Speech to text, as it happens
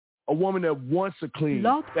A woman that wants to clean,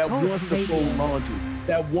 Blog that Talk wants to Radio. fold laundry,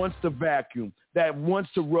 that wants to vacuum, that wants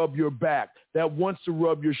to rub your back, that wants to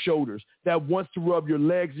rub your shoulders, that wants to rub your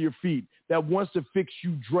legs and your feet, that wants to fix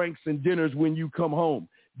you drinks and dinners when you come home.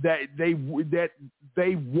 That they want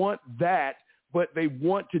that, but they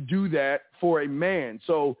want to do that for a man.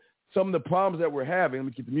 So some of the problems that we're having, let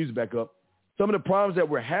me keep the music back up. Some of the problems that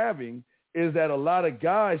we're having is that a lot of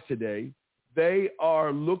guys today, they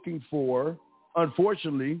are looking for,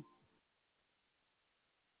 unfortunately,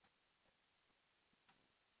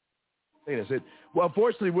 that's it. Well,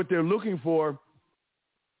 unfortunately, what they're looking for,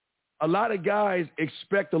 a lot of guys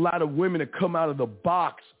expect a lot of women to come out of the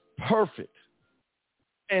box perfect.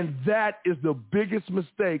 And that is the biggest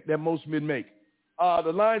mistake that most men make.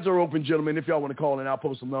 The lines are open, gentlemen. If y'all want to call in, I'll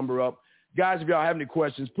post a number up. Guys, if y'all have any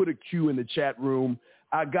questions, put a Q in the chat room.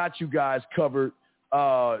 I got you guys covered.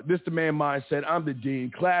 This the Man Mindset. I'm the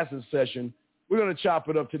Dean. Class in session. We're going to chop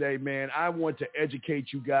it up today, man. I want to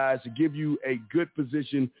educate you guys, to give you a good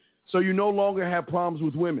position so you no longer have problems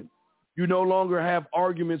with women. You no longer have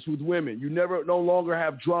arguments with women. You no longer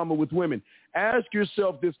have drama with women. Ask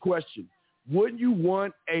yourself this question. Wouldn't you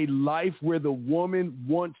want a life where the woman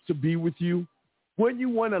wants to be with you? Wouldn't you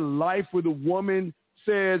want a life where the woman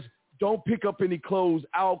says, don't pick up any clothes,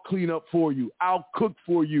 I'll clean up for you, I'll cook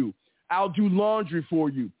for you, I'll do laundry for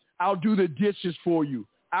you, I'll do the dishes for you,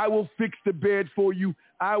 I will fix the bed for you,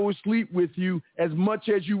 I will sleep with you as much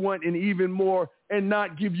as you want and even more, and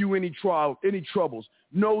not give you any troubles,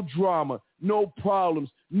 no drama, no problems,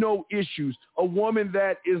 no issues. A woman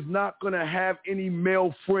that is not going to have any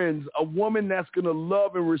male friends, a woman that's going to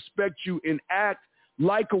love and respect you and act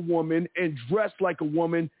like a woman and dress like a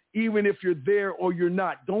woman, even if you're there or you're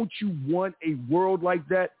not. Don't you want a world like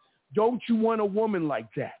that? Don't you want a woman like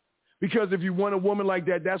that? Because if you want a woman like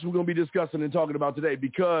that, that's what we're going to be discussing and talking about today,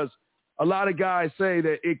 because a lot of guys say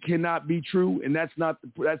that it cannot be true, and that's not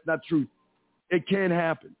true. It can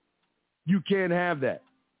happen. You can't have that.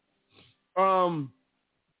 How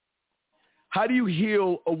do you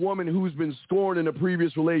heal a woman who's been scorned in a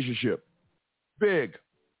previous relationship? Big.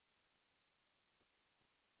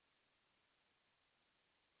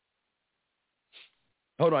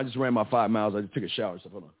 Hold on, I just ran my 5 miles. I just took a shower. So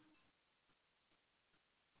hold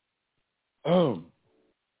on.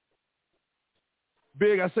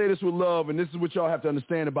 Big, I say this with love, and this is what y'all have to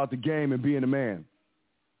understand about the game and being a man.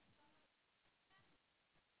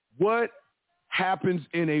 What happens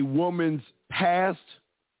in a woman's past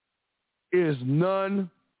is none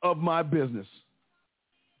of my business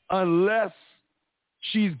unless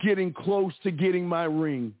she's getting close to getting my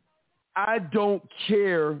ring. I don't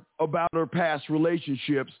care about her past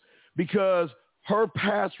relationships because her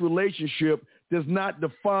past relationship does not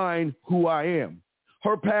define who I am.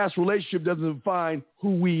 Her past relationship doesn't define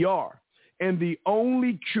who we are. And the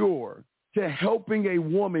only cure to helping a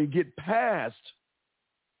woman get past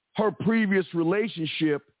her previous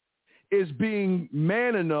relationship is being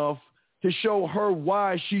man enough to show her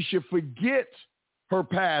why she should forget her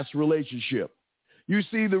past relationship. You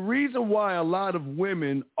see, the reason why a lot of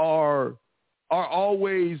women are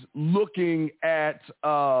always looking at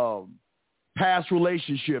past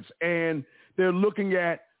relationships and they're looking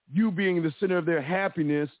at you being the center of their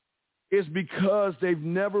happiness is because they've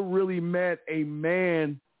never really met a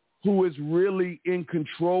man who is really in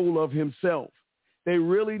control of himself. They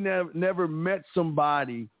really never met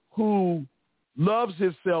somebody who loves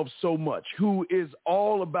himself so much, who is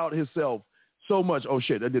all about himself so much. Oh,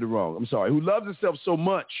 shit, I did it wrong. I'm sorry. Who loves himself so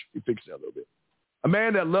much. You fix that a little bit. A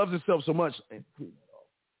man that loves himself so much. There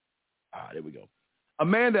we go. A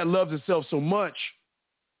man that loves himself so much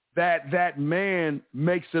that man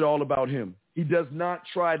makes it all about him. He does not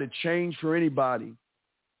try to change for anybody.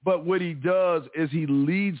 But what he does is he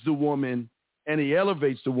leads the woman and he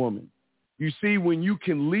elevates the woman. You see, when you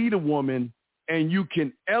can lead a woman and you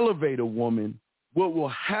can elevate a woman, what will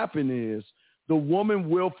happen is the woman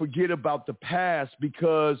will forget about the past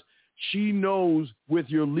because she knows with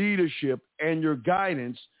your leadership and your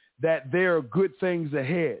guidance that there are good things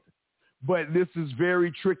ahead. But this is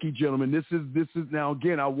very tricky, gentlemen. This is now,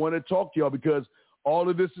 again, I want to talk to y'all because all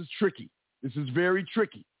of this is tricky. This is very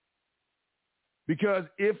tricky. Because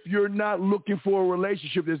if you're not looking for a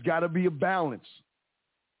relationship, there's got to be a balance.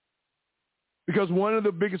 Because one of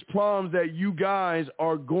the biggest problems that you guys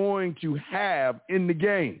are going to have in the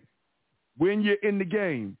game, when you're in the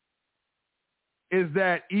game, is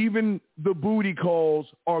that even the booty calls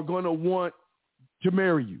are going to want to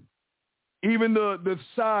marry you. Even the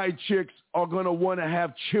side chicks are going to want to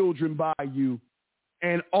have children by you.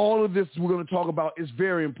 And all of this we're going to talk about is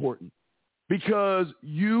very important. because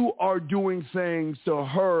you are doing things to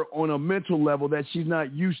her on a mental level that she's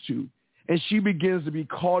not used to. And she begins to be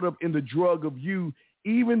caught up in the drug of you,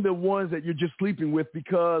 even the ones that you're just sleeping with,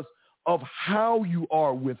 because of how you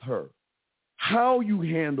are with her, how you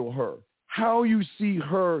handle her, how you see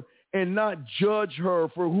her, and not judge her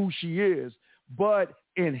for who she is, but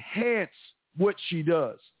enhance what she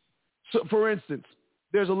does. So, for instance,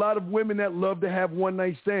 there's a lot of women that love to have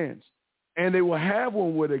one-night stands, and they will have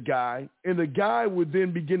one with a guy, and the guy would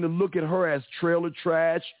then begin to look at her as trailer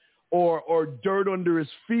trash or dirt under his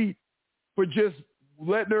feet for just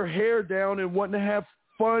letting her hair down and wanting to have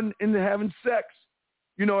fun and having sex.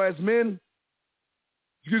 You know, as men,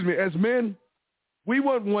 we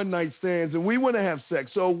want one-night stands and we want to have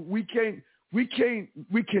sex. So we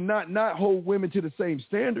cannot not hold women to the same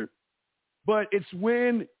standard. But it's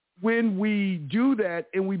when we do that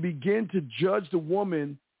and we begin to judge the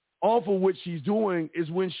woman off of what she's doing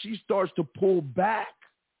is when she starts to pull back.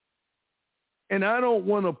 And I don't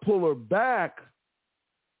want to pull her back.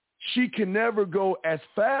 She can never go as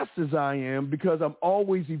fast as I am because I'm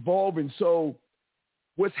always evolving. So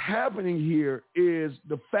what's happening here is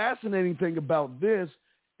the fascinating thing about this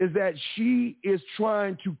is that she is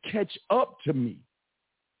trying to catch up to me.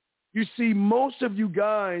 You see, most of you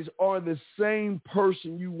guys are the same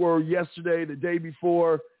person you were yesterday, the day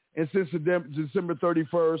before, and since December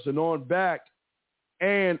 31st and on back.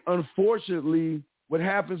 And unfortunately, what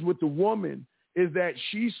happens with the woman is that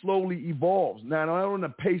she slowly evolves. Now, not on the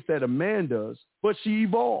pace that a man does, but she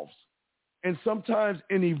evolves. And sometimes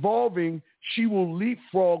in evolving, she will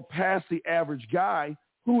leapfrog past the average guy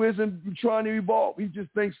who isn't trying to evolve. He just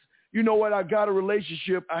thinks, you know what, I got a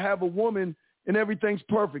relationship, I have a woman, and everything's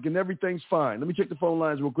perfect and everything's fine. Let me check the phone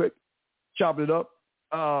lines real quick. Chopping it up.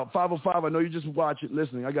 505, I know you just watch it,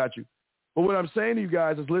 listening. I got you. But what I'm saying to you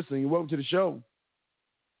guys is listening, and welcome to the show,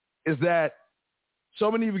 is that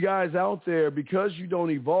so many of you guys out there, because you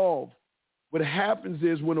don't evolve, what happens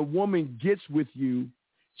is when a woman gets with you,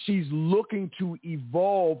 she's looking to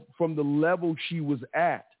evolve from the level she was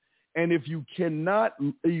at. And if you cannot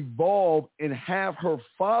evolve and have her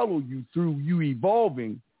follow you through you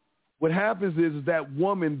evolving, what happens is that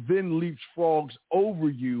woman then leapfrogs over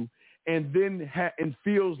you and then and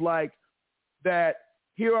feels like that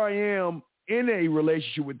here I am in a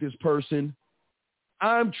relationship with this person.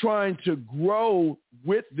 I'm trying to grow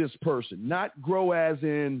with this person, not grow as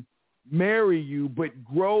in marry you, but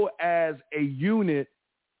grow as a unit.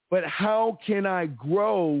 But how can I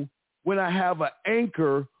grow when I have an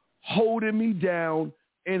anchor holding me down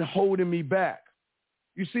and holding me back?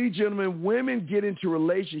 You see, gentlemen, women get into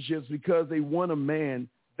relationships because they want a man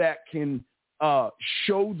that can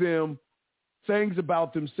show them things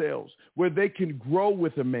about themselves, where they can grow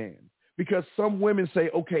with a man. Because some women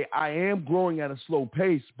say, okay, I am growing at a slow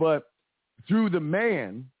pace, but through the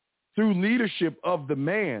man, through leadership of the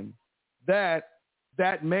man, that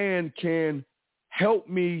man can help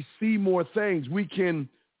me see more things. We can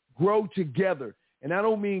grow together. And I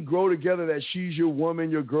don't mean grow together that she's your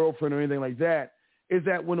woman, your girlfriend, or anything like that. Is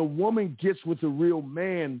that when a woman gets with a real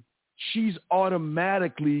man, she's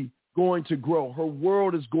automatically going to grow. Her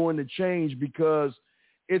world is going to change because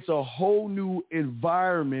it's a whole new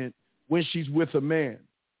environment when she's with a man.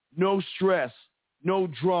 No stress, no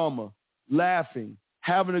drama, laughing,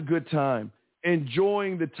 having a good time,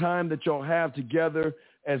 enjoying the time that y'all have together,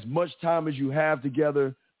 as much time as you have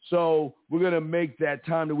together. So we're going to make that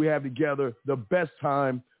time that we have together the best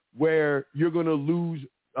time, where you're going to lose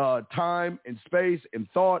time and space and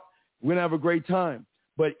thought. We're going to have a great time.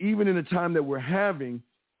 But even in the time that we're having,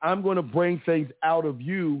 I'm going to bring things out of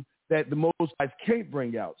you that the most guys can't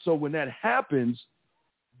bring out. So when that happens,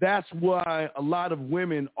 that's why a lot of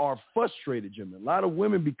women are frustrated, Jimmy. A lot of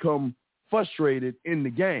women become frustrated in the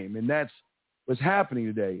game, and that's what's happening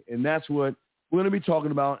today. And that's what we're going to be talking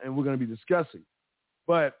about and we're going to be discussing.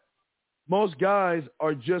 But most guys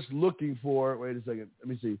are just looking for, wait a second, let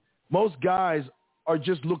me see. Most guys are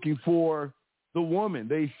just looking for the woman.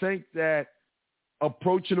 They think that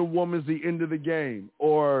approaching a woman is the end of the game,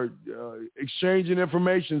 or exchanging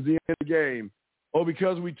information is the end of the game, or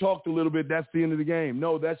because we talked a little bit, that's the end of the game.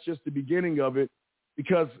 No, that's just the beginning of it,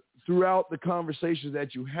 because throughout the conversations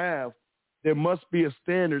that you have, there must be a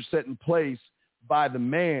standard set in place by the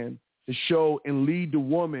man to show and lead the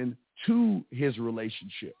woman to his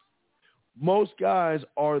relationship. Most guys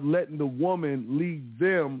are letting the woman lead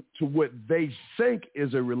them to what they think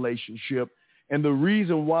is a relationship. And the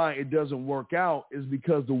reason why it doesn't work out is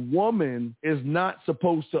because the woman is not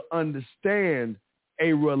supposed to understand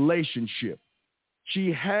a relationship.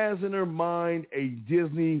 She has in her mind a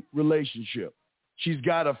Disney relationship. She's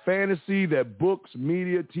got a fantasy that books,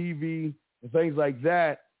 media, TV, and things like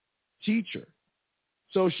that, teach her.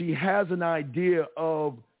 So she has an idea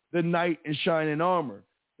of the knight in shining armor,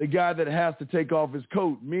 the guy that has to take off his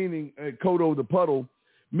coat, meaning coat over the puddle,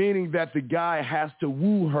 meaning that the guy has to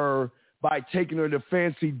woo her by taking her to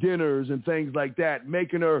fancy dinners and things like that,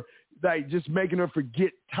 making her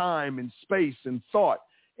forget time and space and thought.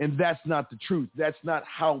 And that's not the truth. That's not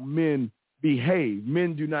how men behave.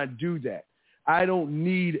 Men do not do that. I don't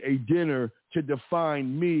need a dinner to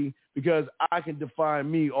define me because I can define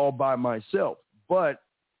me all by myself. But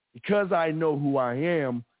because I know who I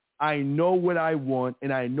am, I know what I want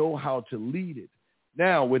and I know how to lead it.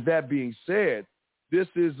 Now, with that being said, this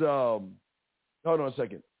is hold on a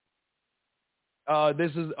second.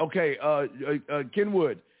 This is okay.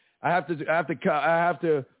 Kenwood, I have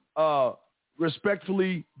to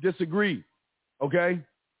respectfully disagree. Okay,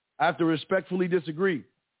 I have to respectfully disagree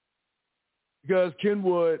because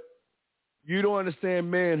Kenwood, you don't understand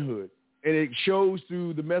manhood, and it shows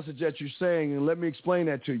through the message that you're saying. And let me explain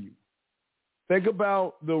that to you. Think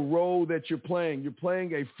about the role that you're playing. You're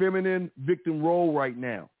playing a feminine victim role right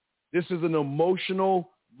now. This is an emotional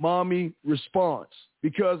mommy response.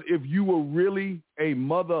 Because if you were really a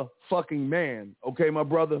motherfucking man, okay, my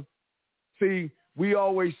brother, see, we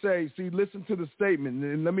always say, listen to the statement,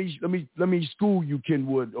 and let me school you,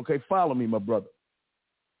 Kenwood, okay? Follow me, my brother.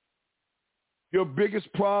 Your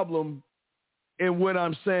biggest problem in what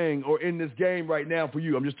I'm saying or in this game right now for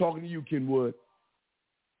you, I'm just talking to you, Kenwood,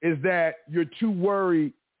 is that you're too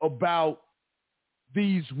worried about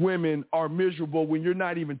these women are miserable when you're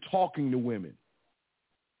not even talking to women.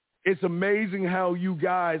 It's amazing how you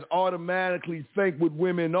guys automatically think what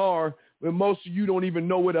women are when most of you don't even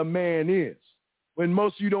know what a man is, when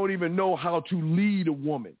most of you don't even know how to lead a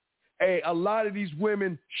woman. Hey, a lot of these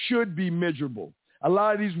women should be miserable. A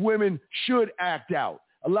lot of these women should act out.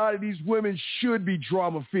 A lot of these women should be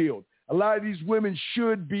drama-filled. A lot of these women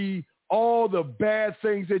should be all the bad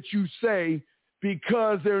things that you say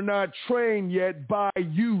because they're not trained yet by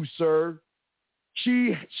you, sir.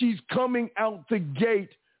 She's coming out the gate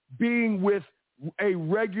being with a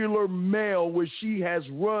regular male where she has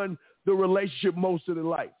run the relationship most of the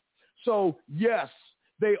life. So, yes,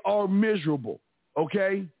 they are miserable,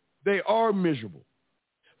 okay? They are miserable.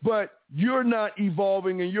 But you're not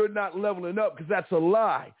evolving and you're not leveling up because that's a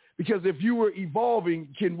lie. Because if you were evolving,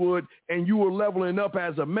 Kenwood, and you were leveling up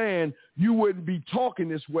as a man, you wouldn't be talking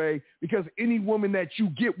this way because any woman that you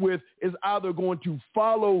get with is either going to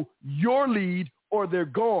follow your lead or they're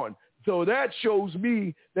gone. So that shows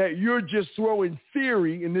me that you're just throwing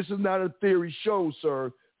theory, and this is not a theory show,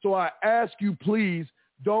 sir. So I ask you, please,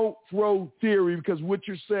 don't throw theory because what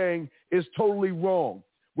you're saying is totally wrong.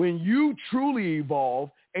 When you truly evolve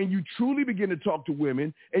and you truly begin to talk to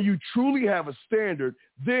women and you truly have a standard,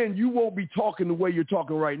 then you won't be talking the way you're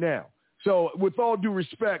talking right now. So with all due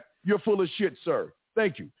respect, you're full of shit, sir.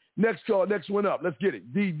 Thank you. Next call, next one up. Let's get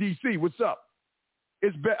it. DC, what's up?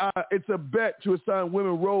 It's a bet to assign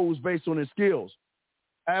women roles based on their skills.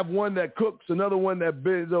 I have one that cooks, another one that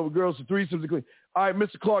bends over girls to threesomes. All right,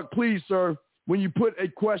 Mr. Clark, please, sir, when you put a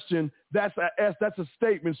question, that's a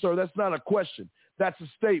statement, sir. That's not a question. That's a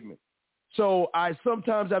statement. So I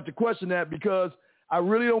sometimes have to question that because I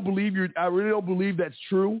really don't believe that's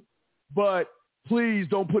true. But please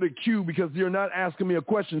don't put a Q because you're not asking me a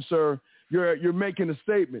question, sir. You're making a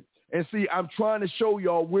statement. And see, I'm trying to show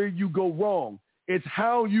y'all where you go wrong. It's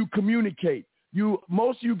how you communicate.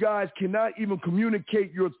 Most of you guys cannot even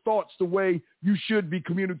communicate your thoughts the way you should be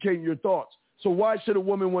communicating your thoughts. So why should a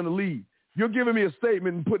woman want to lead? You're giving me a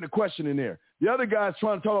statement and putting a question in there. The other guy's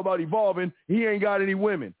trying to talk about evolving. He ain't got any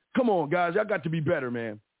women. Come on, guys. Y'all got to be better,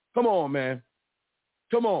 man. Come on, man.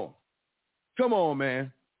 Come on. Come on,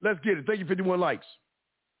 man. Let's get it. Thank you, 51 likes.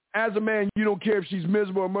 As a man, you don't care if she's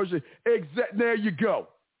miserable or merciless. There you go.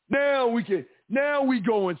 Now we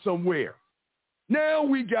going somewhere. Now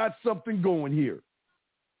we got something going here.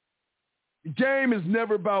 The game is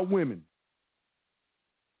never about women.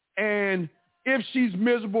 And if she's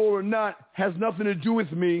miserable or not has nothing to do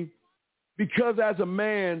with me because as a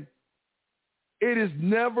man, it is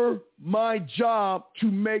never my job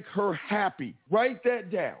to make her happy. Write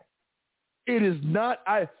that down. It is not,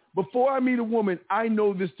 before I meet a woman, I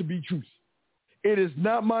know this to be truth. It is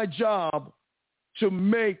not my job to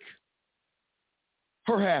make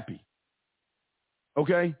her happy.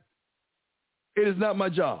 Okay? It is not my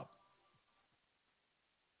job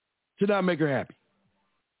to not make her happy.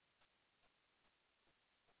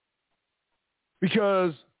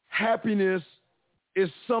 Because happiness is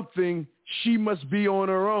something she must be on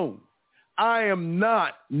her own. I am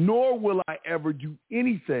not, nor will I ever do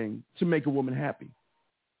anything to make a woman happy.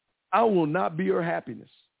 I will not be her happiness.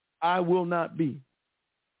 I will not be.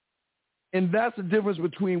 And that's the difference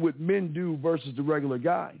between what men do versus the regular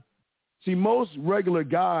guy. See, most regular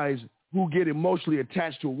guys who get emotionally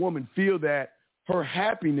attached to a woman feel that her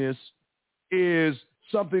happiness is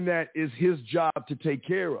something that is his job to take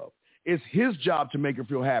care of. It's his job to make her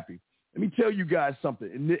feel happy. Let me tell you guys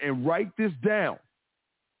something, and write this down.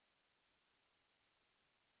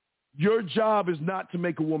 Your job is not to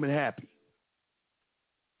make a woman happy.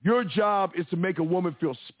 Your job is to make a woman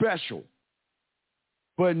feel special,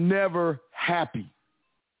 but never happy.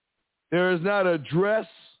 There is not a dress,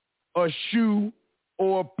 a shoe,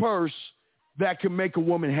 or a purse that can make a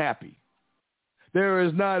woman happy. There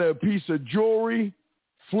is not a piece of jewelry,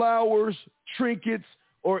 flowers, trinkets,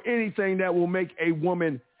 or anything that will make a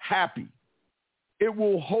woman happy. It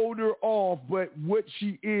will hold her off, but what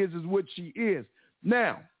she is what she is.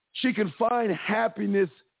 Now, she can find happiness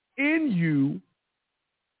in you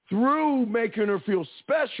through making her feel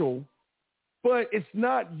special, but it's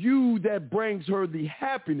not you that brings her the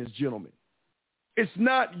happiness, gentlemen. It's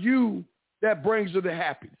not you that brings her the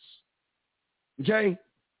happiness. Okay?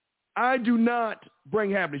 I do not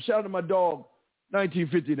bring happiness. Shout out to my dog,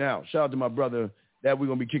 1950 now. Shout out to my brother that we're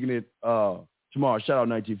going to be kicking it tomorrow. Shout out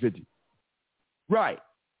 1950. Right.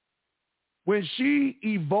 When she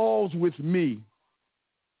evolves with me,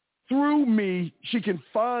 through me, she can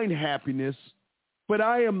find happiness, but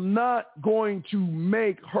I am not going to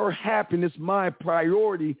make her happiness my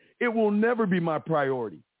priority. It will never be my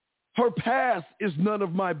priority. Her past is none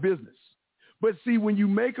of my business. But see, when you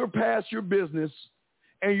make her past your business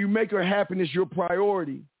and you make her happiness your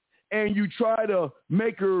priority, and you try to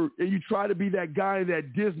make her, and you try to be that guy in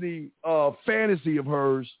that Disney fantasy of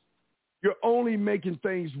hers, you're only making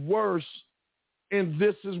things worse, and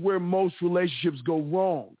this is where most relationships go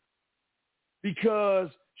wrong. Because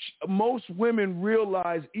most women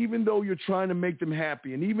realize, even though you're trying to make them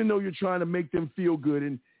happy, and even though you're trying to make them feel good,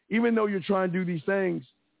 and even though you're trying to do these things,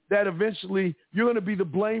 that eventually you're going to be the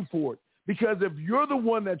blame for it. Because if you're the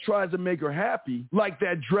one that tries to make her happy, like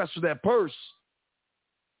that dress or that purse,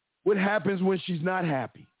 what happens when she's not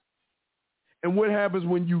happy? And what happens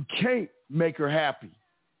when you can't make her happy?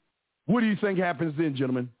 What do you think happens then,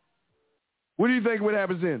 gentlemen? What do you think what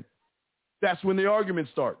happens then? That's when the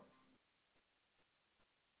arguments start.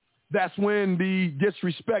 That's when the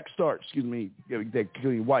disrespect starts. Excuse me, that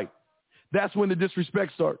clean white. That's when the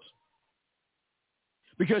disrespect starts.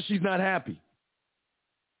 Because she's not happy.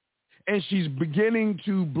 And she's beginning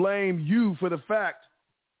to blame you for the fact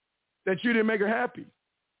that you didn't make her happy.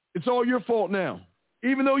 It's all your fault now.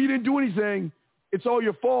 Even though you didn't do anything, it's all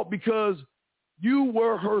your fault because you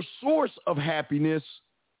were her source of happiness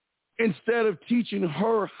instead of teaching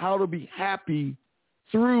her how to be happy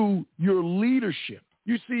through your leadership.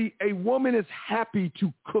 You see, a woman is happy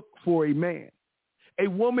to cook for a man. A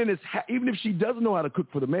woman is, even if she doesn't know how to cook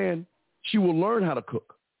for the man, she will learn how to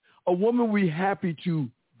cook. A woman will be happy to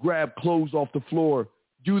grab clothes off the floor,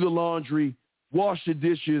 do the laundry, wash the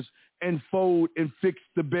dishes, and fold and fix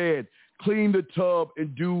the bed, clean the tub,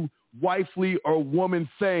 and do wifely or woman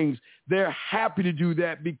things. They're happy to do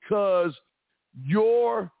that because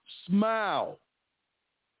your smile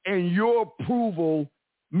and your approval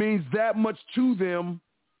means that much to them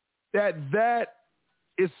that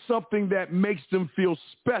is something that makes them feel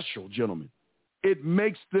special, gentlemen. It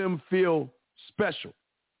makes them feel special.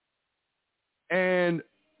 And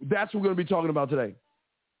that's what we're going to be talking about today.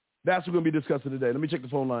 That's what we're going to be discussing today. Let me check the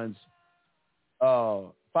phone lines.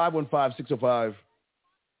 515-605-9373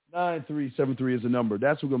 is the number.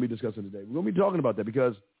 That's what we're going to be discussing today. We're going to be talking about that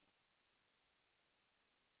because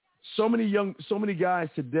so many guys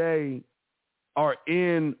today are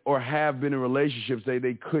in or have been in relationships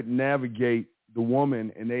they couldn't navigate the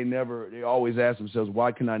woman, and they always ask themselves,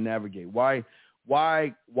 why can I navigate? Why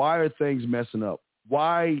are things messing up?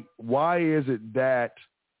 Why is it that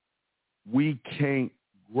we can't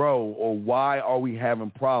grow, or why are we having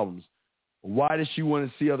problems? Why does she want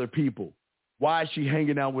to see other people? Why is she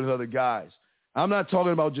hanging out with other guys? I'm not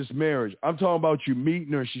talking about just marriage. I'm talking about you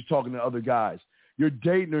meeting her, she's talking to other guys. You're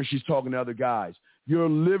dating her, she's talking to other guys. You're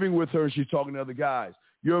living with her, she's talking to other guys.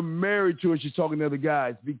 You're married to her, she's talking to other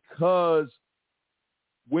guys. Because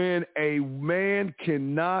when a man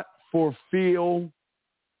cannot fulfill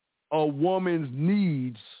a woman's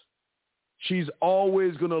needs, she's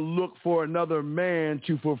always going to look for another man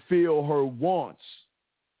to fulfill her wants.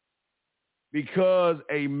 Because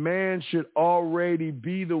a man should already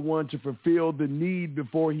be the one to fulfill the need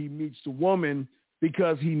before he meets the woman,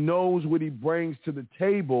 because he knows what he brings to the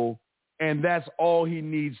table, and that's all he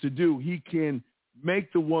needs to do. He can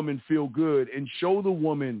make the woman feel good and show the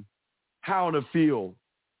woman how to feel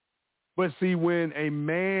But see, when a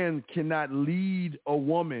man cannot lead a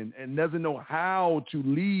woman and doesn't know how to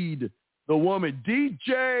lead the woman,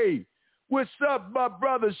 DJ, what's up, my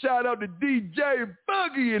brother? Shout out to DJ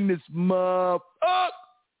Boogie in this mob. Up.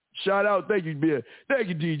 Shout out. Thank you, Bill. Thank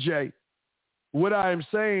you, DJ. What I am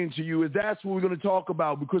saying to you is that's what we're going to talk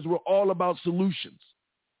about because we're all about solutions.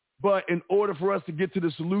 But in order for us to get to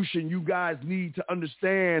the solution, you guys need to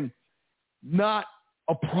understand not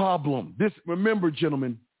a problem. Remember,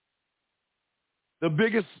 gentlemen, the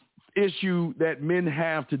biggest issue that men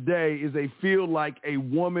have today is they feel like a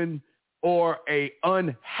woman or a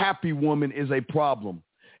unhappy woman is a problem.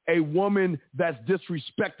 A woman that's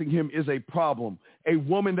disrespecting him is a problem. A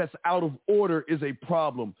woman that's out of order is a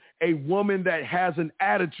problem. A woman that has an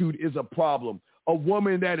attitude is a problem. A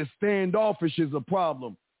woman that is standoffish is a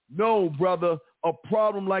problem. No, brother, a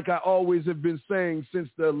problem, like I always have been saying since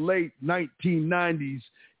the late 1990s,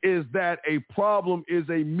 is that a problem is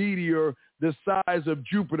a meteor the size of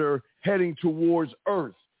Jupiter heading towards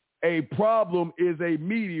Earth. A problem is a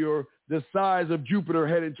meteor the size of Jupiter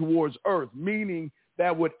heading towards Earth, meaning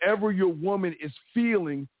that whatever your woman is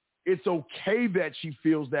feeling, it's okay that she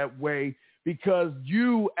feels that way because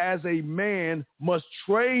you as a man must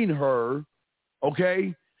train her,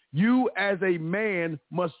 okay? You as a man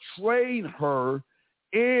must train her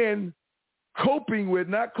in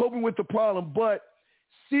not coping with the problem, but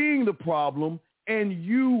seeing the problem and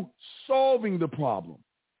you solving the problem.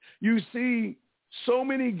 You see, so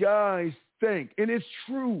many guys think, and it's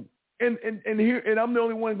true, and I'm the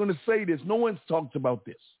only one going to say this. No one's talked about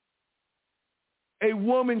this. A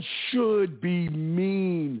woman should be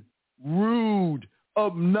mean, rude,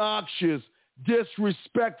 obnoxious,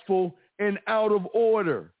 disrespectful, and out of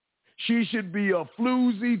order. She should be a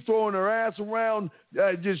floozy, throwing her ass around,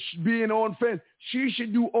 just being on fence. She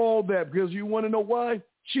should do all that because you want to know why?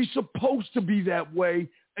 She's supposed to be that way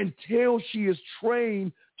until she is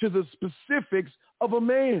trained to the specifics of a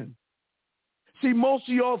man. See, most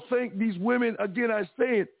of y'all think these women, again, I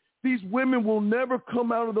say it, these women will never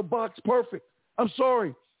come out of the box perfect. I'm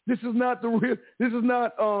sorry. This is not a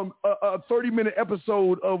 30-minute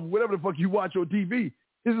episode of whatever the fuck you watch on TV.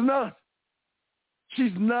 This is not.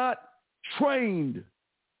 She's not trained,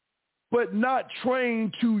 but not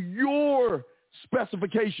trained to your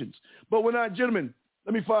specifications. But gentlemen,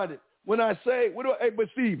 let me find it. When I say, but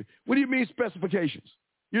Steve, what do you mean specifications?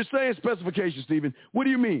 You're saying specifications, Stephen. What do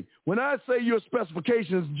you mean? When I say your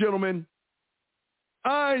specifications, gentlemen,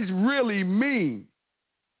 I really mean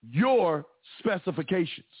your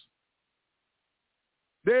specifications.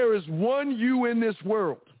 There is one you in this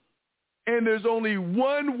world, and there's only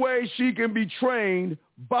one way she can be trained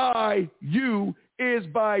by you is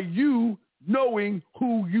by you knowing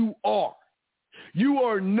who you are. You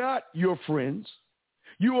are not your friends.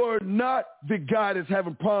 You are not the guy that's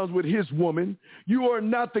having problems with his woman. You are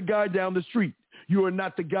not the guy down the street. You are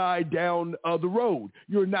not the guy down the road.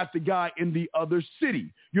 You're not the guy in the other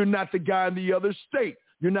city. You're not the guy in the other state.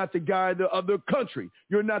 You're not the guy in the other country.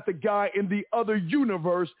 You're not the guy in the other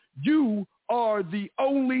universe. You are the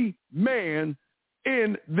only man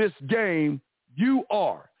in this game. You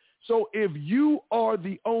are. So if you are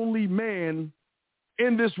the only man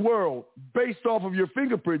in this world based off of your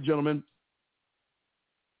fingerprint, gentlemen,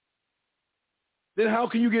 then how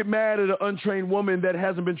can you get mad at an untrained woman that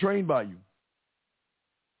hasn't been trained by you?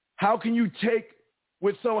 How can you take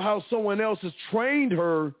with how someone else has trained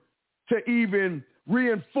her to even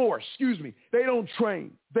reinforce? They don't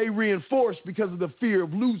train. They reinforce because of the fear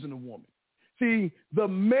of losing a woman. See, the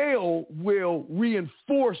male will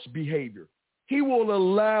reinforce behavior. He will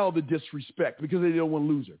allow the disrespect because they don't want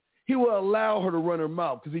to lose her. He will allow her to run her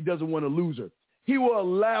mouth because he doesn't want to lose her. He will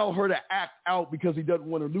allow her to act out because he doesn't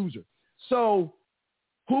want to lose her. So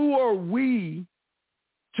who are we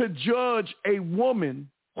to judge a woman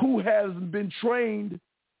who hasn't been trained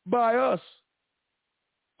by us?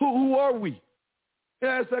 Who are we?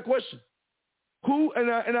 And I ask that question. Who? And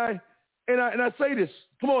I say this.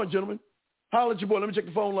 Come on, gentlemen. Holler at your boy. Let me check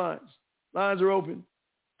the phone lines. Lines are open.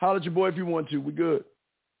 Holler at your boy if you want to. We're good.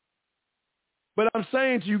 But I'm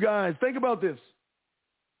saying to you guys, think about this.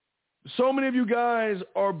 So many of you guys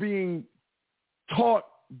are being taught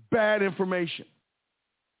bad information.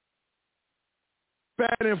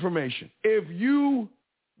 Bad information. If you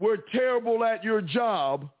were terrible at your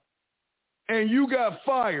job and you got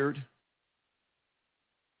fired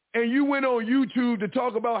and you went on YouTube to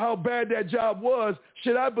talk about how bad that job was,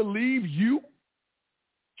 should I believe you?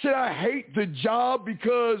 Should I hate the job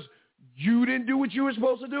because you didn't do what you were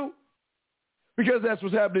supposed to do? Because that's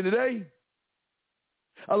what's happening today.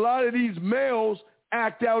 A lot of these males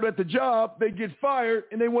act out at the job, they get fired,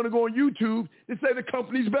 and they want to go on YouTube and say the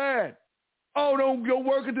company's bad. Oh, don't go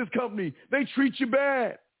work at this company. They treat you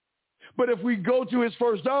bad. But if we go to his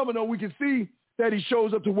first domino, we can see that he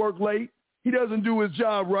shows up to work late. He doesn't do his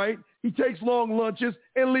job right. He takes long lunches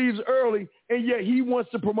and leaves early, and yet he wants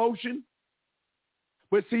the promotion.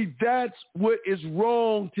 But see, that's what is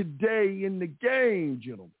wrong today in the game,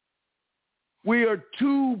 gentlemen. We are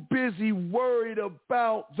too busy worried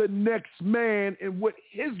about the next man and what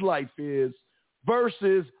his life is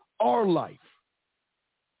versus our life.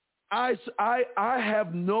 I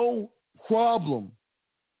have no problem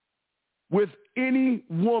with any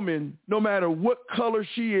woman, no matter what color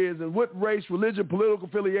she is and what race, religion, political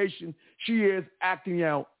affiliation she is, acting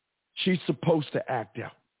out. She's supposed to act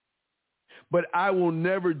out. But I will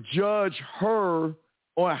never judge her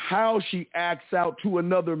on how she acts out to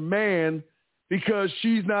another man because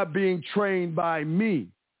she's not being trained by me.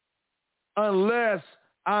 Unless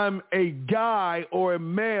I'm a guy or a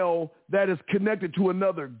male that is connected to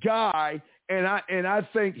another guy and I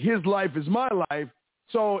think his life is my life.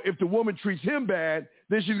 So if the woman treats him bad,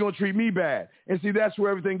 then she's going to treat me bad. And see, that's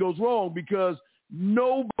where everything goes wrong because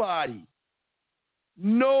nobody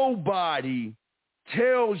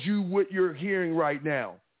tells you what you're hearing right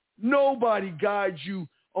now. Nobody guides you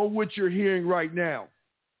on what you're hearing right now.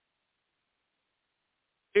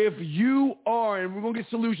 If you are, and we're going to get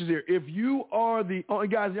solutions here. If you are the,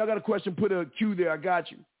 guys, y'all got a question, put a Q there. I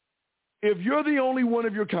got you. If you're the only one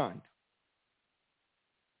of your kind,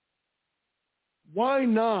 why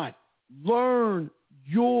not learn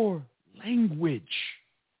your language?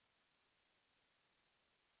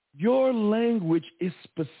 Your language is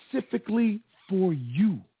specifically for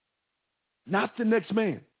you, not the next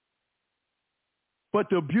man. But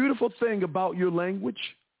the beautiful thing about your language,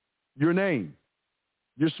 your name,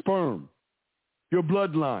 your sperm, your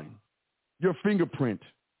bloodline, your fingerprint,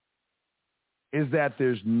 is that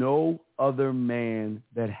there's no other man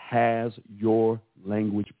that has your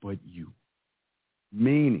language but you.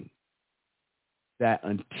 Meaning that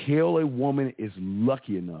until a woman is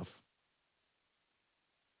lucky enough,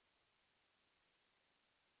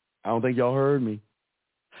 I don't think y'all heard me.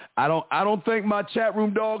 I don't think my chat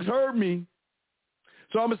room dogs heard me.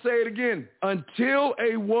 So I'm going to say it again. Until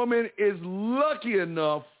a woman is lucky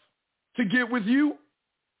enough to get with you,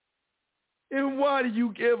 and why do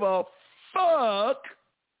you give a fuck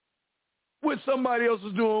what somebody else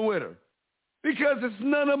is doing with her? Because it's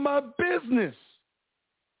none of my business.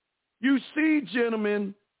 You see,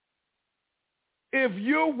 gentlemen, if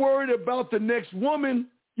you're worried about the next woman,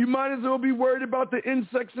 you might as well be worried about the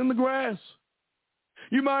insects in the grass.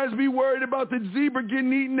 You might as well be worried about the zebra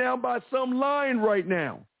getting eaten down by some lion right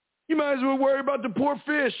now. You might as well worry about the poor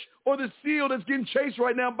fish or the seal that's getting chased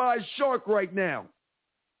right now by a shark right now.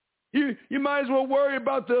 You might as well worry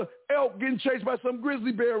about the elk getting chased by some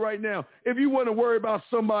grizzly bear right now. If you want to worry about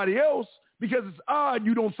somebody else, because it's odd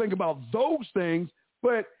you don't think about those things,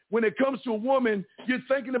 but when it comes to a woman, you're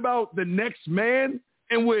thinking about the next man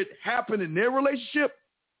and what happened in their relationship.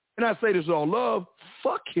 And I say this all love,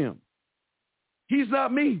 fuck him. He's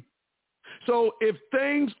not me. So if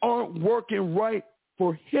things aren't working right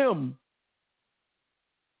for him,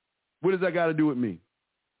 what does that got to do with me?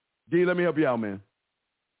 D, let me help you out, man.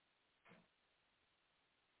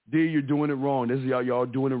 D, you're doing it wrong. This is y'all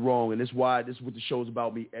doing it wrong. And this is what the show's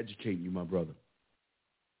about, me educating you, my brother.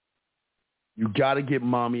 You got to get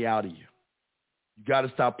mommy out of you. You got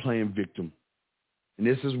to stop playing victim. And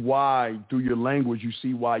this is why, through your language, you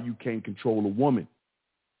see why you can't control a woman.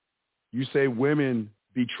 You say women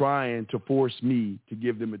be trying to force me to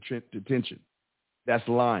give them attention. That's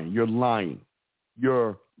lying. You're lying.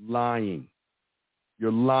 You're lying.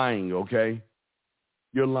 You're lying, okay?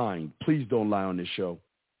 You're lying. Please don't lie on this show.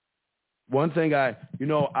 One thing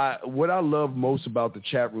what I love most about the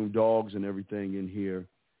chat room dogs and everything in here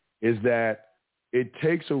is that it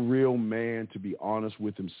takes a real man to be honest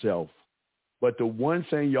with himself. But the one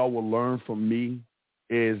thing y'all will learn from me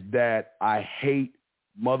is that I hate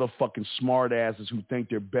motherfucking smart asses who think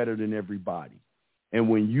they're better than everybody. And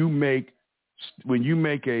when you make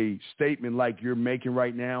a statement like you're making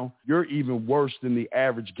right now, you're even worse than the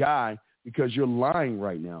average guy because you're lying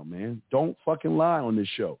right now, man. Don't fucking lie on this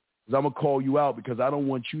show. Because I'm going to call you out because I don't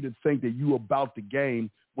want you to think that you about the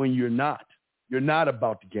game when you're not. You're not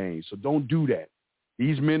about the game. So don't do that.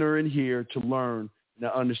 These men are in here to learn and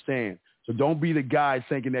to understand. So don't be the guy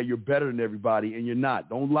thinking that you're better than everybody and you're not.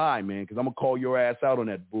 Don't lie, man, because I'm going to call your ass out on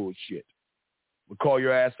that bullshit. We'll call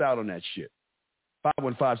your ass out on that shit.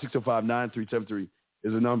 515-605-9373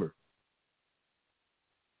 is the number.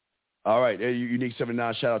 All right. Unique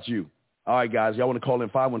 79, shout out to you. All right, guys. Y'all want to call in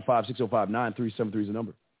 515-605-9373 is the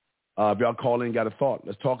number. If y'all call in, got a thought,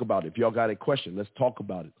 let's talk about it. If y'all got a question, let's talk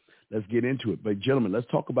about it. Let's get into it. But gentlemen, let's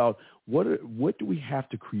talk about what do we have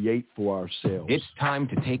to create for ourselves? It's time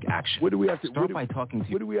to take action. What do we have to start by talking to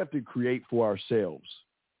you? What do we have to create for ourselves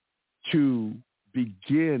to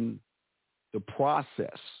begin the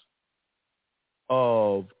process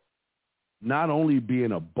of not only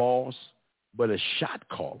being a boss, but a shot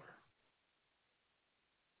caller?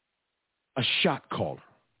 A shot caller.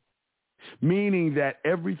 Meaning that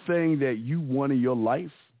everything that you want in your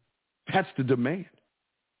life, that's the demand.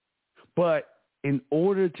 But in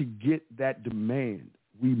order to get that demand,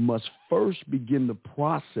 we must first begin the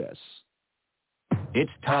process.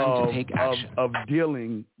 It's time to take action. Of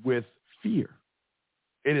dealing with fear.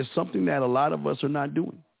 It is something that a lot of us are not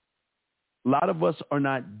doing. A lot of us are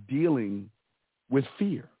not dealing with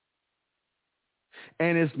fear.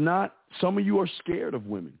 And it's not, some of you are scared of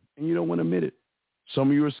women, and you don't want to admit it. Some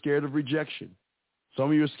of you are scared of rejection. Some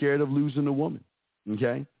of you are scared of losing a woman,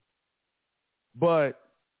 okay? But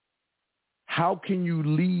how can you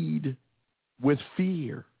lead with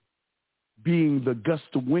fear, being the gust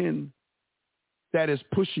of wind that is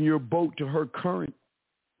pushing your boat to her current,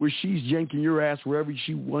 where she's yanking your ass wherever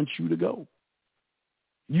she wants you to go?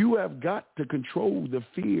 You have got to control the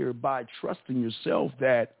fear by trusting yourself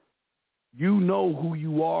that you know who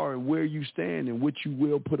you are and where you stand and what you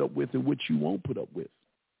will put up with and what you won't put up with.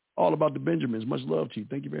 All about the Benjamins. Much love to you.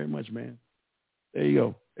 Thank you very much, man. There you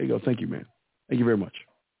go. There you go. Thank you, man. Thank you very much.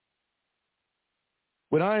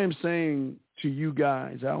 What I am saying to you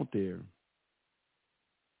guys out there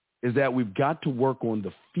is that we've got to work on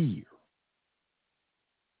the fear.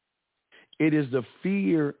 It is the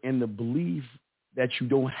fear and the belief that you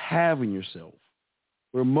don't have in yourself,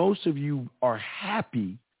 where most of you are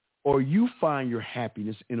happy, or you find your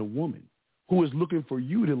happiness in a woman who is looking for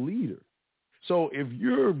you to lead her. So if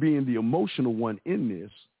you're being the emotional one in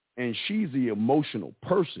this and she's the emotional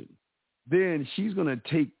person, then she's going to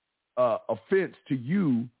take offense to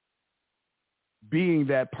you being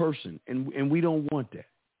that person. And we don't want that.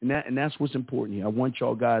 And that's what's important here. I want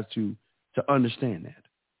y'all guys to understand that.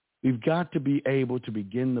 We've got to be able to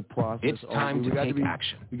begin the process. It's time to take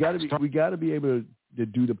action. We got to be able to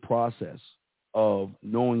do the process of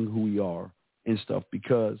knowing who we are and stuff,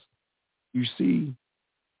 because you see,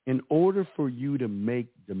 in order for you to make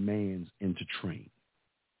demands and to train,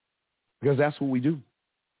 because that's what we do.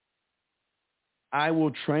 I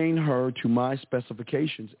will train her to my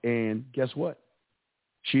specifications, and guess what?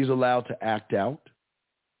 She's allowed to act out.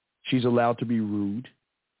 She's allowed to be rude.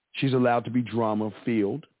 She's allowed to be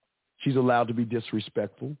drama-filled. She's allowed to be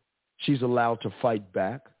disrespectful. She's allowed to fight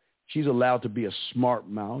back. She's allowed to be a smart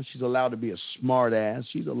mouth. She's allowed to be a smart ass.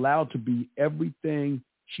 She's allowed to be everything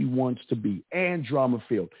she wants to be and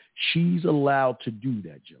drama-filled. She's allowed to do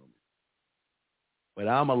that, gentlemen. But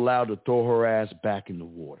I'm allowed to throw her ass back in the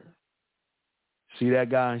water. See that,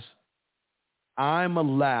 guys? I'm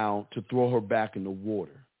allowed to throw her back in the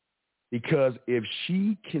water, because if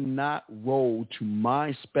she cannot roll to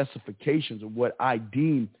my specifications of what I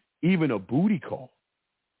deem even a booty call,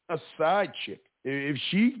 a side chick, if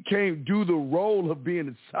she can't do the role of being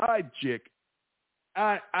a side chick,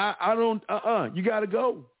 I don't, you got to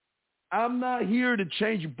go. I'm not here to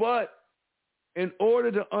change, but in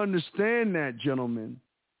order to understand that, gentlemen,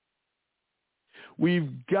 we've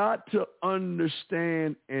got to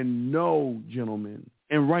understand and know, gentlemen,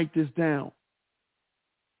 and write this down.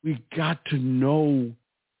 We've got to know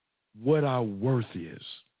what our worth is.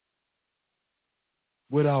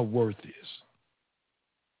 What our worth is.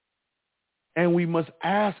 And we must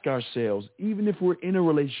ask ourselves, even if we're in a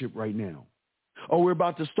relationship right now, or we're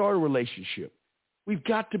about to start a relationship, we've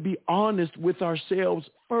got to be honest with ourselves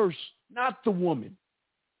first, not the woman.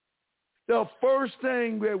 The first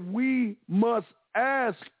thing that we must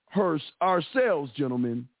ask ourselves,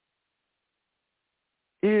 gentlemen,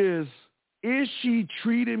 is she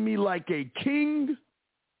treating me like a king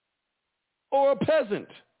or a peasant?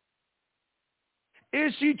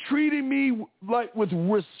 Is she treating me like with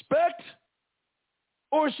respect,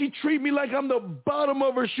 or is she treating me like I'm the bottom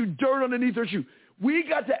of her shoe, dirt underneath her shoe? We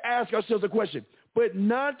got to ask ourselves a question, but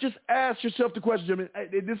not just ask yourself the question, gentlemen.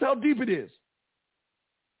 This is how deep it is.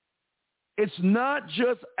 It's not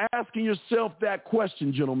just asking yourself that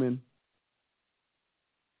question, gentlemen.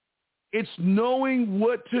 It's knowing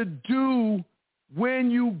what to do when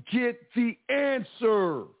you get the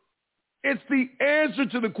answer. It's the answer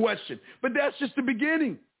to the question, but that's just the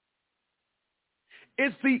beginning.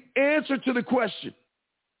 It's the answer to the question.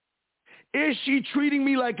 Is she treating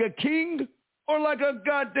me like a king or like a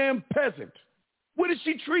goddamn peasant? What is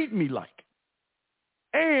she treating me like?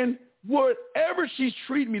 And whatever she's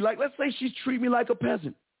treating me like, let's say she's treating me like a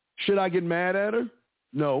peasant. Should I get mad at her?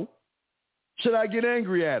 No. Should I get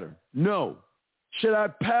angry at her? No. Should I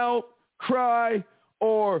pout, cry,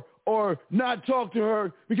 or not talk to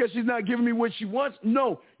her because she's not giving me what she wants?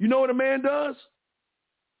 No. You know what a man does?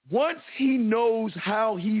 Once he knows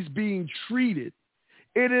how he's being treated,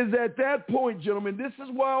 it is at that point, gentlemen, this is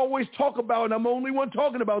why I always talk about, and I'm the only one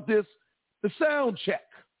talking about this, the sound check.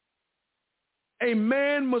 A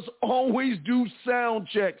man must always do sound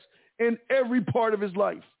checks in every part of his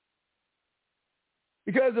life.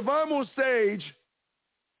 Because if I'm on stage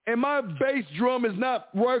and my bass drum is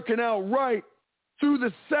not working out right, through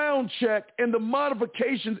the sound check and the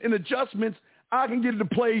modifications and adjustments, I can get it to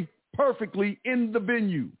play perfectly in the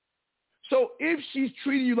venue. So if she's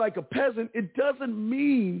treating you like a peasant, it doesn't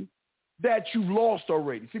mean that you've lost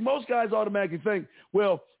already. See, most guys automatically think,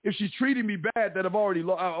 well, if she's treating me bad, that I've already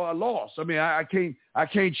lost. I mean, I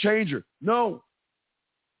can't change her. No.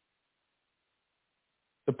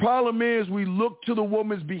 The problem is we look to the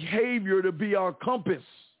woman's behavior to be our compass.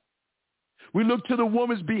 We look to the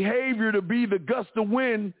woman's behavior to be the gust of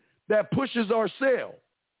wind that pushes our sail.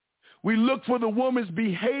 We look for the woman's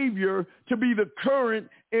behavior to be the current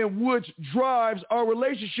in which drives our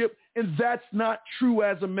relationship, and that's not true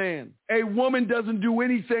as a man. A woman doesn't do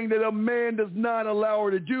anything that a man does not allow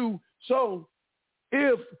her to do. So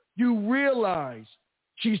if you realize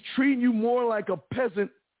she's treating you more like a peasant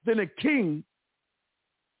than a king,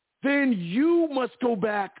 then you must go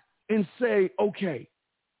back and say, okay,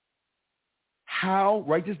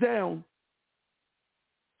 write this down,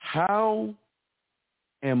 how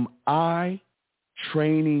am I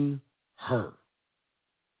training her?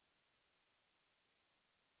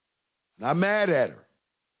 Not mad at her.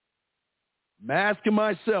 I'm asking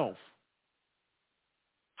myself,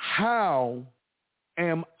 how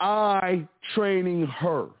am I training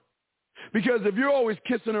her? Because if you're always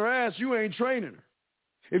kissing her ass, you ain't training her.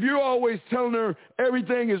 If you're always telling her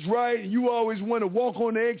everything is right and you always want to walk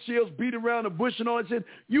on the eggshells, beat around the bush and all that shit,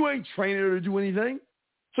 you ain't training her to do anything.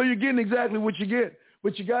 So you're getting exactly what you get.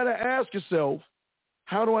 But you got to ask yourself,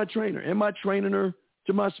 how do I train her? Am I training her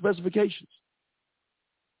to my specifications?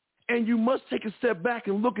 And you must take a step back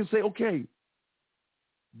and look and say, okay,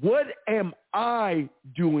 what am I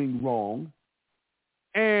doing wrong?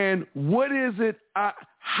 And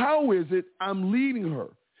how is it I'm leading her?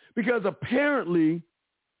 Because apparently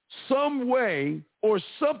some way or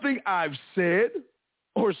something I've said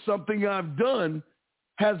or something I've done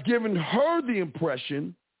has given her the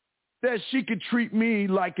impression that she could treat me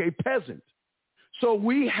like a peasant. So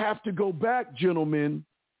we have to go back, gentlemen,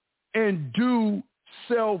 and do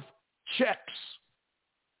self-checks.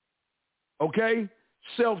 Okay?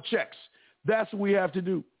 Self-checks. That's what we have to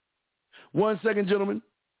do. One second, gentlemen.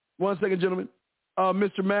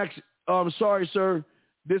 Mr. Max, I'm sorry, sir.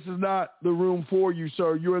 This is not the room for you,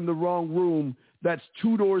 sir. You're in the wrong room. That's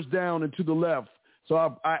 2 doors down and to the left. So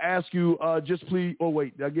I ask you, just please. Oh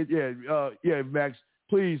wait, Max.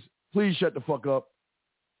 Please shut the fuck up.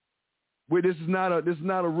 This is not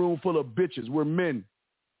a room full of bitches. We're men.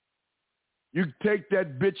 You take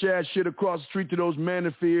that bitch ass shit across the street to those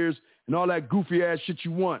manifears and all that goofy ass shit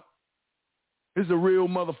you want. This is a real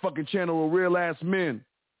motherfucking channel of real ass men.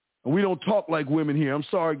 And we don't talk like women here. I'm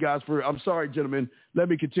sorry, gentlemen. Let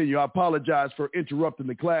me continue. I apologize for interrupting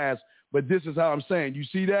the class, but this is how I'm saying. You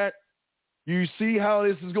see that? You see how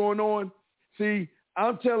this is going on? See,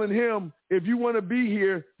 I'm telling him, if you want to be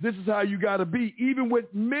here, this is how you got to be. Even with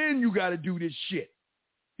men, you got to do this shit.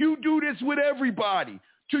 You do this with everybody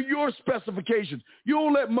to your specifications. You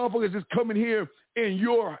don't let motherfuckers just come in here in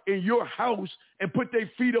your house and put their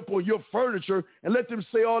feet up on your furniture and let them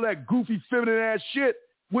say all that goofy feminine ass shit.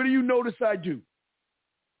 What do you notice I do?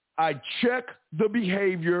 I check the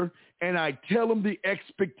behavior and I tell them the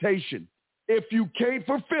expectation. If you can't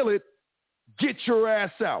fulfill it, get your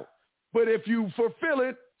ass out. But if you fulfill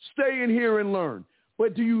it, stay in here and learn.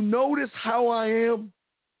 But do you notice how I am?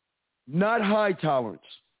 Not high tolerance,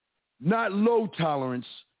 not low tolerance,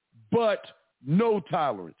 but no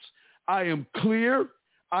tolerance. I am clear,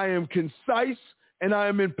 I am concise, and I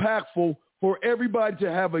am impactful for everybody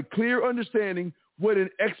to have a clear understanding what an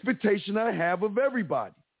expectation I have of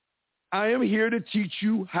everybody. I am here to teach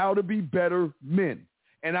you how to be better men.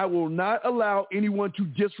 And I will not allow anyone to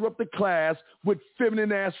disrupt the class with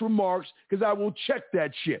feminine-ass remarks because I will check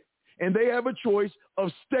that shit. And they have a choice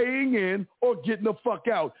of staying in or getting the fuck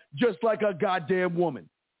out, just like a goddamn woman.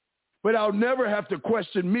 But I'll never have to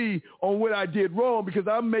question me on what I did wrong because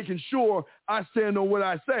I'm making sure I stand on what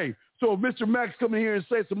I say. So if Mr. Max come in here and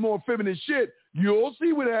say some more feminine shit, you'll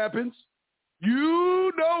see what happens.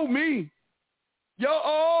 You know me. Y'all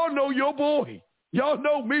all know your boy. Y'all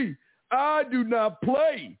know me. I do not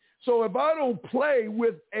play. So if I don't play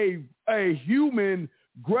with a human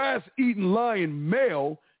grass-eating lion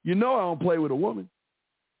male, you know I don't play with a woman.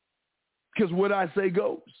 Because what I say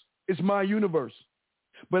goes. It's my universe.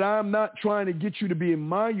 But I'm not trying to get you to be in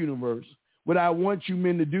my universe. What I want you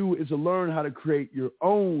men to do is to learn how to create your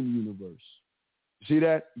own universe. See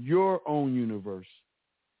that? Your own universe.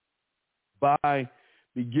 By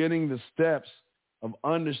beginning the steps of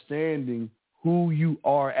understanding who you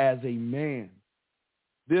are as a man.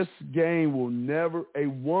 This game will never, a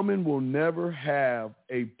woman will never have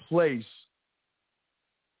a place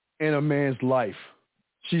in a man's life.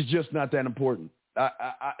 She's just not that important.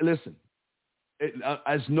 Listen,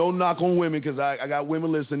 it's no knock on women because I got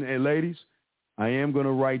women listening. And ladies, I am going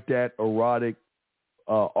to write that erotic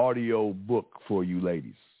audio book for you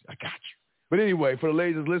ladies. I got you. But anyway, for the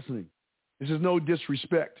ladies listening, this is no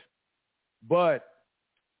disrespect, but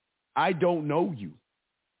I don't know you.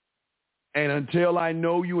 And until I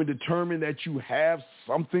know you and determine that you have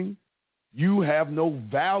something, you have no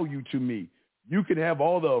value to me. You can have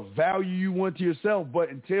all the value you want to yourself, but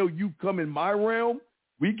until you come in my realm,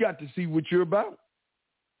 we got to see what you're about.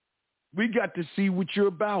 We got to see what you're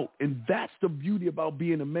about. And that's the beauty about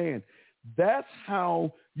being a man. That's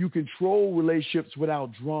how you control relationships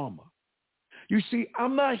without drama. You see,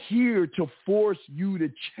 I'm not here to force you to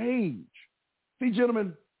change. See,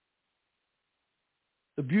 gentlemen,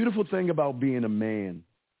 the beautiful thing about being a man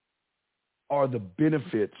are the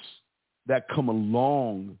benefits that come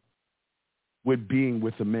along with being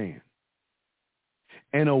with a man.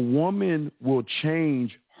 And a woman will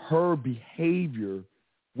change her behavior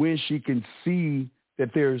when she can see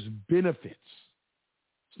that there's benefits.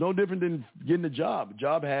 It's no different than getting a job. A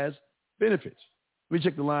job has benefits. Let me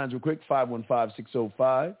check the lines real quick.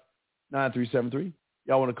 515-605-9373.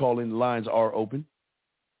 Y'all want to call in? The lines are open.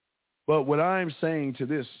 But what I'm saying to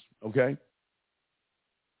this, okay?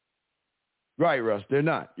 Right, Russ. They're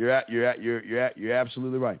not. You're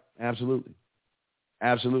absolutely right. Absolutely.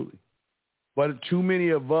 But too many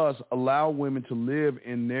of us allow women to live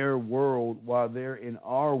in their world while they're in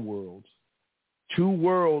our worlds. Two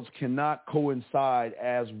worlds cannot coincide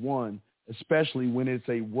as one, especially when it's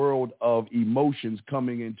a world of emotions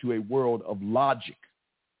coming into a world of logic.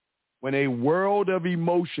 When a world of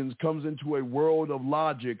emotions comes into a world of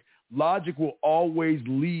logic, logic will always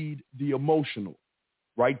lead the emotional.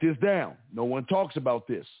 Write this down. No one talks about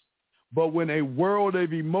this. But when a world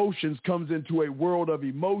of emotions comes into a world of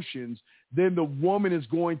emotions, then the woman is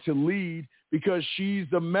going to lead because she's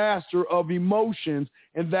the master of emotions.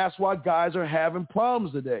 And that's why guys are having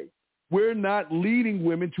problems today. We're not leading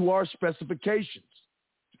women to our specifications.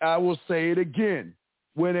 I will say it again.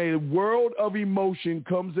 When a world of emotion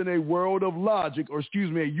comes in a world of logic, or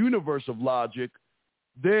excuse me, a universe of logic,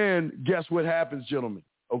 then guess what happens, gentlemen,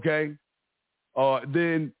 okay?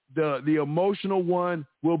 Then the emotional one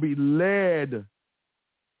will be led.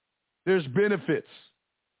 There's benefits.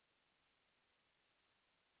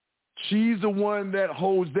 She's the one that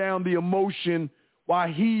holds down the emotion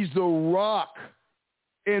while he's the rock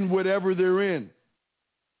in whatever they're in.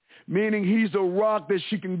 Meaning he's the rock that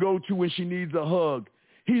she can go to when she needs a hug.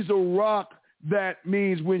 He's a rock that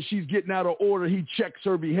means when she's getting out of order, he checks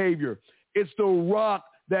her behavior. It's the rock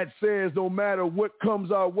that says no matter what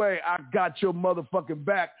comes our way, I got your motherfucking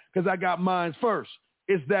back because I got mine first.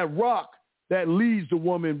 It's that rock that leads the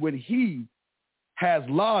woman when he has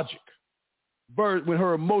logic, when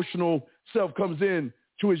her emotional self comes in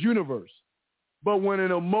to his universe. But when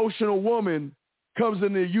an emotional woman comes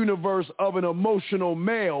in the universe of an emotional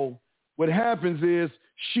male, what happens is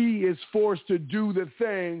she is forced to do the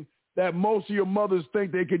thing that most of your mothers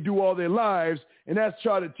think they can do all their lives, and that's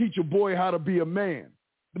try to teach a boy how to be a man.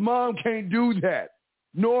 The mom can't do that,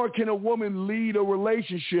 nor can a woman lead a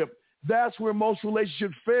relationship. That's where most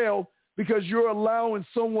relationships fail because you're allowing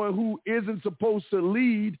someone who isn't supposed to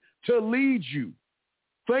lead you.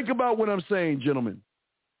 Think about what I'm saying, gentlemen.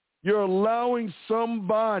 You're allowing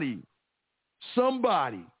somebody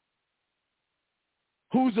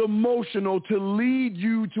who's emotional to lead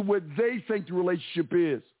you to what they think the relationship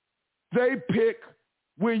is. They pick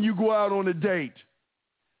when you go out on a date.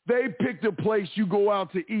 They pick the place you go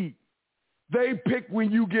out to eat. They pick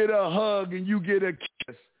when you get a hug and you get a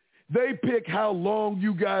kiss. They pick how long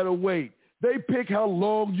you got to wait. They pick how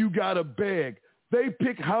long you got to beg. They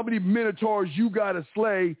pick how many minotaurs you got to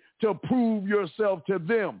slay to prove yourself to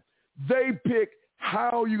them. They pick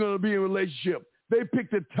how you're going to be in a relationship. They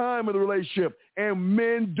pick the time of the relationship. And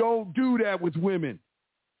men don't do that with women.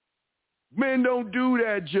 Men don't do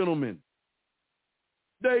that, gentlemen.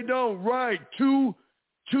 They don't. Right. Two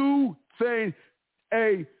things.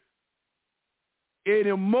 An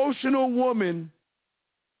emotional woman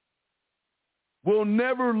will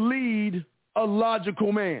never lead a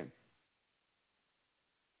logical man.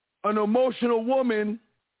 An emotional woman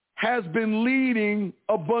has been leading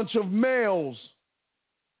a bunch of males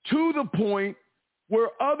to the point where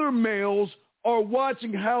other males are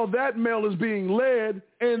watching how that male is being led,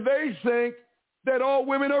 and they think that all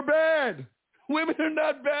women are bad. Women are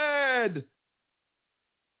not bad.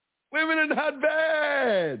 Women are not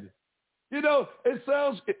bad. You know, it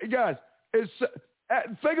sounds, guys,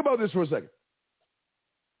 think about this for a second.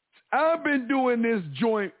 I've been doing this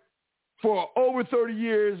joint for over 30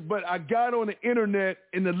 years, but I got on the internet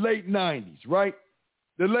in the late 90s, right?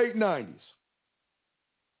 The late 90s.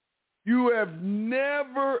 You have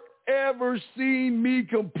never, ever seen me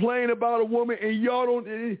complain about a woman, and y'all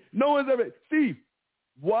don't, no one's ever, Steve,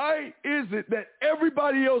 why is it that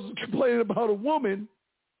everybody else is complaining about a woman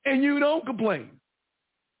and you don't complain?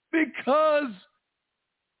 Because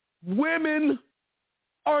women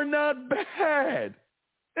are not bad.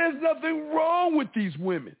 There's nothing wrong with these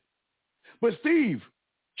women. But Steve,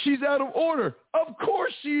 she's out of order. Of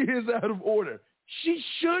course she is out of order. She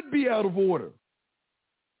should be out of order.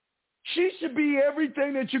 She should be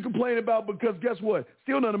everything that you complain about, because guess what?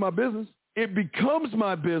 Still none of my business. It becomes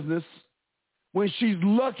my business when she's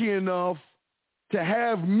lucky enough to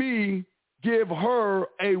have me give her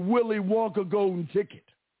a Willy Wonka golden ticket.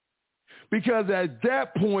 Because at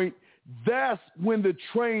that point, that's when the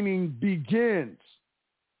training begins.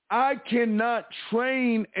 I cannot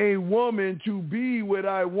train a woman to be what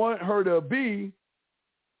I want her to be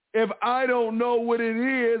if I don't know what it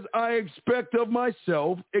is I expect of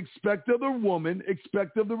myself, expect of the woman,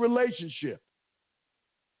 expect of the relationship.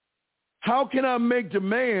 How can I make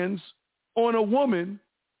demands on a woman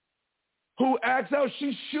who acts out?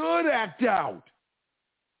 She should act out.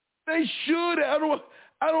 They should. I don't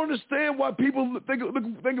understand why people think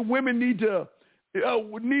women need to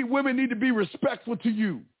be respectful to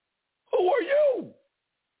you. Who are you?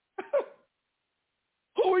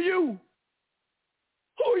 Who are you?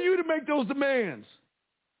 Who are you to make those demands?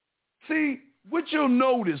 See, what you'll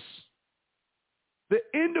notice, the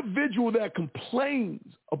individual that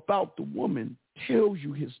complains about the woman tells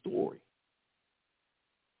you his story.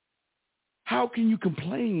 How can you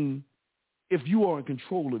complain if you are in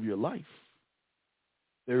control of your life?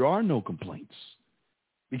 There are no complaints,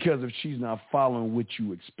 because if she's not following what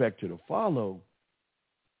you expect her to follow,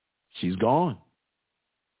 she's gone.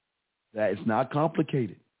 That is not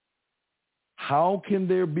complicated. How can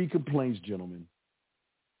there be complaints, gentlemen?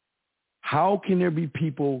 How can there be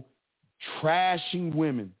people trashing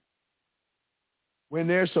women when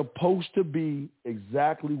they're supposed to be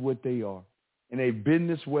exactly what they are? And they've been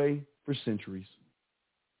this way for centuries.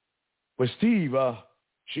 But Steve,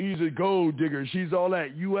 she's a gold digger. She's all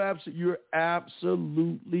that. You're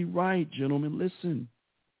absolutely right, gentlemen. Listen.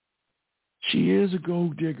 She is a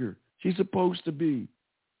gold digger. She's supposed to be.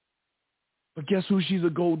 But guess who she's a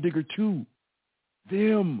gold digger to?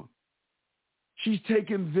 Them. She's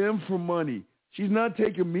taking them for money. She's not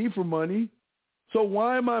taking me for money. So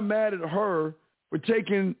why am I mad at her for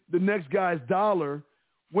taking the next guy's dollar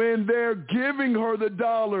when they're giving her the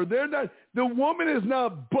dollar? The woman is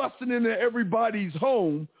not busting into everybody's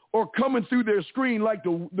home or coming through their screen like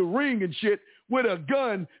the Ring and shit with a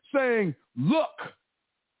gun saying, look,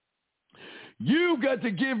 you got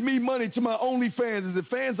to give me money to my OnlyFans. Is it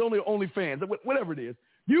fans only or OnlyFans? Whatever it is.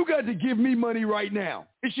 You got to give me money right now.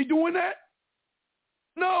 Is she doing that?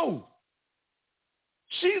 No.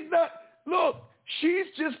 She's not. Look, she's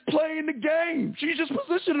just playing the game. She's just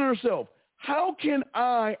positioning herself. How can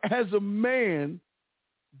I, as a man,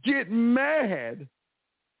 get mad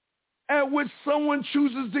at what someone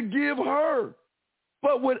chooses to give her?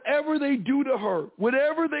 But whatever they do to her,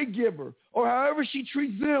 whatever they give her, or however she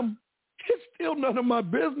treats them, it's still none of my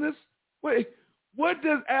business. Wait,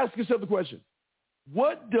 ask yourself the question,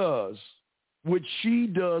 what does what she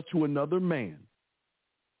does to another man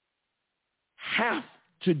have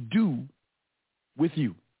to do with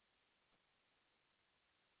you?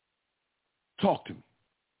 Talk to me.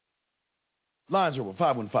 Lines are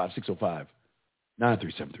 515-605-9373.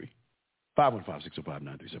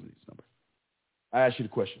 515-605-9373 is the number. I ask you the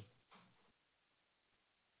question.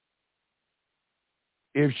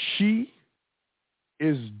 If she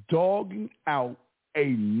is dogging out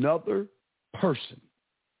another person,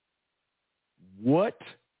 what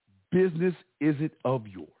business is it of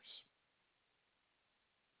yours?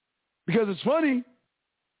 Because it's funny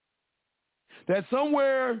that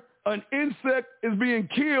somewhere an insect is being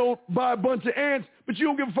killed by a bunch of ants, but you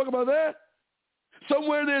don't give a fuck about that.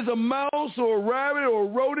 Somewhere there's a mouse or a rabbit or a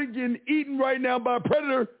rodent getting eaten right now by a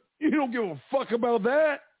predator, you don't give a fuck about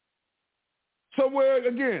that. Somewhere,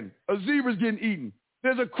 again, a zebra's getting eaten.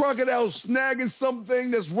 There's a crocodile snagging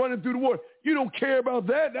something that's running through the water. You don't care about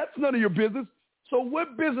that. That's none of your business. So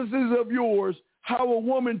what business is of yours how a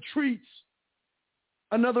woman treats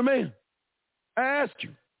another man? I ask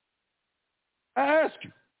you.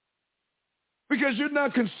 Because you're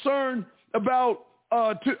not concerned about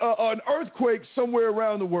an earthquake somewhere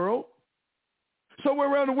around the world.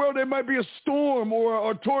 Somewhere around the world there might be a storm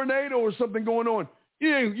or a tornado or something going on.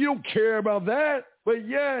 You don't care about that. But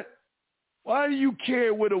yet, why do you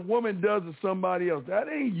care what a woman does to somebody else? That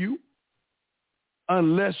ain't you.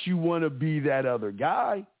 Unless you want to be that other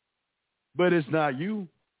guy. But it's not you.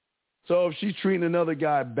 So if she's treating another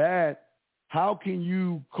guy bad, how can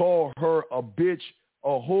you call her a bitch, a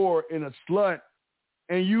whore, and a slut,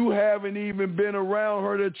 and you haven't even been around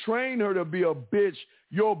her to train her to be a bitch,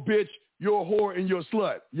 your whore, and your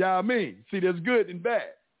slut? Yeah, I mean, see, there's good and bad.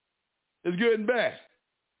 There's good and bad.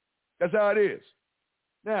 That's how it is.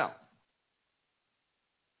 Now,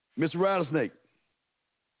 Mr. Rattlesnake,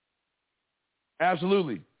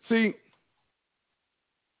 absolutely. See,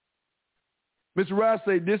 Mr.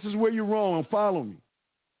 Rattlesnake, this is where you're wrong. Follow me.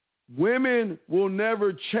 Women will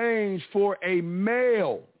never change for a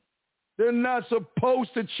male. They're not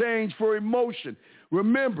supposed to change for emotion.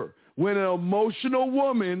 Remember, when an emotional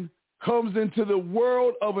woman comes into the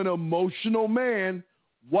world of an emotional man,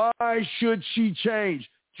 why should she change?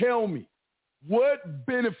 Tell me, what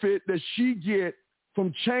benefit does she get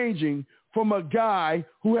from changing from a guy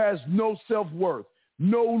who has no self-worth,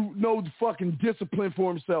 no fucking discipline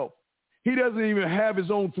for himself? He doesn't even have his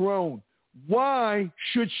own throne. Why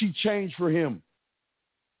should she change for him?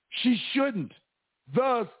 She shouldn't.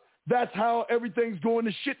 Thus, that's how everything's going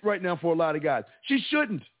to shit right now for a lot of guys. She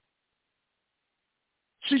shouldn't.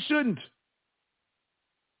 She shouldn't.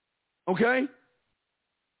 Okay?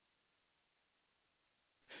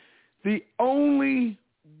 The only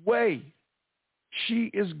way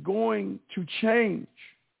she is going to change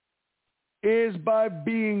is by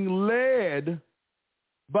being led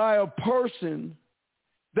by a person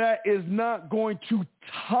that is not going to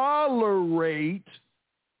tolerate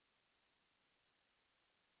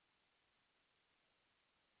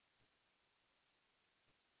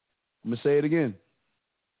I'm going to say it again.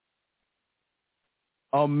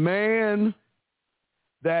 A man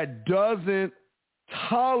that doesn't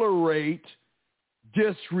tolerate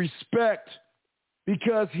disrespect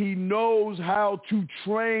because he knows how to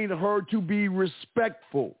train her to be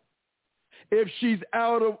respectful. If she's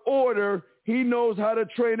out of order, he knows how to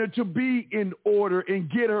train her to be in order and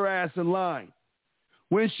get her ass in line.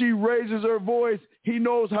 When she raises her voice, he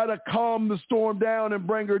knows how to calm the storm down and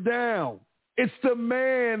bring her down. It's the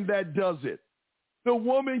man that does it. The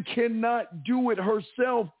woman cannot do it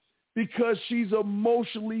herself because she's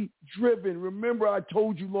emotionally driven. Remember, I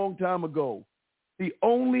told you a long time ago, the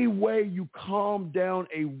only way you calm down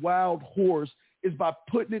a wild horse is by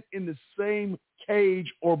putting it in the same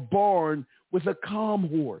cage or barn with a calm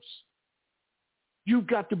horse. You've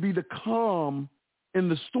got to be the calm in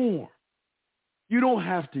the storm. You don't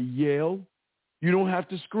have to yell. You don't have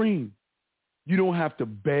to scream. You don't have to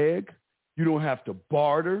beg. You don't have to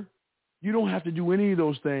barter. You don't have to do any of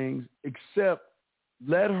those things except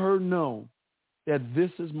let her know that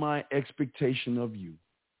this is my expectation of you.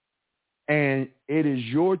 And it is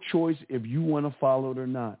your choice if you want to follow it or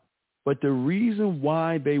not. But the reason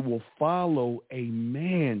why they will follow a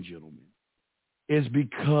man, gentlemen, is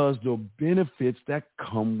because the benefits that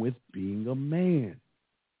come with being a man.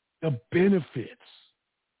 The benefits.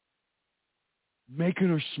 Making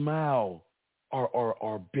her smile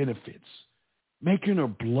are benefits. Making her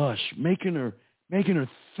blush, making her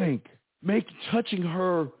think, touching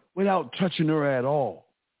her without touching her at all.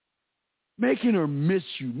 Making her miss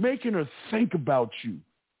you, making her think about you.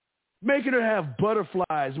 Making her have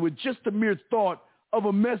butterflies with just the mere thought of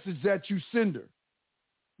a message that you send her.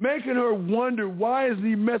 Making her wonder, why isn't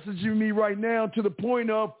he messaging me right now, to the point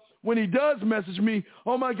of when he does message me,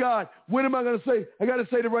 oh my God, what am I going to say? I got to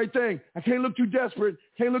say the right thing. I can't look too desperate,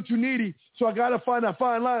 can't look too needy, so I got to find that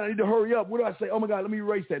fine line. I need to hurry up. What do I say? Oh my God, let me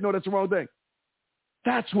erase that. No, that's the wrong thing.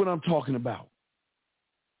 That's what I'm talking about.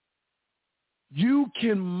 You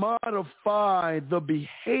can modify the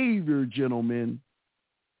behavior, gentlemen,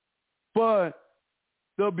 but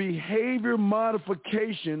the behavior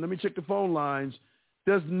modification, let me check the phone lines,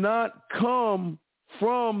 does not come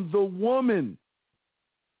from the woman.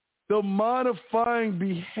 The modifying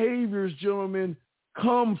behaviors, gentlemen,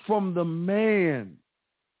 come from the man.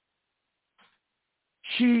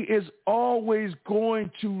 She is always going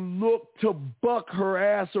to look to buck her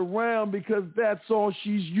ass around because that's all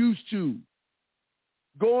she's used to.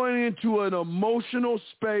 Going into an emotional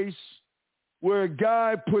space where a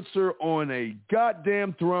guy puts her on a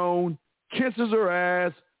goddamn throne, kisses her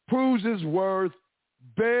ass, proves his worth,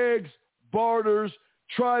 begs, barters,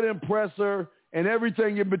 try to impress her, and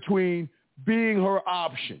everything in between being her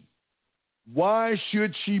option. Why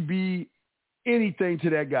should she be anything to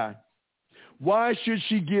that guy? Why should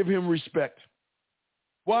she give him respect?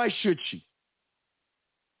 Why should she?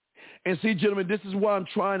 And see, gentlemen, this is why I'm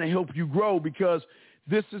trying to help you grow, because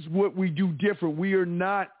this is what we do different. We are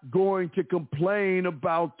not going to complain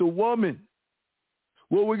about the woman.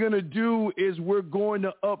 What we're going to do is we're going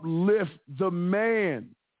to uplift the man.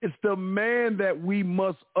 It's the man that we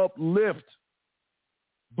must uplift.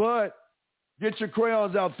 But get your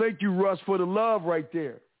crayons out. Thank you, Russ, for the love right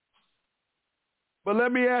there. But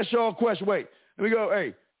let me ask y'all a question. Wait, let me go.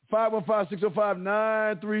 Hey,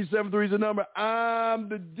 515-605-9373 is the number. I'm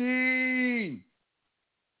the Dean.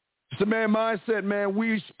 It's the Man Mindset, man.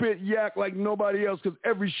 We spit yak like nobody else because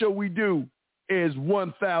every show we do is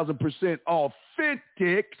 1,000%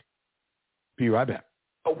 authentic. Be right back.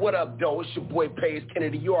 Oh, what up, though? It's your boy, Paige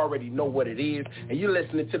Kennedy. You already know what it is. And you're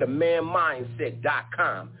listening to the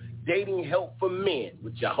manmindset.com. Dating help for men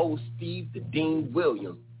with your host, Steve the Dean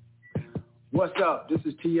Williams. What's up? This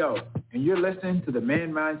is T.O. And you're listening to the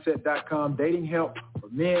manmindset.com dating help for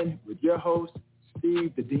men with your host,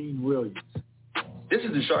 Steve the Dean Williams. This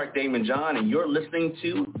is the Shark Damon John, and you're listening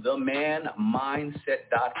to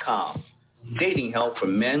themanmindset.com. Dating help for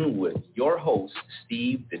men with your host,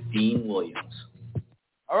 Steve the Dean Williams.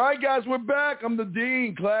 All right, guys, we're back. I'm the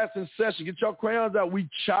Dean. Class in session. Get y'all crayons out. We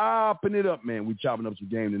chopping it up, man. We chopping up some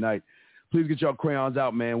game tonight. Please get y'all crayons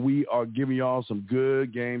out, man. We are giving y'all some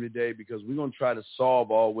good game today because we're going to try to solve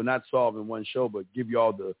all. We're not solving one show, but give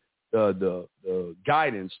y'all the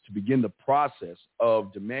guidance to begin the process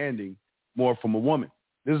of demanding more from a woman.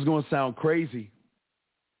 This is going to sound crazy.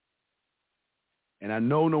 And I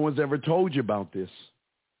know no one's ever told you about this.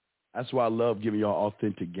 That's why I love giving y'all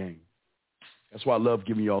authentic game. That's why I love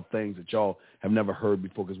giving y'all things that y'all have never heard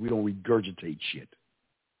before, because we don't regurgitate shit.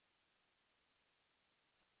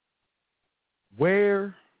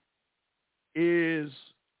 Where is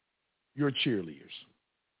your cheerleaders?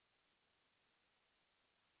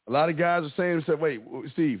 A lot of guys are saying, wait,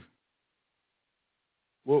 Steve,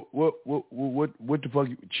 what the fuck,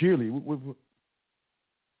 cheerleader? What?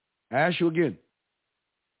 I ask you again.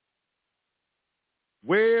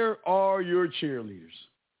 Where are your cheerleaders?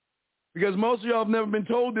 Because most of y'all have never been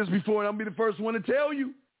told this before, and I'll be the first one to tell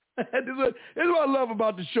you. This is what I love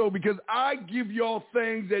about the show, because I give y'all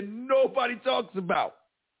things that nobody talks about.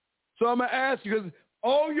 So I'm going to ask you, because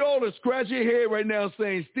all y'all are scratching your head right now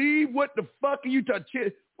saying, Steve, what the fuck are you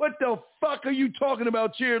talking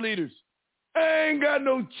about, cheerleaders? I ain't got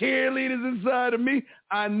no cheerleaders inside of me.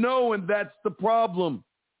 I know, and that's the problem.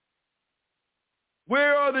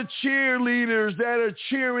 Where are the cheerleaders that are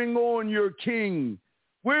cheering on your king?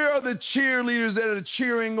 Where are the cheerleaders that are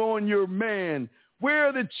cheering on your man? Where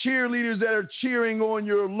are the cheerleaders that are cheering on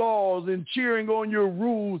your laws and cheering on your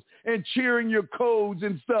rules and cheering your codes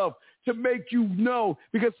and stuff to make you know?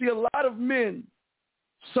 Because, see, a lot of men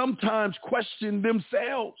sometimes question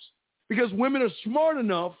themselves because women are smart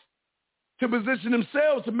enough to position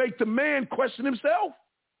themselves to make the man question himself.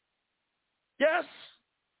 Yes.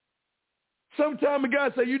 Sometimes a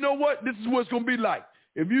guy say, you know what? This is what it's going to be like.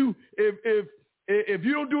 If you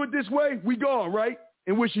don't do it this way, we gone, right?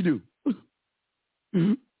 And what you do?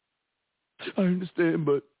 I understand,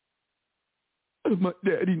 but my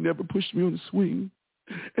daddy never pushed me on the swing,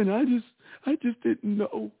 and I just didn't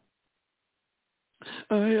know.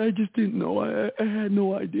 I just didn't know. I had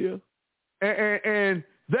no idea. And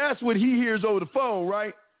that's what he hears over the phone,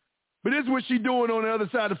 right? But this is what she doing on the other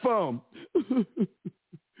side of the phone.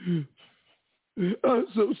 I'm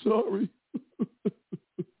so sorry.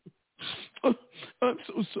 I'm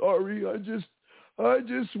so sorry. I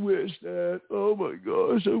just wish that, oh my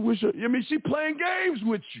gosh, I mean, she playing games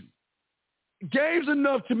with you. Games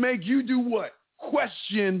enough to make you do what?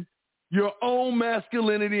 Question your own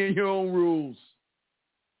masculinity and your own rules.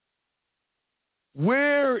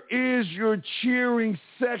 Where is your cheering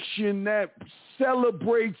section that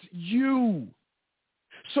celebrates you?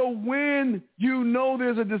 So when you know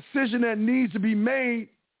there's a decision that needs to be made,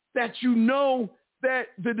 that you know that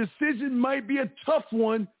the decision might be a tough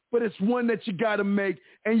one, but it's one that you got to make,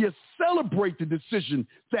 and you celebrate the decision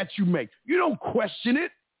that you make. You don't question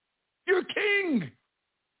it. You're king.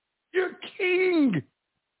 You're king.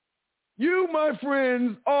 You, my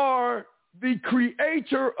friends, are the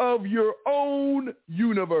creator of your own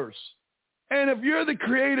universe. And if you're the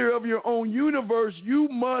creator of your own universe, you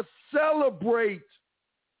must celebrate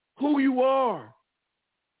who you are.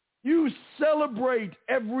 You celebrate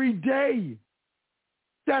every day.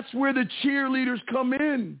 That's where the cheerleaders come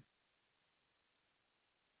in.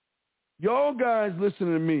 Y'all guys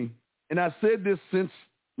listening to me, and I said this since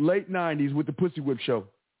late 90s with the Pussy Whip Show.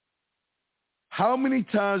 How many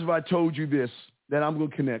times have I told you this that I'm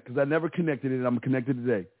going to connect? Because I never connected it, and I'm connected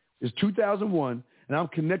today. It's 2001, and I'm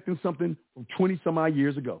connecting something from 20-some-odd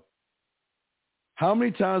years ago. How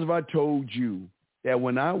many times have I told you that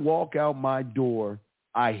when I walk out my door,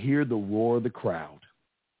 I hear the roar of the crowd?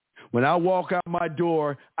 When I walk out my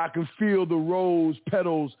door, I can feel the rose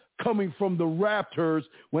petals coming from the rafters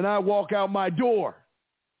when I walk out my door.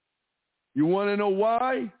 You want to know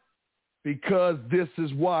why? Because this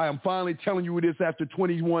is why. I'm finally telling you this after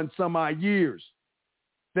 21-some-odd years.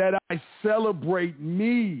 That I celebrate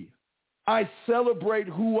me. I celebrate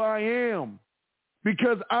who I am.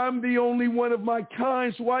 Because I'm the only one of my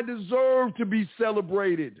kind, so I deserve to be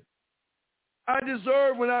celebrated. I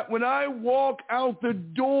deserve, when I walk out the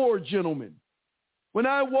door, gentlemen, when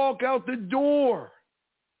I walk out the door,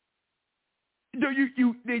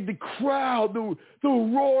 the crowd, the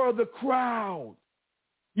roar of the crowd,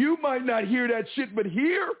 you might not hear that shit, but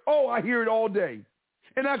here, I hear it all day.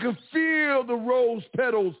 And I can feel the rose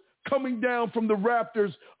petals coming down from the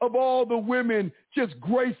rafters of all the women just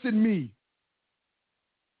gracing me.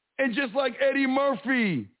 And just like Eddie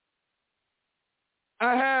Murphy,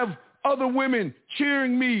 I have other women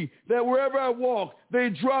cheering me that wherever I walk, they're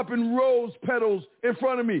dropping rose petals in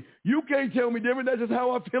front of me. You can't tell me different. That's just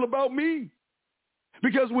how I feel about me.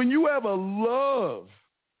 Because when you have a love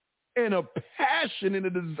and a passion and a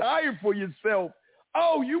desire for yourself,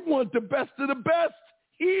 you want the best of the best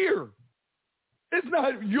here. It's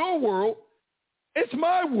not your world. It's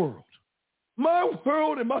my world. My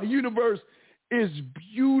world and my universe is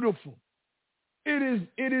beautiful. It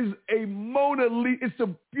is a Mona Lisa. It's a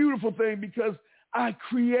beautiful thing because I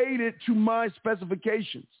create it to my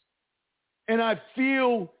specifications. And I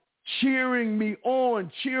feel cheering me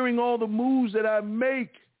on, cheering all the moves that I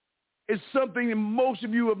make. It's something that most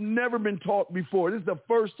of you have never been taught before. This is the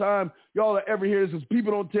first time y'all are ever hear this because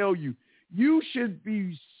people don't tell you. You should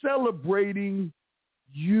be celebrating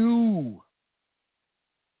you.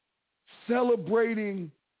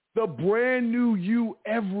 Celebrating the brand new you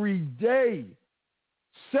every day.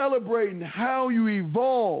 Celebrating how you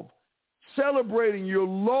evolve, celebrating your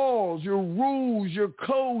laws, your rules, your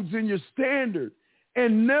codes, and your standards,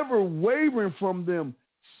 and never wavering from them,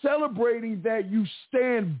 celebrating that you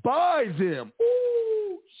stand by them.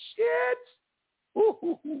 Ooh, shit.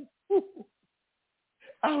 Ooh.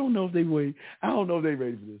 I don't know if they wait. I don't know if they're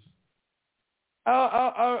ready for this.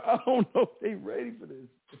 I don't know if they're ready for this.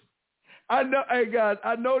 I know, hey guys,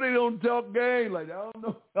 I know they don't talk game like that. I don't know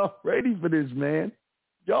if y'all ready for this, man.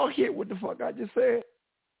 Y'all hear what the fuck I just said?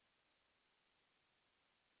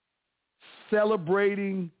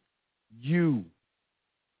 Celebrating you.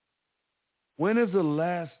 When is the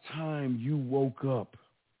last time you woke up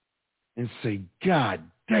and say, God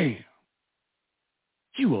damn,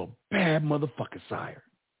 you a bad motherfucker, sire,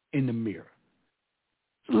 in the mirror?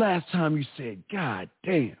 The last time you said, God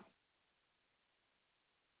damn,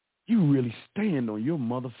 you really stand on your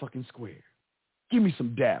motherfucking square. Give me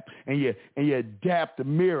some dap. And you dap the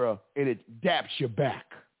mirror and it daps your back.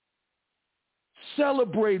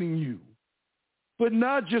 Celebrating you. But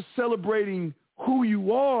not just celebrating who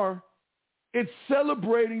you are. It's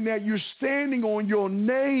celebrating that you're standing on your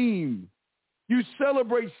name. You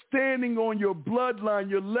celebrate standing on your bloodline,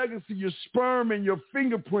 your legacy, your sperm, and your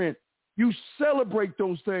fingerprint. You celebrate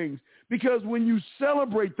those things. Because when you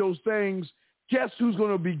celebrate those things, guess who's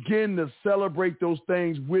going to begin to celebrate those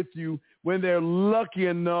things with you when they're lucky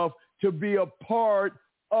enough to be a part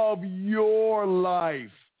of your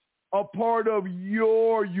life, a part of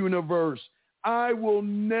your universe? I will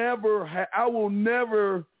never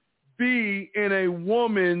be in a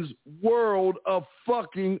woman's world of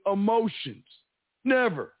fucking emotions.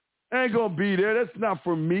 Never. I ain't going to be there. That's not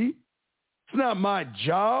for me. It's not my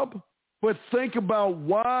job. But think about,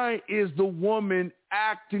 why is the woman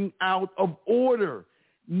acting out of order?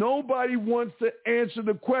 Nobody wants to answer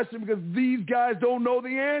the question because these guys don't know the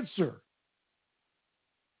answer.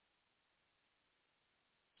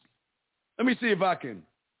 Let me see if I can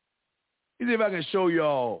show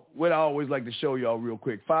y'all what I always like to show y'all real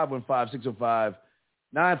quick. 515-605-9373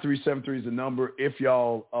 is the number. If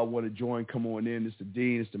y'all want to join, come on in. It's the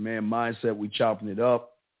Dean. It's the Man Mindset. We chopping it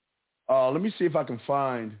up. Let me see if I can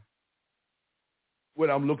find what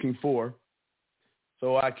I'm looking for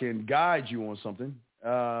so I can guide you on something.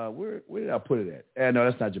 Where did I put it at? No,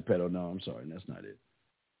 that's not Geppetto. No, I'm sorry. That's not it.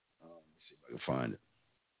 Let's see if I can find it.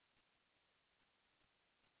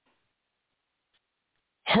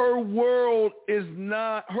 Her world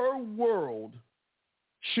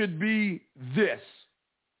should be this.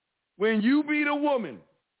 When you meet a woman,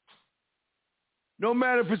 no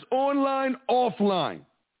matter if it's online, offline,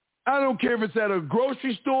 I don't care if it's at a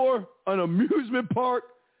grocery store, an amusement park,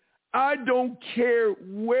 I don't care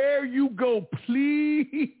where you go,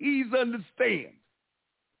 please understand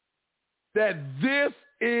that this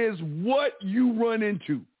is what you run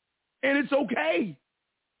into. And it's okay.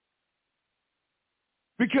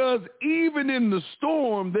 Because even in the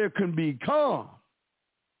storm, there can be calm.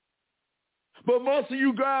 But most of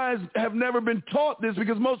you guys have never been taught this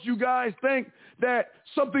because most of you guys think that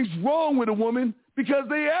something's wrong with a woman because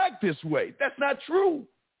they act this way. That's not true.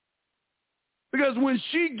 Because when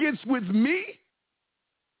she gets with me,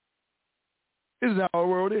 this is how our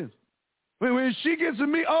world is. When she gets with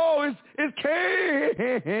me, oh, it's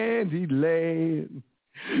Candyland.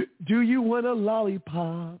 Do you want a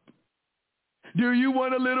lollipop? Do you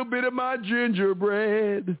want a little bit of my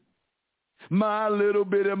gingerbread? My little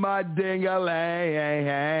bit of my ding-a-lang.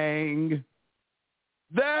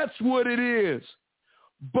 That's what it is.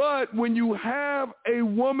 But when you have a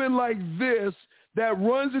woman like this that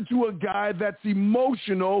runs into a guy that's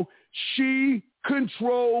emotional, she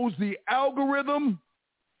controls the algorithm.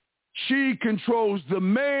 She controls the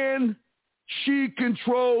man. She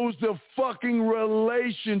controls the fucking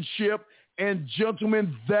relationship. And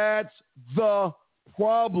gentlemen, that's the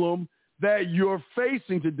problem that you're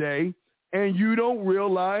facing today. And you don't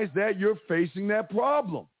realize that you're facing that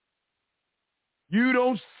problem. You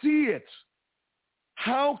don't see it.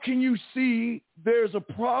 How can you see there's a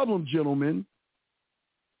problem, gentlemen,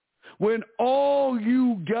 when all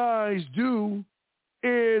you guys do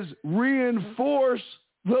is reinforce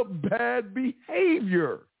the bad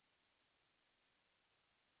behavior?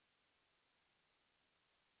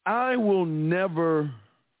 I will never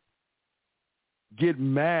get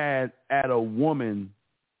mad at a woman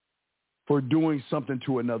for doing something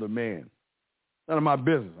to another man. None of my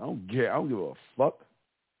business. I don't care. I don't give a fuck.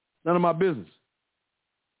 None of my business.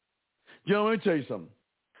 Let me tell you something.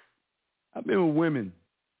 I've been with women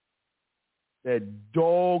that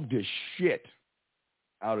dog the shit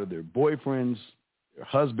out of their boyfriends, their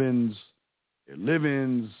husbands, their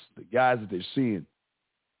live-ins, the guys that they're seeing.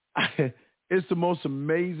 It's the most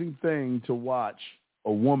amazing thing to watch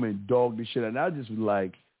a woman dog the shit out. And I just was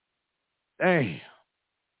like, damn.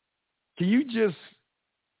 Can you just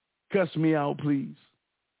cuss me out, please?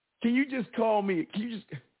 Can you just call me? Can you just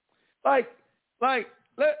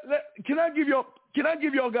can I give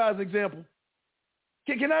y'all guys an example?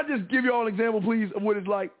 Can I just give y'all an example, please, of what it's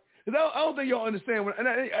like? Because I don't think y'all understand.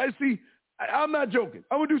 I'm not joking.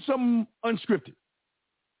 I'm gonna do something unscripted.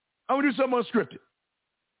 Something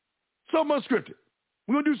unscripted.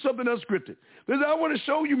 We're gonna do something unscripted because I want to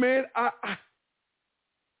show you, man. I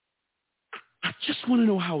just want to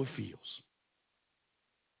know how it feels.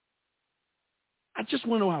 I just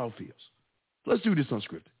want to know how it feels. Let's do this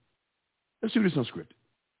unscripted.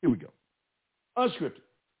 Here we go. Unscripted.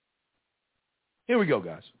 Here we go,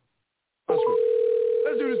 guys. Unscripted.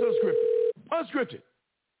 Let's do this unscripted.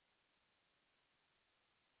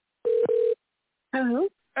 Hello?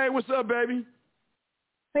 Hey, what's up, baby?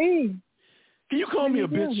 Hey. Can you call me a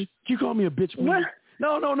bitch? Can you call me a bitch, please? What?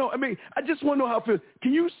 No. I mean, I just want to know how it feels.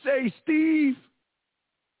 Can you say, Steve,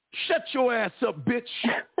 shut your ass up, bitch,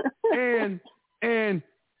 and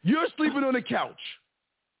you're sleeping on the couch?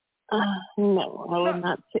 No, I would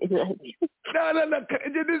not say that. No.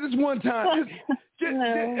 This is one time.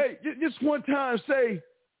 Just one time. Say,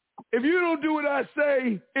 if you don't do what I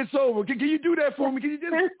say, it's over. Can you do that for me? Can you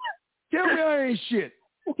just tell me I ain't shit?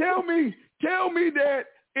 Tell me that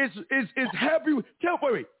it's happy.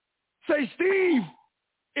 Wait. Say, Steve,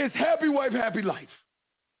 it's happy wife, happy life.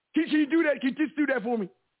 Can you do that? Can you just do that for me?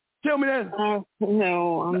 Tell me that.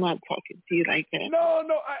 No, I'm not talking to you like that. No,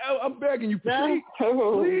 I'm begging you. Please.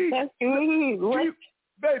 That's rude.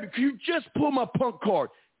 Baby, can you just pull my punk card?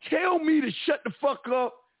 Tell me to shut the fuck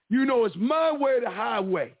up. You know it's my way or the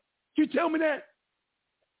highway. Can you tell me that?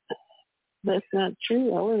 That's not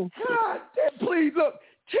true. I wouldn't. God damn, please, look.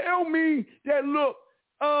 Tell me that, look,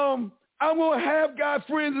 I'm going to have guy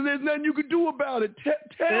friends and there's nothing you can do about it.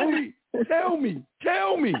 Tell me.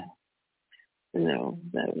 No,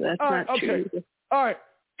 that's not true. All right.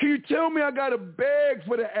 Can you tell me I gotta beg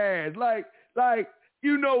for the ads? Like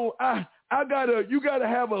you know, you gotta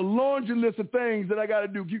have a laundry list of things that I gotta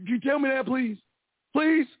do. Can you tell me that, please?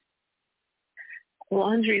 Please?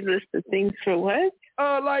 Laundry list of things for what?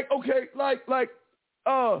 I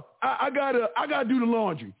gotta do the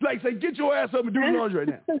laundry. Like, say, get your ass up and do the laundry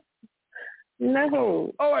right now.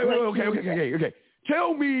 No. Oh, wait, okay.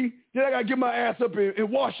 Tell me that I gotta get my ass up and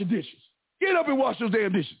wash the dishes. Get up and wash those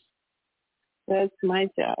damn dishes. That's my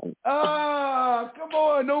job. Come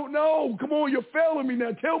on. No. Come on. You're failing me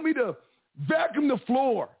now. Tell me to vacuum the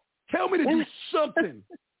floor. Tell me to do something.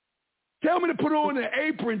 Tell me to put on an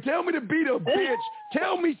apron. Tell me to beat a bitch.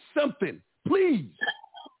 Tell me something, please.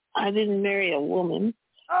 I didn't marry a woman.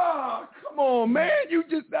 Come on, man. You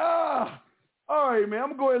just, all right, man. I'm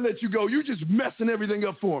going to go ahead and let you go. You just messing everything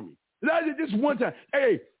up for me. Just one time.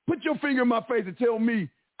 Hey, put your finger in my face and tell me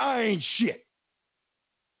I ain't shit.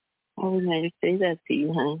 I would never say that to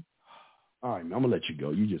you, huh? All right, man. I'm going to let you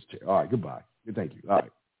go. You just, all right, goodbye. Thank you. All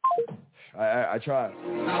right. I tried.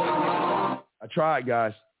 I tried,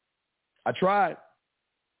 guys. I tried.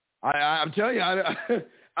 I'm telling you,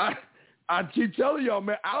 I keep telling y'all,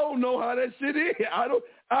 man, I don't know how that shit is.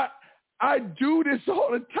 I do this all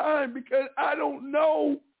the time because I don't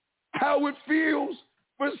know how it feels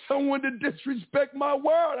for someone to disrespect my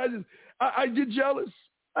word. I get jealous.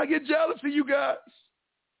 I get jealous of you guys.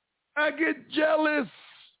 I get jealous.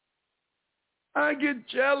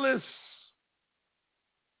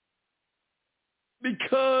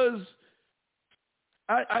 Because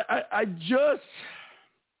I just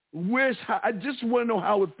wish, I just want to know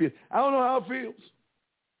how it feels. I don't know how it feels.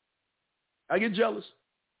 I get jealous.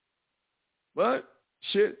 But,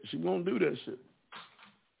 shit, she won't do that shit.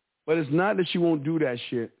 But it's not that she won't do that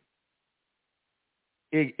shit.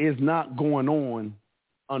 It is not going on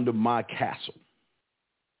under my castle.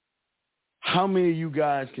 How many of you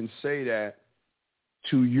guys can say that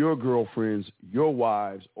to your girlfriends, your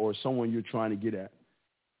wives, or someone you're trying to get at?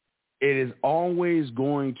 It is always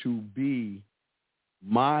going to be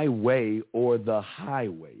my way or the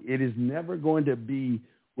highway. It is never going to be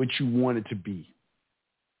what you want it to be.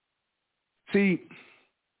 See,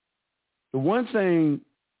 the one thing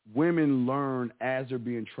women learn as they're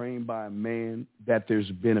being trained by a man, that there's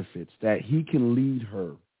benefits, that he can lead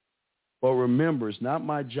her. But remember, it's not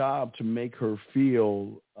my job to make her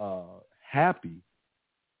feel happy.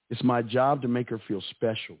 It's my job to make her feel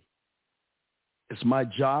special. It's my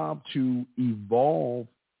job to evolve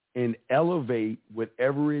and elevate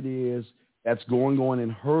whatever it is that's going on in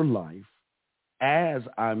her life as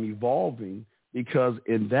I'm evolving, because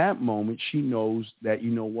in that moment, she knows that,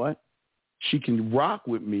 you know what? She can rock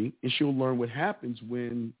with me, and she'll learn what happens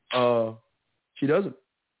when she doesn't.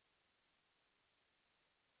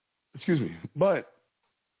 Excuse me. But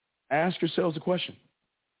ask yourselves a question.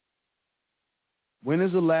 When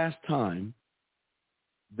is the last time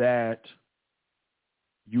that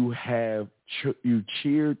you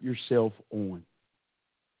cheered yourself on?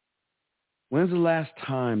 When's the last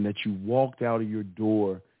time that you walked out of your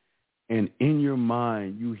door and in your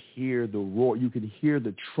mind you hear the roar, you can hear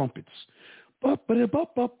the trumpets,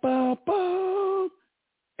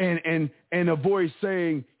 and a voice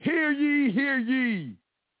saying, "Hear ye, hear ye,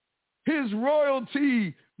 His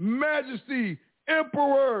royalty, majesty,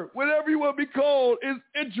 emperor, whatever you want to be called, is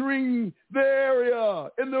entering the area."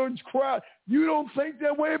 In the crowd, you don't think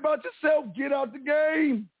that way about yourself, get out the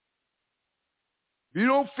game. If you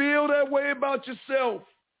don't feel that way about yourself,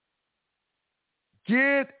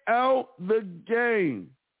 get out the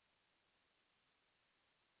game.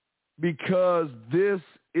 Because this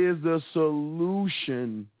is the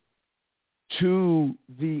solution to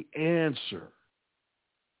the answer.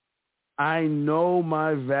 I know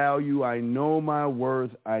my value. I know my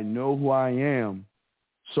worth. I know who I am.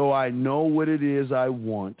 So I know what it is I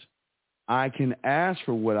want. I can ask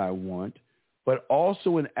for what I want, but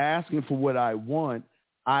also in asking for what I want,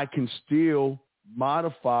 I can still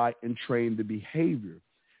modify and train the behavior.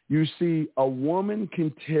 You see, a woman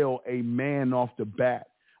can tell a man off the bat.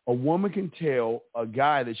 A woman can tell a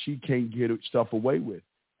guy that she can't get stuff away with.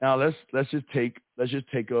 Now let's just take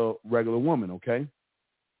a regular woman, okay?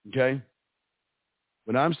 Okay?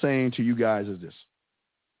 What I'm saying to you guys is this.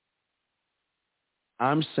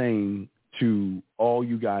 I'm saying to all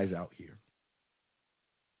you guys out here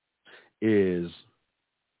is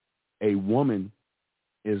a woman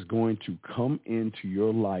is going to come into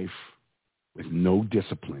your life with no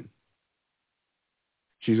discipline.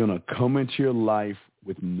 She's going to come into your life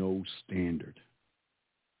with no standard.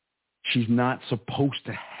 She's not supposed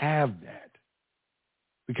to have that.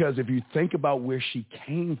 Because if you think about where she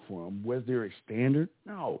came from, was there a standard?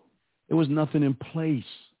 No. There was nothing in place.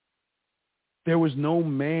 There was no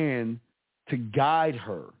man to guide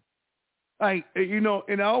her. And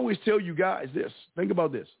I always tell you guys this. Think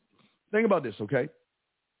about this. Think about this, okay?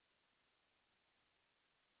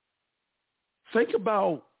 Think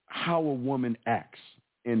about how a woman acts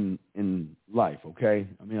in life, okay?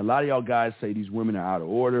 I mean, a lot of y'all guys say these women are out of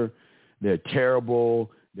order. They're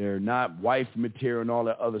terrible. They're not wife material and all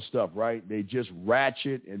that other stuff, right? They just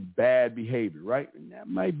ratchet and bad behavior, right? And that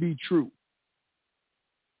might be true.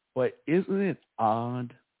 But isn't it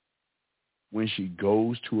odd when she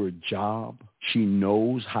goes to her job, she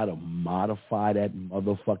knows how to modify that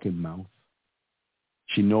motherfucking mouth?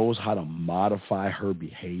 She knows how to modify her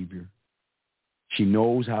behavior. She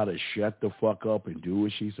knows how to shut the fuck up and do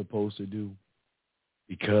what she's supposed to do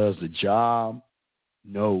because the job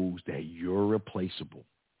knows that you're replaceable.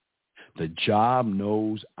 The job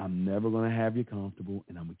knows I'm never going to have you comfortable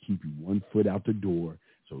and I'm going to keep you 1 foot out the door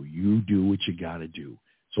so you do what you got to do.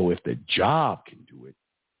 So if the job can do it,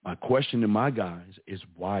 my question to my guys is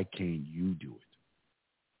why can't you do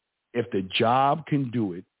it? If the job can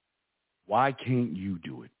do it, why can't you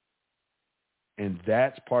do it? And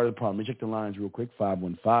that's part of the problem. Let me check the lines real quick.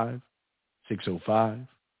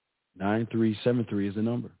 515-605-9373 is the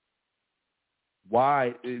number.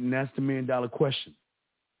 Why? And that's the $1 million question.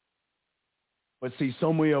 But see,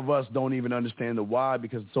 so many of us don't even understand the why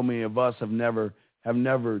because so many of us have never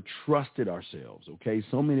trusted ourselves, okay?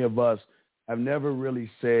 So many of us have never really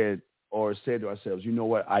said to ourselves, you know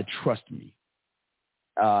what, I trust me.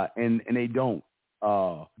 And they don't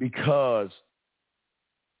because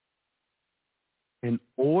in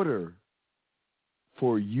order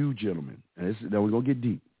for you gentlemen, and now we're going to get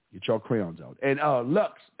deep, get y'all crayons out. And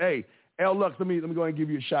Lux, hey, L Lux, let me go ahead and give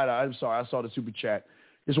you a shout out. I'm sorry, I saw the super chat.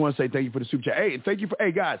 Just want to say thank you for the super chat. Hey, thank you for,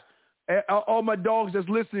 hey guys, all my dogs that's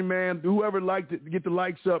listening, man, whoever liked it, get the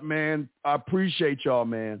likes up, man. I appreciate y'all,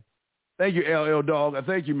 man. Thank you, LL Dog. I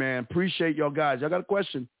thank you, man. Appreciate y'all guys. Y'all got a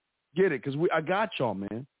question? Get it, because I got y'all,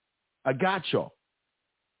 man. I got y'all.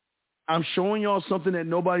 I'm showing y'all something that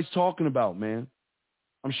nobody's talking about, man.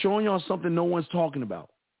 I'm showing y'all something no one's talking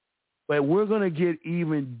about. But we're going to get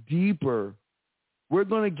even deeper. We're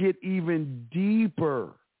going to get even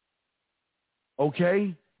deeper.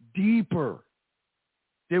 Okay? Deeper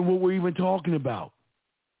than what we're even talking about.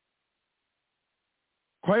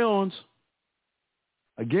 Crayons.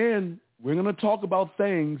 Again, we're going to talk about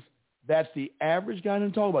things that the average guy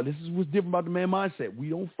doesn't talk about. This is what's different about the man mindset. We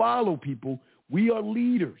don't follow people. We are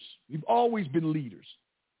leaders. We've always been leaders.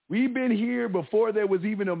 We've been here before there was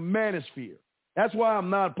even a manosphere. That's why I'm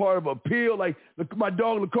not part of a pill. Like my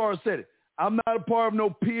dog LaCar said it. I'm not a part of no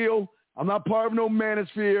pill. I'm not part of no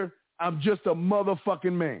manosphere. I'm just a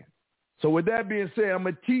motherfucking man. So with that being said, I'm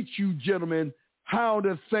going to teach you gentlemen how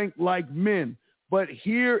to think like men. But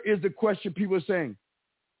here is the question people are saying.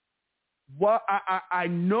 Well, I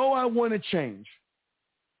know I want to change.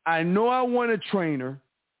 I know I want a trainer.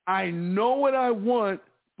 I know what I want,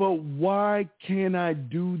 but why can't I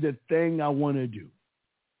do the thing I want to do?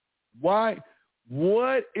 Why?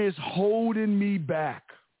 What is holding me back?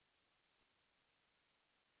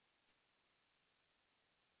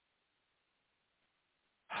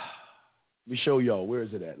 Let me show y'all. Where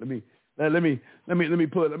is it at? Let me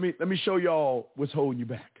show y'all what's holding you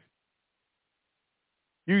back.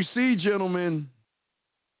 You see, gentlemen,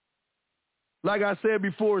 like I said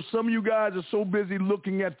before, some of you guys are so busy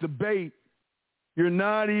looking at the bait, you're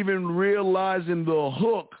not even realizing the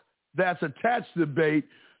hook that's attached to the bait.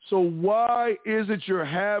 So why is it you're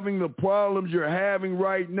having the problems you're having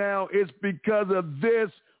right now? It's because of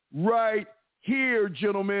this right here,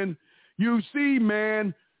 gentlemen. You see,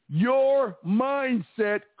 man, your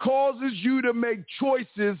mindset causes you to make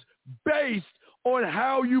choices based on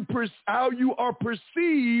how you are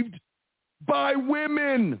perceived by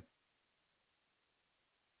women.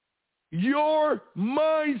 Your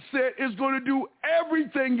mindset is going to do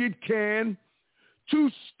everything it can to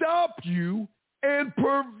stop you and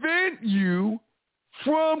prevent you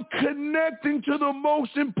from connecting to the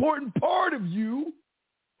most important part of you,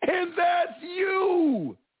 and that's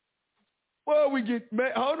you. Well, we get,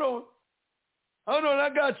 man, hold on, I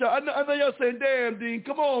got y'all. I know y'all saying, damn, Dean,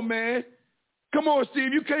 come on, man. Come on,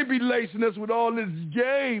 Steve, you can't be lacing us with all this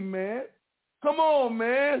game, man. Come on,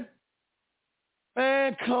 man.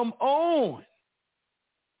 Man, come on.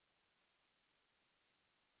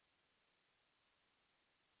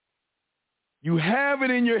 You have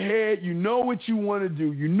it in your head. You know what you want to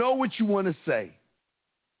do. You know what you want to say.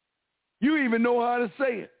 You even know how to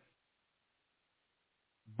say it.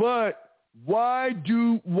 But why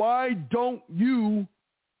don't you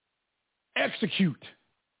execute?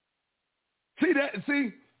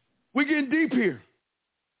 See, we're getting deep here.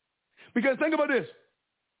 Because think about this.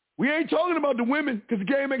 We ain't talking about the women because the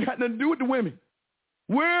game ain't got nothing to do with the women.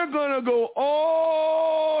 We're going to go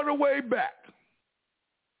all the way back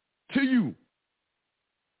to you.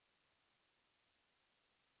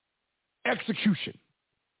 Execution.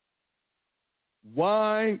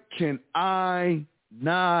 Why can I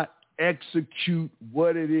not execute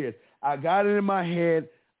what it is? I got it in my head.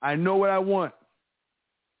 I know what I want.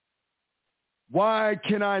 Why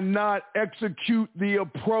can I not execute the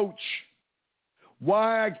approach?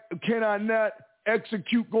 Why can I not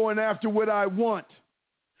execute going after what I want?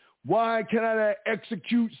 Why can I not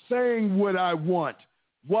execute saying what I want?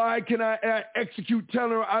 Why can I execute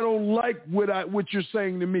telling her I don't like what you're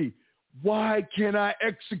saying to me? Why can I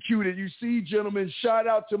execute it? You see, gentlemen, shout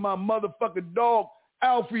out to my motherfucking dog,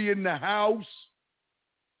 Alfie, in the house.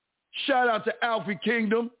 Shout out to Alfie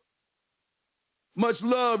Kingdom. Much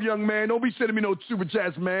love, young man. Don't be sending me no super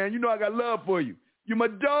chats, man. You know I got love for you. You're my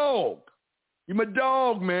dog. You're my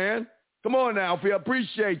dog, man. Come on, Alfie. I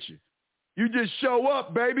appreciate you. You just show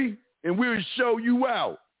up, baby, and we'll show you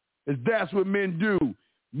out. Because that's what men do.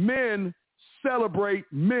 Men celebrate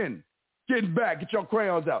men. Getting back. Get your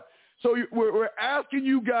crayons out. So we're asking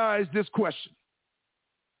you guys this question.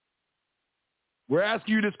 We're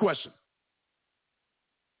asking you this question.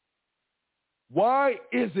 Why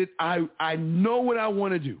is it I know what I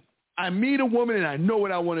want to do? I meet a woman and I know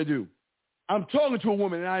what I want to do. I'm talking to a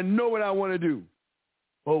woman and I know what I want to do.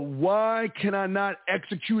 But why can I not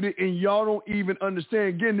execute it and y'all don't even understand?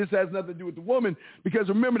 Again, this has nothing to do with the woman because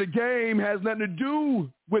remember, the game has nothing to do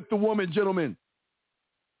with the woman, gentlemen.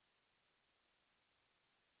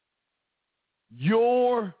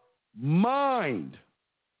 Your mind.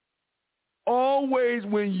 Always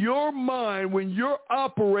when you're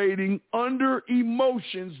operating under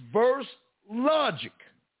emotions versus logic,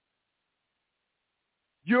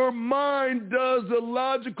 your mind does the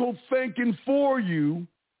logical thinking for you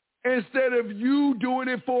instead of you doing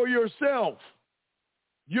it for yourself.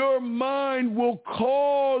 Your mind will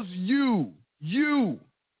cause you,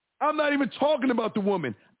 I'm not even talking about the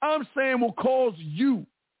woman, I'm saying will cause you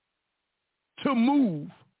to move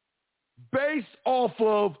based off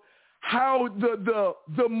of how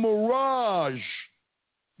the mirage,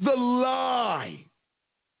 the lie.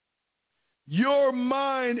 Your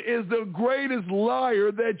mind is the greatest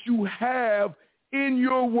liar that you have in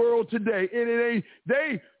your world today. And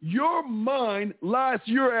your mind lies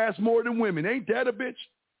to your ass more than women. Ain't that a bitch?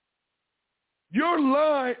 Your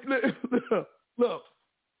lie, look,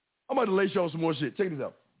 I'm about to lace y'all some more shit. Check this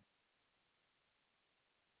out.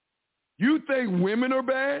 You think women are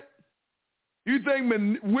bad? You think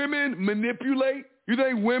women manipulate? You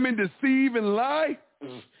think women deceive and lie?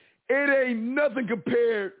 It ain't nothing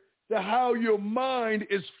compared to how your mind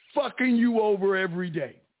is fucking you over every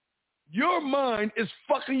day. Your mind is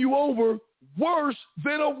fucking you over worse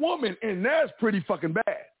than a woman, and that's pretty fucking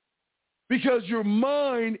bad because your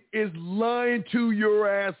mind is lying to your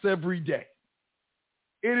ass every day.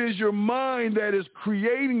 It is your mind that is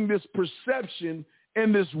creating this perception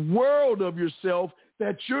and this world of yourself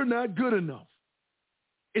that you're not good enough.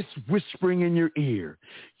 It's whispering in your ear,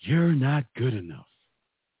 you're not good enough.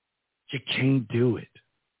 You can't do it.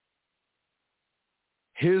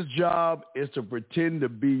 His job is to pretend to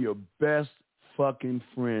be your best fucking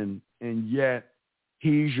friend, and yet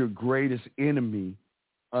he's your greatest enemy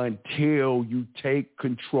until you take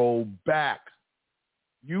control back.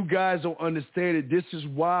 You guys don't understand it. This is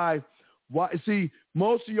why, see,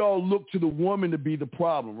 most of y'all look to the woman to be the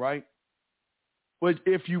problem, right? But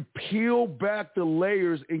if you peel back the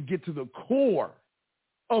layers and get to the core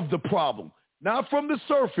of the problem, not from the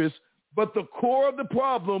surface, but the core of the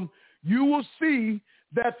problem, you will see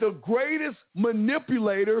that the greatest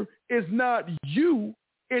manipulator is not you.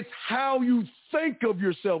 It's how you think of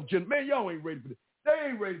yourself. Man, y'all ain't ready for this. They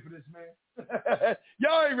ain't ready for this, man.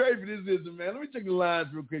 Y'all ain't ready for this, man. Let me check the lines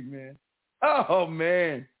real quick, man. Oh,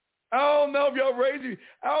 man. I don't know if y'all ready.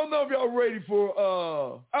 I don't know if y'all ready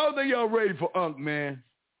for, I don't think y'all ready for Unc, man.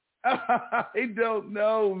 I don't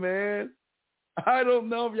know, man. I don't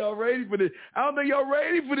know if y'all ready for this. I don't think y'all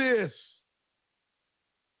ready for this.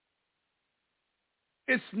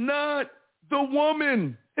 It's not the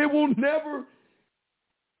woman. It will never.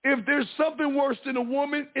 If there's something worse than a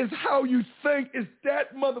woman, it's how you think. It's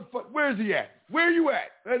that motherfucker. Where is he at? Where are you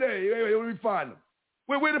at? Hey, let me find him.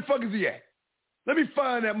 Where the fuck is he at? Let me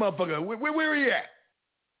find that motherfucker. Where he at?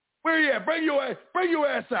 Where he at? Bring your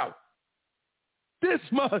ass out. This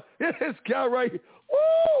guy right here.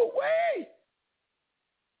 Woo, wait.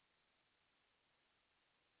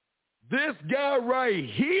 This guy right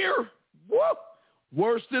here. Whoop.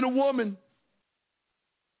 Worse than a woman.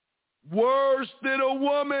 Worse than a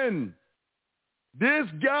woman. This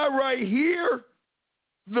guy right here,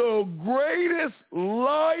 the greatest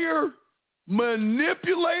liar,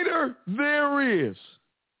 manipulator there is.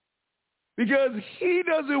 Because he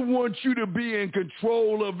doesn't want you to be in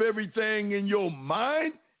control of everything in your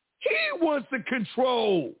mind. He wants to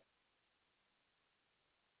control.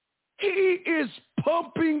 He is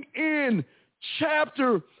pumping in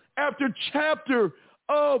chapter after chapter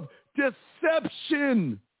of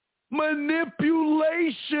deception,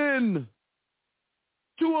 manipulation,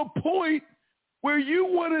 to a point where you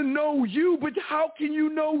want to know you, but how can you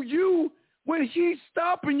know you when he's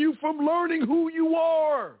stopping you from learning who you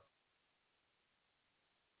are?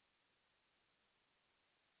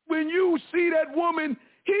 When you see that woman,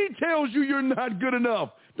 he tells you you're not good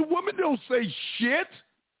enough. The woman don't say shit.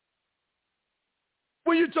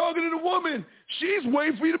 When you're talking to the woman, she's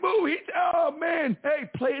waiting for you to move. Oh, man, hey,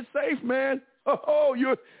 play it safe, man.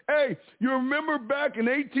 You remember back in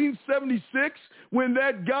 1876 when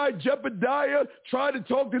that guy Jebediah tried to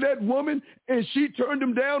talk to that woman and she turned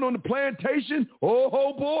him down on the plantation?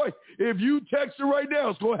 Oh boy, if you text her right now,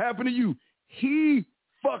 it's going to happen to you. He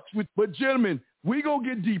fucks with, but gentlemen, we going to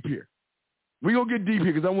get deep here. We're going to get deep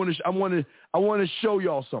here because I want to show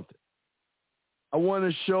y'all something. I want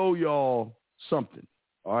to show y'all something.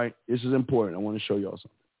 All right, this is important. I want to show y'all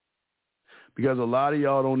something. Because a lot of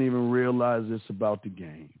y'all don't even realize this about the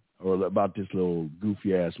game or about this little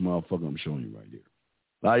goofy-ass motherfucker I'm showing you right here.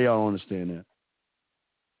 A lot of y'all don't understand that.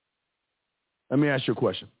 Let me ask you a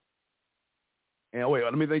question. And wait,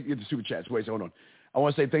 let me get the super chats. Wait, hold on. I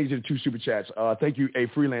want to say thank you to the 2 super chats. Thank you,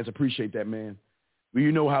 Freelance. Appreciate that, man. Well,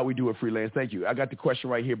 you know how we do it, Freelance. Thank you. I got the question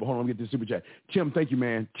right here, but hold on, let me get the super chat. Tim, thank you,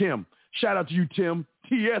 man. Tim, shout out to you, Tim.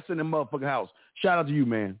 TS in the motherfucking house. Shout out to you,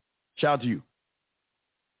 man. Shout out to you.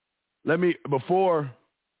 Before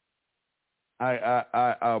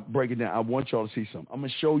I break it down, I want y'all to see something. I'm going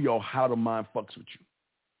to show y'all how the mind fucks with you.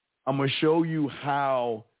 I'm going to show you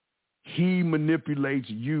how he manipulates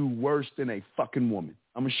you worse than a fucking woman.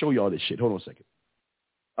 I'm going to show y'all this shit. Hold on a second.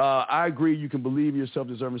 I agree you can believe yourself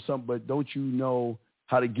deserving something, but don't you know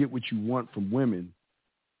how to get what you want from women?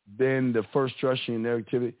 Then the first trust you in their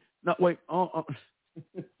activity. No, wait.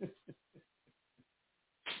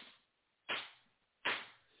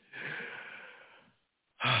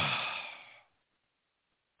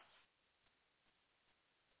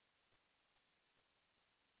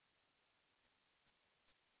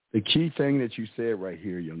 The key thing that you said right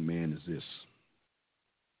here, young man, is this.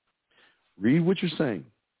 Read what you're saying.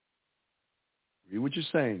 Read what you're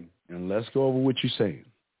saying, and let's go over what you're saying.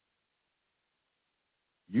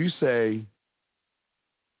 You say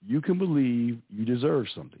you can believe you deserve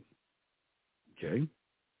something. Okay?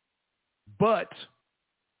 But,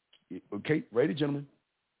 okay, ready, gentlemen?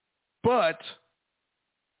 But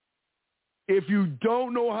if you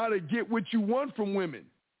don't know how to get what you want from women,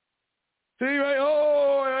 see, right?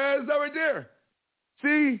 Oh, that's that right there.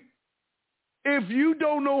 See, if you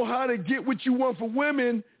don't know how to get what you want from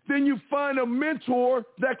women, then you find a mentor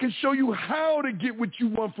that can show you how to get what you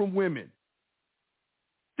want from women.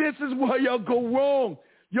 This is why y'all go wrong.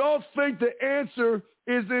 Y'all think the answer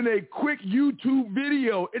is in a quick YouTube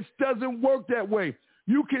video. It doesn't work that way.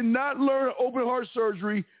 You cannot learn open heart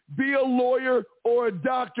surgery, be a lawyer or a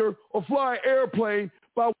doctor, or fly an airplane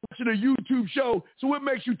by watching a YouTube show. So what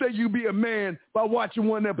makes you think you be a man by watching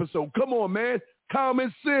one episode? Come on, man.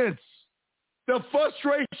 Common sense. The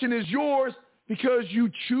frustration is yours because you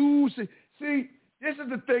choose. See, this is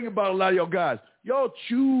the thing about a lot of y'all guys. Y'all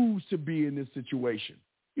choose to be in this situation.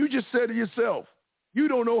 You just said it yourself. You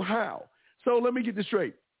don't know how. So let me get this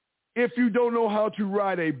straight. If you don't know how to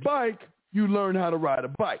ride a bike, you learn how to ride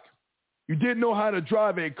a bike. You didn't know how to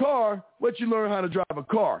drive a car, but you learn how to drive a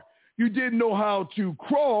car. You didn't know how to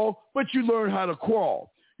crawl, but you learned how to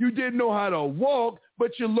crawl. You didn't know how to walk,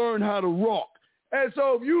 but you learned how to walk. And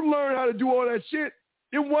so if you learn how to do all that shit,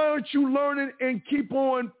 then why aren't you learning and keep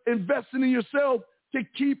on investing in yourself to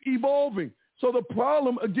keep evolving? So the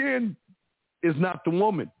problem, again, is not the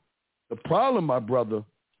woman. The problem, my brother,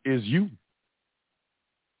 is you.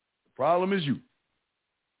 The problem is you.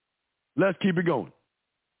 Let's keep it going.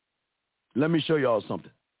 Let me show y'all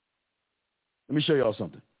something.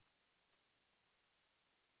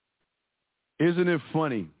 Isn't it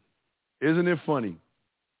funny?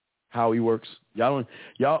 How he works? A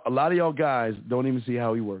lot of y'all guys don't even see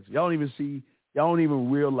how he works. Y'all don't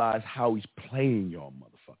even realize how he's playing y'all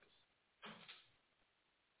motherfuckers.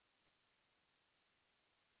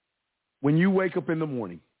 When you wake up in the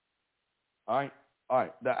morning, all right.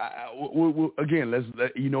 Again,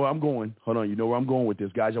 you know where I'm going. Hold on, you know where I'm going with this,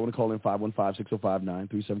 guys. I want to call in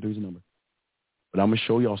 515-605-9373 is the number. But I'm gonna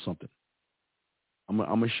show y'all something. I'm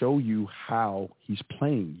gonna show you how he's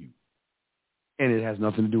playing you, and it has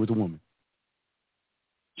nothing to do with the woman.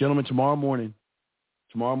 Gentlemen, tomorrow morning,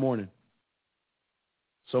 some of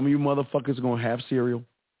you motherfuckers are gonna have cereal.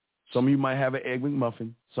 Some of you might have an Egg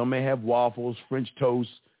McMuffin. Some may have waffles, French toast.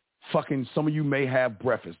 Some of you may have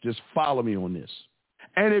breakfast. Just follow me on this.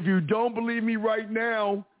 And if you don't believe me right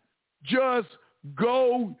now, just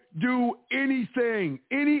go do anything,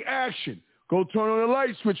 any action. Go turn on the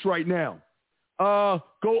light switch right now.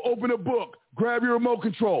 Go open a book. Grab your remote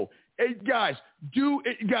control. Hey, guys,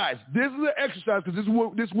 guys, this is an exercise because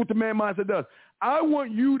this is what the man mindset does. I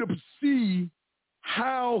want you to see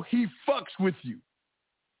how he fucks with you.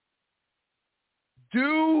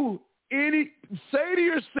 Say to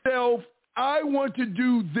yourself, I want to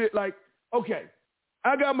do this. Like, okay,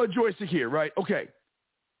 I got my joystick here, right? Okay.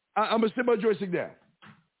 I'm going to sit my joystick down.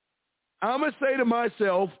 I'm going to say to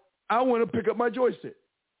myself, I want to pick up my joystick.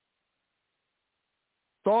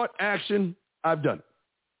 Thought, action, I've done it.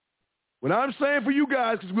 What I'm saying for you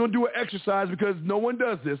guys, because we're going to do an exercise because no one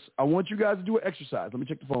does this, I want you guys to do an exercise. Let me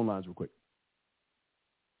check the phone lines real quick.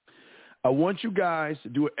 I want you guys to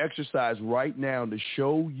do an exercise right now to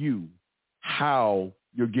show you how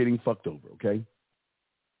you're getting fucked over, okay?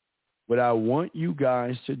 What I want you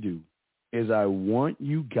guys to do is I want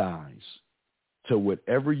you guys to,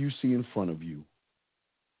 whatever you see in front of you,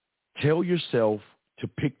 tell yourself to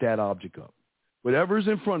pick that object up. Whatever's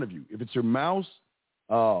in front of you, if it's your mouse,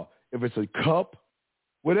 if it's a cup,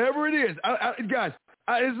 whatever it is. Guys,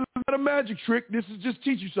 this is not a magic trick. This is just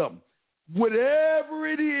teach you something. Whatever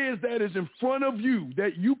it is that is in front of you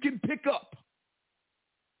that you can pick up,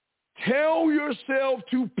 tell yourself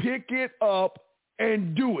to pick it up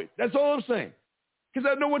and do it. That's all I'm saying.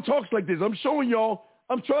 Because no one talks like this. I'm showing y'all,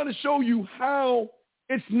 I'm trying to show you how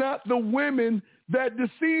it's not the women that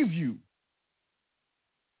deceive you.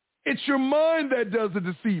 It's your mind that does the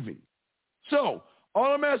deceiving. So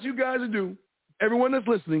all I'm asking you guys to do, everyone that's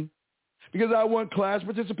listening, because I want class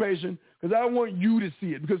participation, because I want you to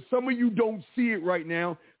see it, because some of you don't see it right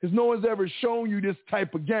now because no one's ever shown you this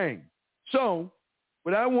type of game. So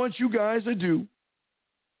what I want you guys to do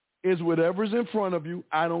is whatever's in front of you,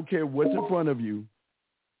 I don't care what's in front of you,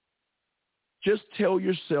 just tell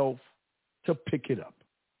yourself to pick it up.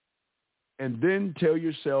 And then tell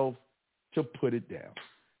yourself to put it down.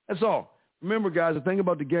 That's all. Remember, guys, the thing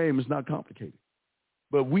about the game is not complicated.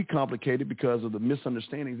 But we complicate it because of the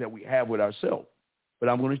misunderstandings that we have with ourselves. But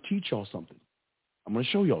I'm going to teach y'all something. I'm going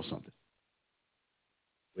to show y'all something.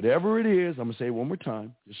 Whatever it is, I'm going to say it one more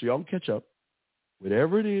time, just so y'all can catch up.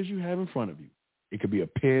 Whatever it is you have in front of you, it could be a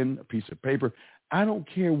pen, a piece of paper. I don't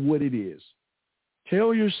care what it is.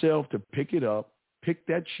 Tell yourself to pick it up, pick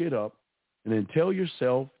that shit up, and then tell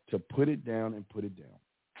yourself to put it down and put it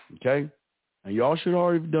down. Okay? Now, y'all should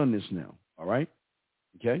already have done this now. All right?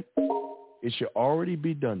 Okay? It should already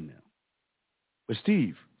be done now. But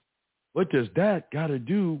Steve, what does that got to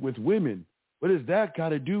do with women? What does that got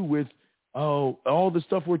to do with all the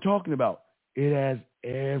stuff we're talking about? It has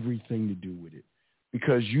everything to do with it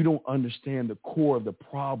because you don't understand the core of the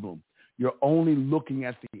problem. You're only looking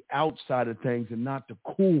at the outside of things and not the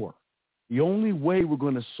core. The only way we're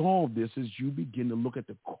going to solve this is you begin to look at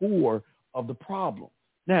the core of the problem.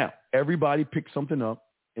 Now, everybody pick something up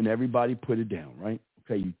and everybody put it down, right?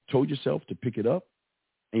 Okay, you told yourself to pick it up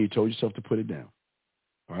and you told yourself to put it down,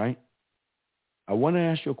 all right? I want to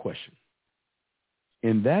ask you a question.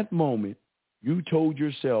 In that moment, you told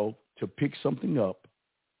yourself to pick something up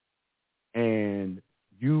and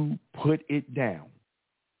you put it down.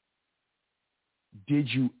 Did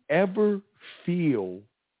you ever feel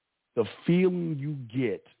the feeling you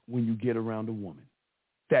get when you get around a woman,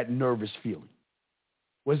 that nervous feeling?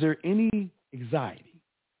 Was there any anxiety?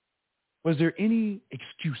 Was there any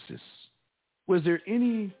excuses? Was there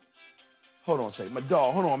any... Hold on a second. My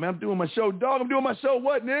dog. Hold on, man. I'm doing my show. Dog, I'm doing my show.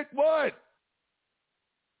 What, Nick? What?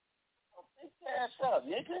 Up,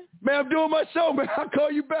 nigga. Man, I'm doing my show, man. I'll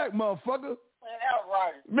call you back, motherfucker. Man,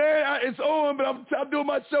 outright. Man, it's on, but I'm doing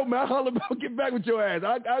my show, man. I'll get back with your ass.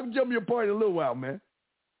 I'll jump your party in a little while, man.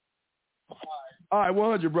 All right,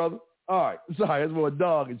 100, brother. All right. Sorry, that's more a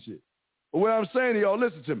dog and shit. But what I'm saying to y'all,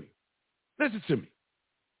 listen to me. Listen to me.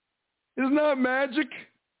 It's not magic.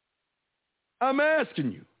 I'm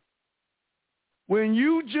asking you. When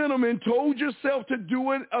you gentlemen told yourself to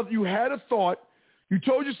do it, you had a thought, you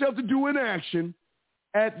told yourself to do an action,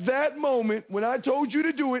 at that moment, when I told you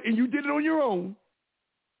to do it and you did it on your own,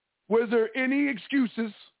 was there any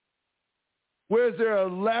excuses? Was there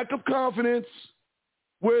a lack of confidence?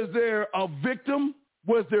 Was there a victim?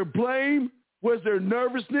 Was there blame? Was there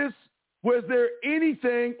nervousness? Was there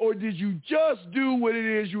anything, or did you just do what it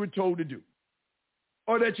is you were told to do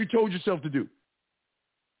or that you told yourself to do?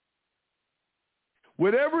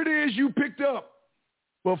 Whatever it is you picked up,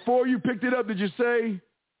 before you picked it up, did you say,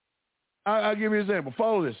 I'll give you an example.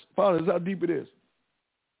 Follow this. Follow this, how deep it is.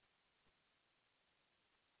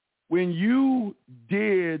 When you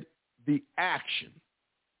did the action,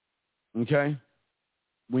 okay,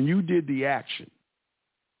 when you did the action,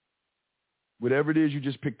 whatever it is you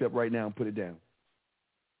just picked up right now and put it down.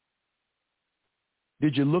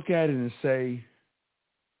 Did you look at it and say,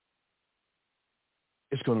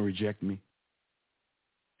 it's going to reject me?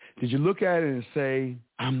 Did you look at it and say,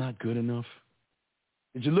 I'm not good enough?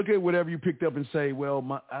 Did you look at whatever you picked up and say,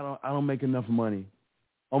 well, I don't make enough money,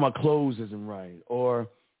 or my clothes isn't right, or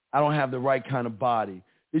I don't have the right kind of body?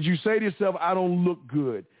 Did you say to yourself, I don't look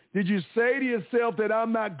good? Did you say to yourself that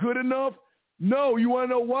I'm not good enough? No. You want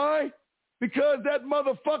to know why? Because that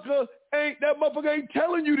motherfucker ain't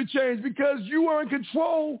telling you to change, because you are in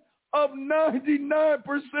control of 99%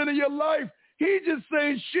 of your life. He just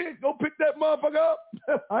saying, shit, go pick that motherfucker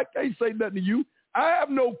up. I can't say nothing to you. I have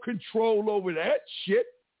no control over that shit.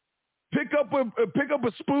 Pick up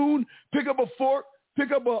a spoon, pick up a fork,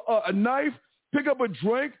 pick up a knife, pick up a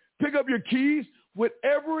drink, pick up your keys.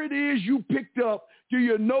 Whatever it is you picked up, do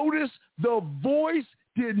you notice the voice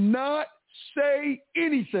did not say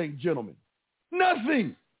anything, gentlemen?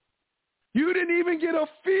 Nothing. You didn't even get a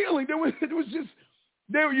feeling. It was just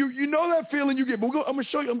there. You know that feeling you get. But I'm gonna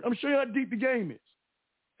show you. I'm gonna show you how deep the game is.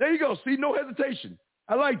 There you go. See, no hesitation.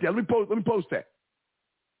 I like that. Let me post that.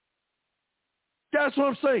 That's what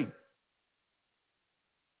I'm saying.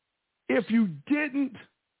 If you didn't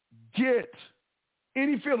get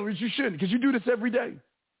any feeling, which you shouldn't, because you do this every day.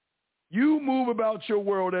 You move about your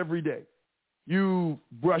world every day. You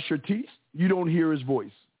brush your teeth, you don't hear his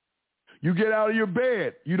voice. You get out of your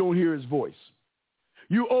bed, you don't hear his voice.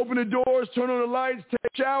 You open the doors, turn on the lights,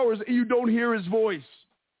 take showers, and you don't hear his voice.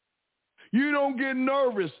 You don't get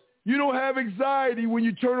nervous. You don't have anxiety when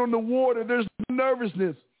you turn on the water. There's no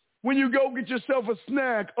nervousness. When you go get yourself a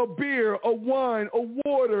snack, a beer, a wine, a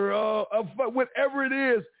water, whatever it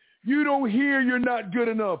is, you don't hear you're not good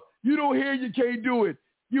enough. You don't hear you can't do it.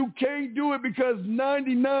 You can't do it because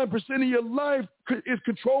 99% of your life is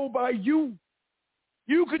controlled by you.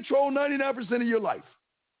 You control 99% of your life.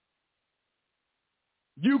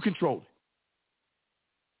 You control it.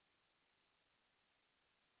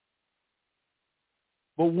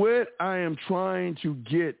 But what I am trying to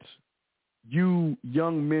get you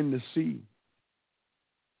young men to see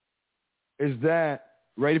is that,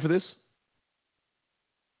 ready for this?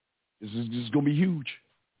 This is going to be huge.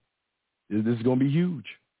 This is going to be huge.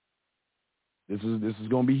 This is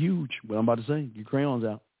going to be huge. What I'm about to say, get crayons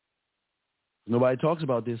out. Nobody talks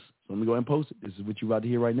about this, so let me go ahead and post it. This is what you're about to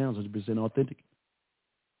hear right now. It's 100% authentic.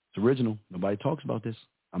 It's original. Nobody talks about this.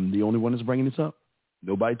 I'm the only one that's bringing this up.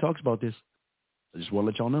 Nobody talks about this. I just want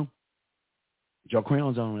to let y'all know. Get y'all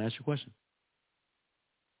crayons on and ask you a question.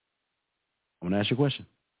 I'm going to ask you a question.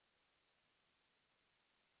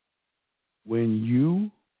 When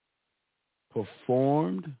you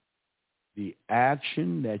performed the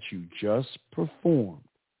action that you just performed,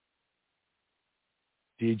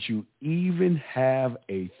 did you even have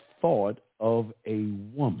a thought of a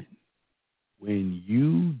woman when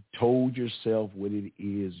you told yourself what it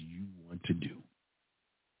is you want to do?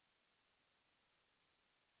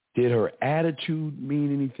 Did her attitude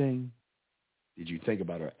mean anything? Did you think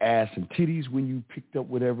about her ass and titties when you picked up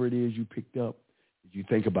whatever it is you picked up? Did you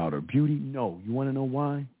think about her beauty? No. You want to know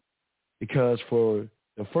why? Because for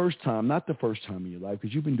the first time, not the first time in your life,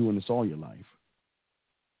 because you've been doing this all your life,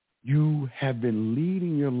 you have been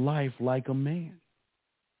leading your life like a man.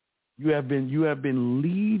 You have been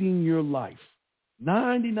leading your life.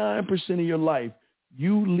 99% of your life,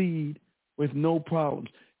 you lead with no problems.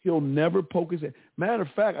 He'll never poke his head. Matter of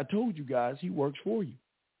fact, I told you guys, he works for you.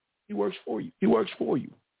 He works for you. He works for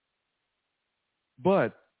you.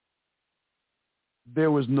 But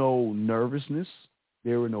there was no nervousness.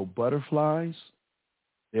 There were no butterflies.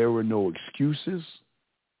 There were no excuses.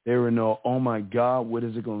 There were no, oh, my God, what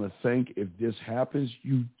is it going to think if this happens?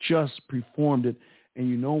 You just performed it. And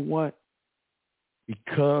you know what?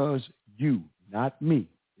 Because you, not me,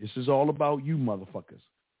 this is all about you motherfuckers.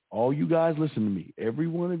 All you guys listen to me. Every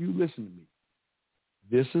one of you listen to me.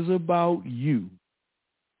 This is about you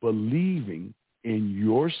believing in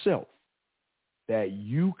yourself that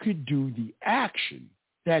you could do the action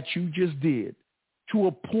that you just did to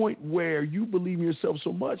a point where you believe in yourself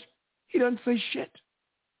so much, he doesn't say shit.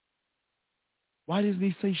 Why doesn't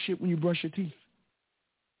he say shit when you brush your teeth?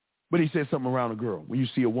 But he says something around a girl when you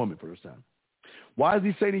see a woman for the first time. Why does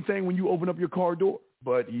he say anything when you open up your car door?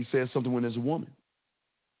 But he says something when there's a woman.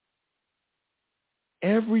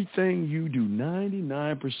 Everything you do,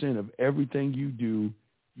 99% of everything you do,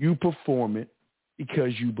 you perform it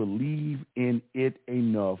because you believe in it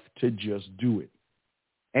enough to just do it.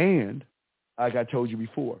 And like I told you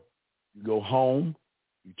before, you go home,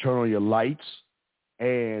 you turn on your lights,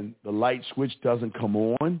 and the light switch doesn't come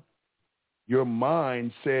on. Your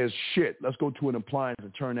mind says, shit, let's go to an appliance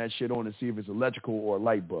and turn that shit on and see if it's electrical or a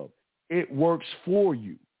light bulb. It works for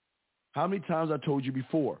you. How many times I told you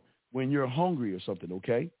before, when you're hungry or something,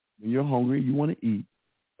 okay? When you're hungry, you want to eat,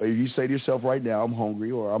 or you say to yourself right now, I'm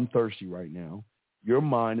hungry or I'm thirsty right now, your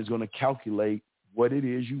mind is going to calculate what it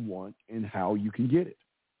is you want and how you can get it.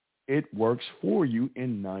 It works for you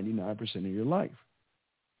in 99% of your life.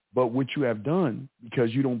 But what you have done,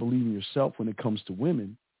 because you don't believe in yourself when it comes to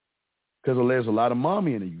women, because there's a lot of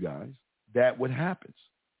mommy in it, you guys, that's what happens.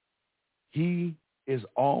 He is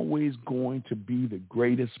always going to be the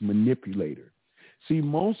greatest manipulator. See,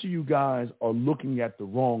 most of you guys are looking at the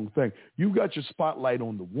wrong thing. You got your spotlight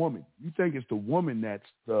on the woman. You think it's the woman that's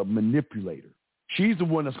the manipulator. She's the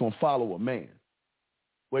one that's going to follow a man.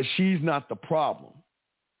 But she's not the problem.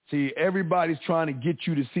 See, everybody's trying to get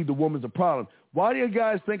you to see the woman's a problem. Why do you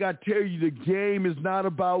guys think I tell you the game is not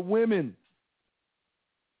about women?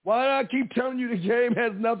 Why do I keep telling you the game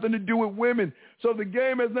has nothing to do with women? So if the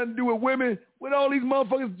game has nothing to do with women, what all these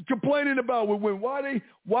motherfuckers complaining about with women?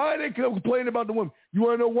 Why are they complaining about the women? You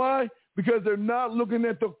want to know why? Because they're not looking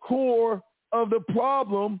at the core of the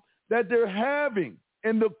problem that they're having.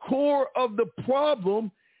 And the core of the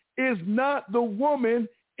problem is not the woman,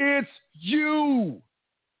 it's you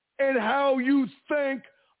and how you think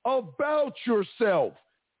about yourself.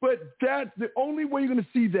 But that's the only way you're going to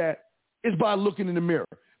see that is by looking in the mirror.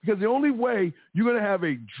 Because the only way you're going to have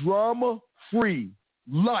a drama-free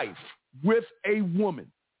life with a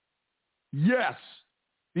woman, yes,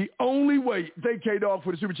 the only way, thank K-Dog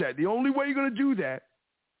for the super chat, the only way you're going to do that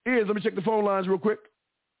is, let me check the phone lines real quick.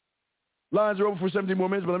 Lines are over for 17 more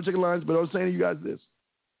minutes, but let me check the lines. But I was saying to you guys this.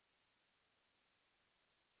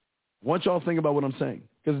 I want y'all to think about what I'm saying,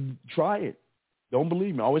 because try it. Don't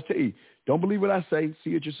believe me. I always tell you, don't believe what I say.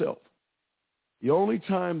 See it yourself. The only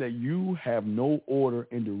time that you have no order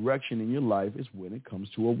and direction in your life is when it comes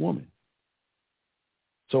to a woman.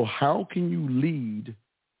 So how can you lead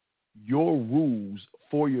your rules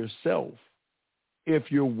for yourself if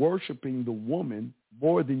you're worshiping the woman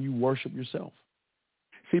more than you worship yourself?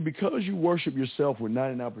 See, because you worship yourself with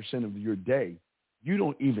 99% of your day, you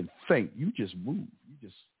don't even think. You just move.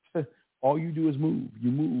 All you do is move. You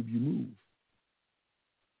move.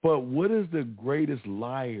 But what does the greatest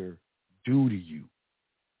liar do to you?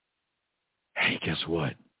 Hey, guess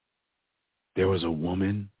what? There was a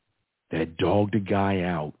woman that dogged a guy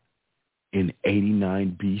out in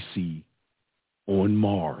 89 BC on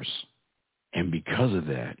Mars. And because of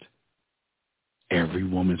that, every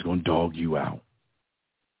woman's going to dog you out.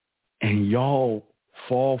 And y'all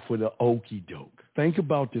fall for the okie doke. Think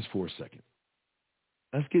about this for a second.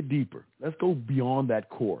 Let's get deeper. Let's go beyond that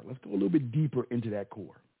core. Let's go a little bit deeper into that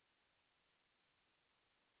core.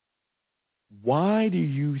 Why do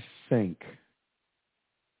you think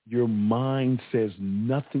your mind says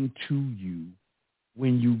nothing to you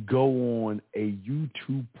when you go on a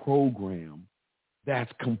YouTube program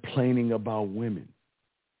that's complaining about women?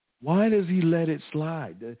 Why does he let it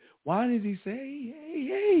slide? Why does he say,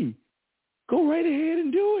 hey, go right ahead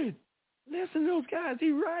and do it? Listen to those guys.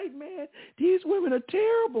 He's right, man. These women are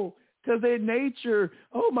terrible because their nature,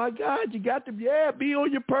 oh, my God, you got to, be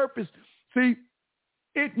on your purpose. See,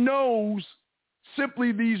 it knows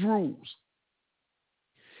simply these rules.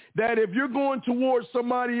 That if you're going towards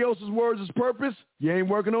somebody else's words as purpose, you ain't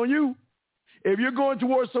working on you. If you're going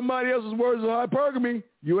towards somebody else's words of hypergamy,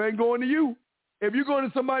 you ain't going to you. If you're going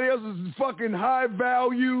to somebody else's fucking high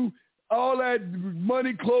value, all that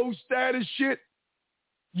money, clothes, status shit,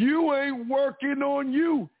 you ain't working on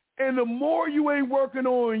you. And the more you ain't working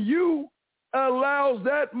on you, allows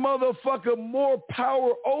that motherfucker more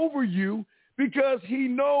power over you, because he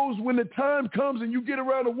knows when the time comes and you get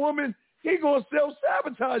around a woman, he going to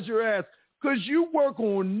self-sabotage your ass, because you work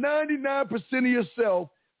on 99% of yourself.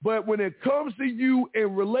 But when it comes to you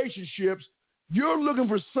in relationships, you're looking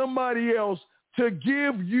for somebody else to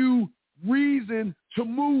give you reason to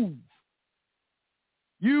move.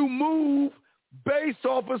 You move based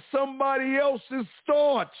off of somebody else's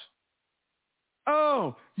thoughts.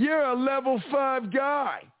 Oh, you're a level 5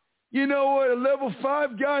 guy. You know what? A level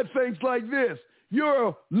 5 guy thinks like this. You're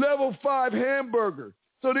a level 5 hamburger.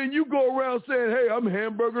 So then you go around saying, hey, I'm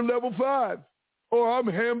hamburger level 5. Or I'm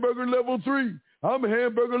hamburger level 3. I'm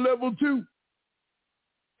hamburger level 2.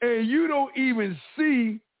 And you don't even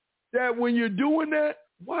see that when you're doing that,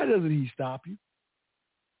 why doesn't he stop you?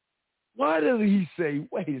 Why doesn't he say,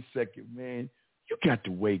 wait a second, man, you got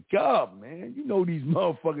to wake up, man. You know these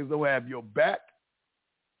motherfuckers don't have your back.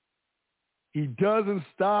 He doesn't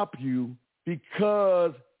stop you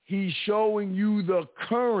because he's showing you the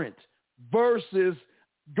current versus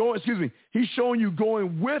He's showing you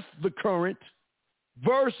going with the current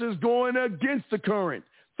versus going against the current.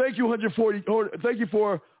 Thank you, 140. Thank you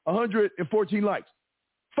for 114 likes.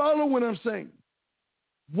 Follow what I'm saying.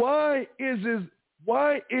 Why is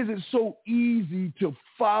it so easy to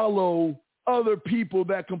follow other people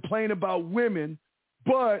that complain about women,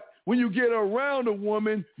 but when you get around a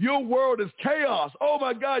woman, your world is chaos. Oh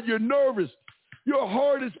my God, you're nervous. Your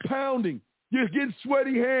heart is pounding. You're getting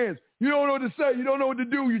sweaty hands. You don't know what to say. You don't know what to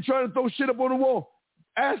do. You're trying to throw shit up on the wall.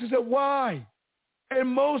 Ask yourself why. And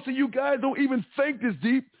most of you guys don't even think this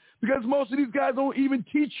deep because most of these guys don't even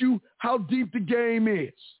teach you how deep the game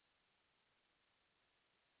is.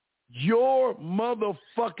 Your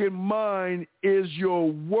motherfucking mind is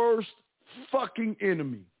your worst fucking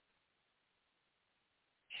enemy.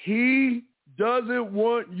 He doesn't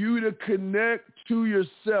want you to connect to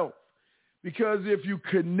yourself because if you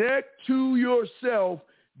connect to yourself,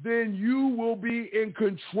 then you will be in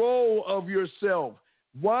control of yourself.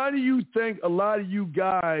 Why do you think a lot of you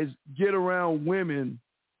guys get around women?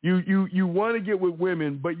 You want to get with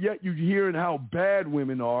women, but yet you're hearing how bad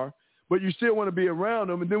women are, but you still want to be around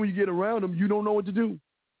them. And then when you get around them, you don't know what to do.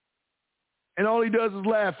 And all he does is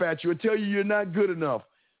laugh at you and tell you you're not good enough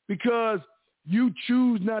because you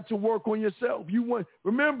choose not to work on yourself.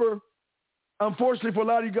 Remember, unfortunately for a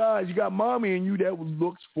lot of you guys, you got mommy in you that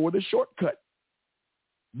looks for the shortcut.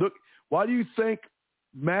 Look, why do you think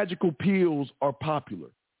magical pills are popular?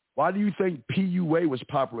 Why do you think PUA was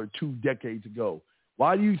popular 2 decades ago?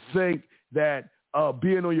 Why do you think that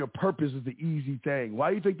being on your purpose is the easy thing? Why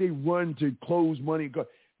do you think they run to close money?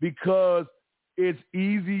 Because it's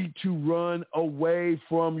easy to run away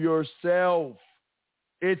from yourself.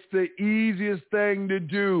 It's the easiest thing to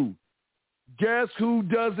do. Guess who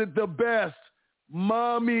does it the best?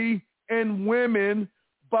 Mommy and women.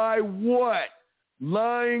 By what?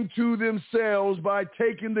 Lying to themselves by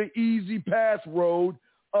taking the easy path road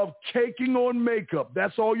of caking on makeup.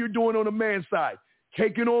 That's all you're doing on the man's side.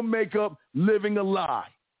 Caking on makeup, living a lie.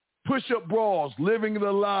 Push-up bras, living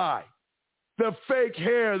the lie. The fake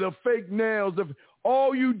hair, the fake nails.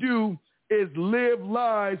 All you do is live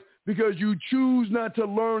lies because you choose not to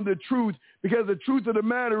learn the truth, because the truth of the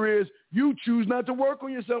matter is you choose not to work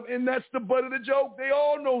on yourself, and that's the butt of the joke. They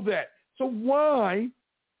all know that. So why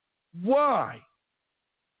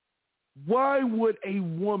would a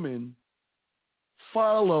woman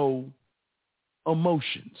follow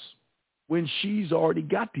emotions when she's already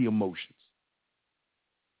got the emotions?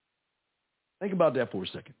 Think about that for a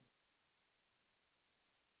second.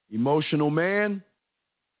 Emotional man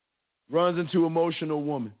runs into emotional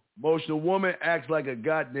woman. Emotional woman acts like a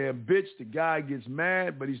goddamn bitch. The guy gets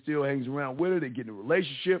mad, but he still hangs around with her. They get in a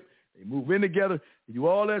relationship. They move in together. They do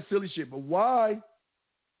all that silly shit. But why?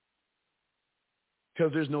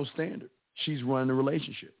 Because there's no standard. She's running the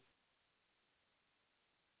relationship.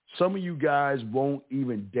 Some of you guys won't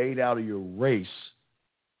even date out of your race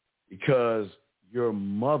because your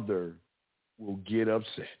mother will get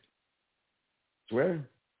upset. Swear.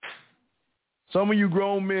 Some of you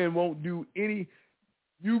grown men won't do any.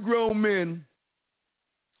 You grown men,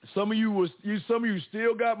 some of you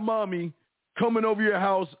still got mommy coming over your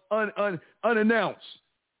house unannounced.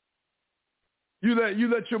 You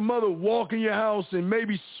let your mother walk in your house and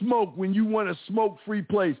maybe smoke when you want a smoke-free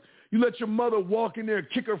place. You let your mother walk in there and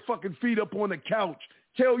kick her fucking feet up on the couch,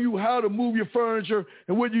 tell you how to move your furniture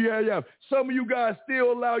and what you have. Some of you guys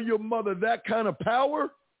still allow your mother that kind of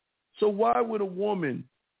power. So why would a woman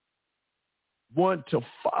want to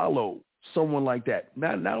follow someone like that?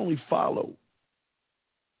 Not only follow,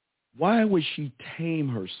 why would she tame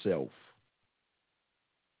herself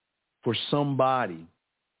for somebody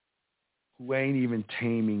who ain't even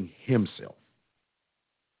taming himself?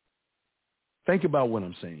 Think about what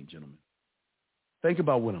I'm saying, gentlemen. Think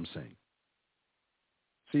about what I'm saying.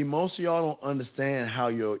 See, most of y'all don't understand how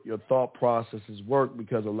your thought processes work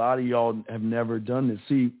because a lot of y'all have never done this.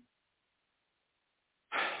 See,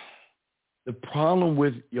 the problem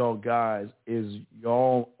with y'all guys is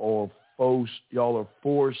y'all are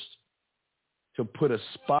forced to put a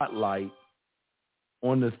spotlight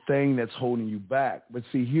on the thing that's holding you back. But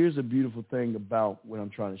see, here's the beautiful thing about what I'm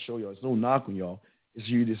trying to show y'all. It's no knock on y'all. It's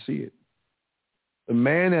you to see it. The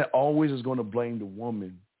man that always is going to blame the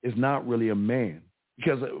woman is not really a man.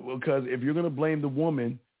 Because if you're going to blame the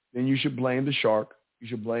woman, then you should blame the shark. You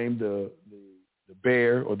should blame the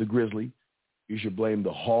bear or the grizzly. You should blame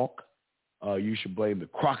the hawk. You should blame the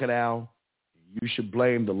crocodile. You should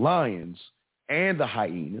blame the lions and the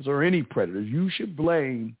hyenas or any predators. You should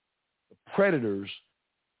blame the predators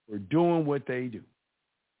for doing what they do.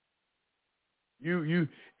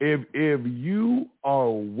 If you are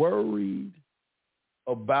worried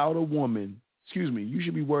about a woman, you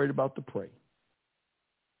should be worried about the prey.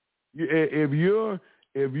 If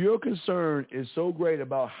your concern is so great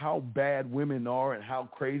about how bad women are and how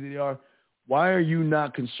crazy they are, why are you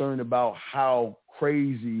not concerned about how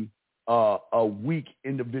crazy a weak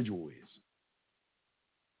individual is,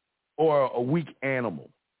 or a weak animal,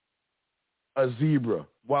 a zebra?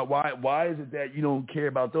 Why is it that you don't care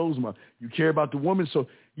about those? You care about the woman, so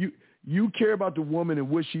you care about the woman and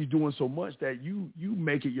what she's doing so much that you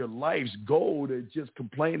make it your life's goal to just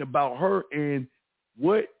complain about her and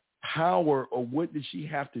what power or what did she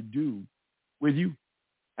have to do with you?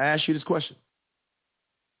 I ask you this question.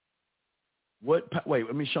 Sean, what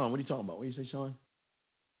are you talking about? What do you say, Sean?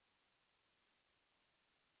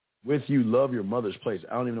 With you, love your mother's place.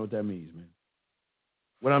 I don't even know what that means, man.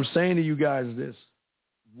 What I'm saying to you guys is this.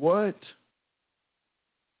 Why?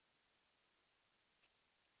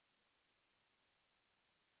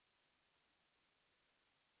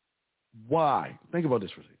 Think about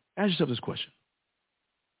this for a second. Ask yourself this question.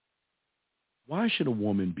 Why should a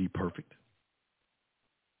woman be perfect?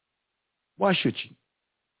 Why should she?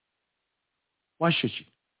 Why should she?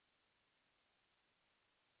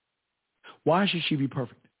 Why should she be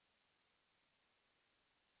perfect?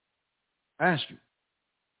 I ask you.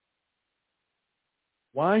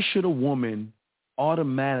 Why should a woman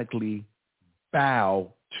automatically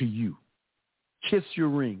bow to you, kiss your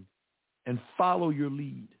ring, and follow your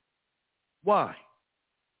lead? Why?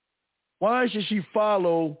 Why should she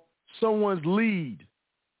follow someone's lead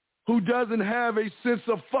who doesn't have a sense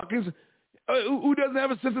of who doesn't have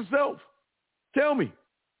a sense of self? Tell me.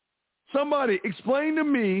 Somebody explain to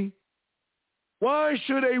me, why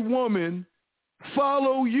should a woman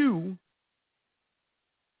follow you?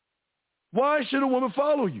 Why should a woman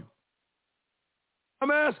follow you?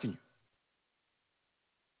 I'm asking you.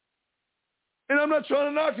 And I'm not trying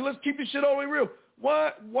to knock you. Let's keep this shit all the way real.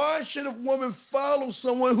 Why should a woman follow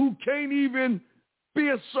someone who can't even be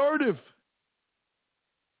assertive?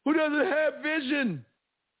 Who doesn't have vision?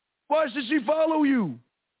 Why should she follow you?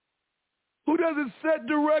 Who doesn't set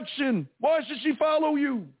direction? Why should she follow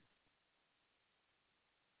you?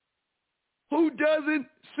 Who doesn't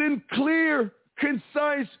send clear,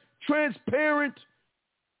 concise, transparent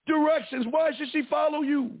directions? Why should she follow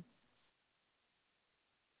you?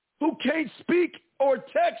 Who can't speak or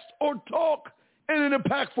text or talk in an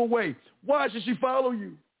impactful way? Why should she follow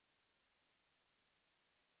you?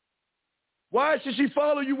 Why should she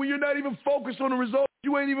follow you when you're not even focused on the results?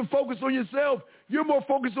 You ain't even focused on yourself. You're more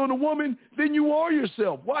focused on the woman than you are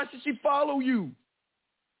yourself. Why should she follow you?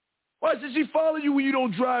 Why should she follow you when you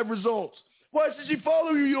don't drive results? Why should she follow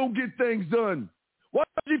you when you don't get things done? Why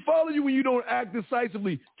should she follow you when you don't act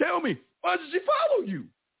decisively? Tell me, why should she follow you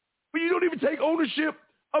when you don't even take ownership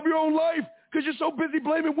of your own life because you're so busy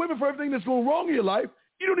blaming women for everything that's going wrong in your life?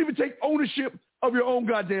 You don't even take ownership of your own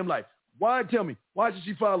goddamn life. Why? Tell me, why should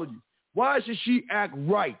she follow you? Why should she act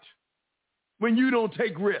right when you don't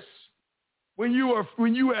take risks? When you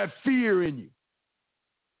have fear in you?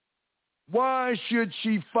 Why should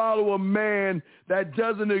she follow a man that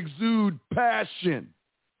doesn't exude passion,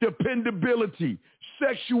 dependability,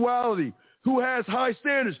 sexuality, who has high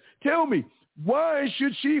standards? Tell me, why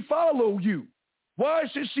should she follow you? Why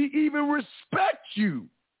should she even respect you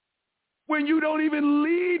when you don't even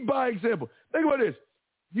lead by example? Think about this.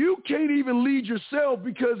 You can't even lead yourself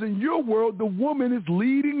because in your world, the woman is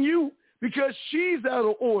leading you because she's out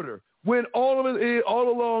of order when all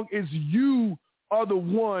along is you are the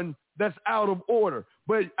one that's out of order.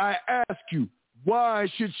 But I ask you, why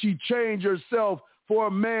should she change herself for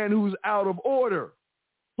a man who's out of order,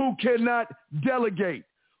 who cannot delegate,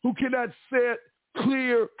 who cannot set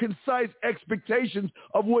clear, concise expectations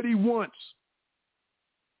of what he wants,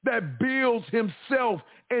 that builds himself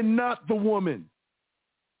and not the woman?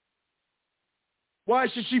 Why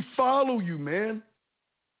should she follow you, man?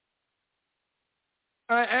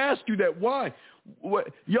 I ask you that. Why?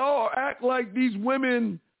 Y'all act like these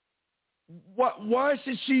women. Why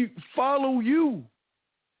should she follow you?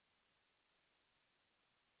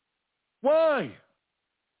 Why?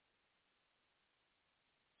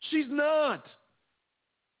 She's not.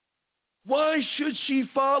 Why should she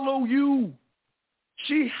follow you?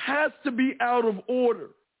 She has to be out of order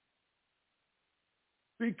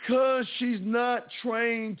because she's not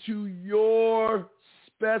trained to your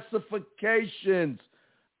specifications.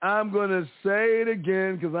 I'm going to say it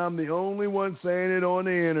again because I'm the only one saying it on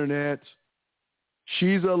the internet.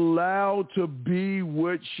 She's allowed to be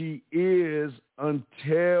what she is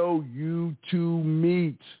until you two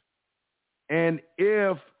meet. And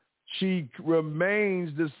if she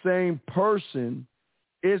remains the same person,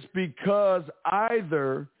 it's because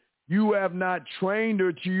either you have not trained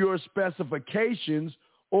her to your specifications,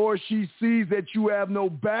 or she sees that you have no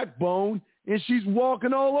backbone and she's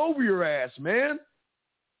walking all over your ass, man.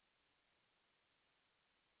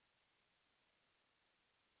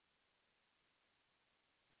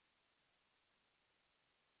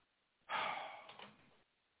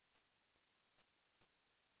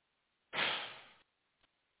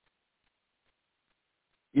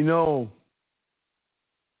 You know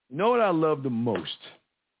what I love the most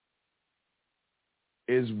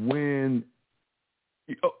is when,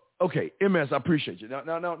 okay, MS, I appreciate you. Now,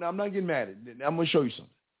 I'm not getting mad at you. I'm going to show you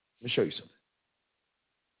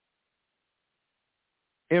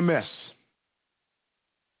something. MS,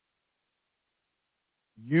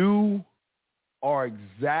 you are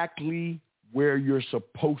exactly where you're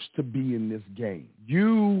supposed to be in this game.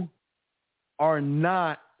 You are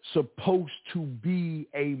not supposed to be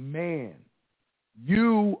a man.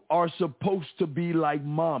 You are supposed to be like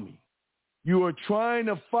mommy. You are trying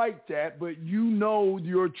to fight that, but you know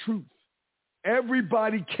your truth.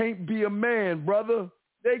 Everybody can't be a man, brother.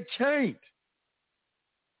 They can't.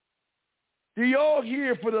 Do y'all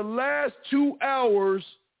hear for the last 2 hours,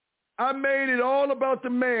 I made it all about the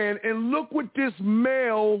man, and look what this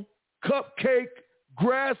male cupcake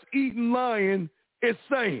grass-eating lion is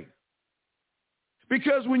saying.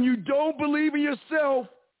 Because when you don't believe in yourself,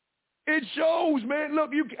 it shows, man.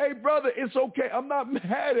 Look, hey, brother, it's okay. I'm not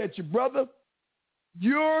mad at you, brother.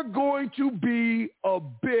 You're going to be a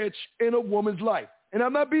bitch in a woman's life. And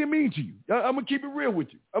I'm not being mean to you. I'm going to keep it real with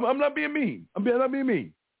you. I'm not being mean. I'm not being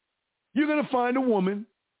mean. You're going to find a woman.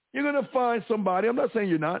 You're going to find somebody. I'm not saying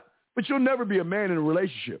you're not, but you'll never be a man in a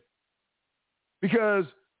relationship because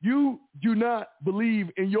you do not believe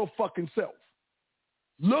in your fucking self.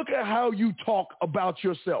 Look at how you talk about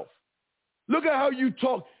yourself. Look at how you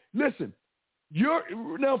talk. Listen,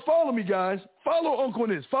 now follow me, guys. Follow Uncle on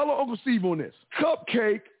this. Follow Uncle Steve on this.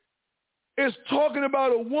 Cupcake is talking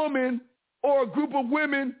about a woman or a group of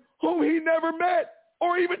women whom he never met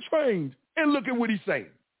or even trained. And look at what he's saying.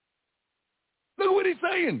 Look at what he's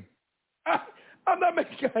saying. I'm not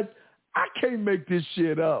making, guys, I can't make this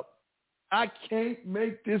shit up. I can't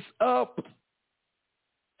make this up.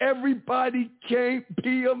 Everybody can't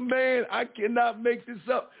be a man. I cannot make this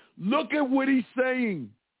up. Look at what he's saying.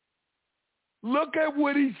 Look at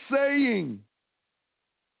what he's saying.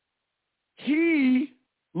 He,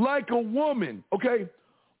 like a woman, okay,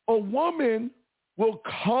 a woman will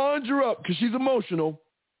conjure up, because she's emotional,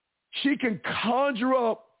 she can conjure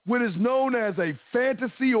up what is known as a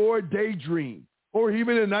fantasy or a daydream or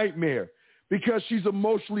even a nightmare because she's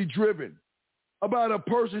emotionally driven about a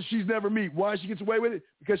person she's never met. Why she gets away with it?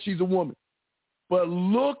 Because she's a woman. But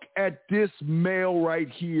look at this male right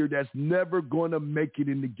here that's never going to make it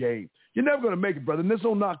in the game. You're never going to make it, brother, and this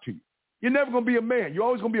don't knock to you. You're never going to be a man. You're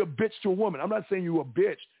always going to be a bitch to a woman. I'm not saying you're a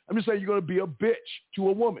bitch. I'm just saying you're going to be a bitch to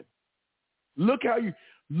a woman. Look how you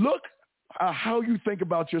think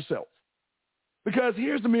about yourself. Because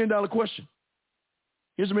here's the $1 million question.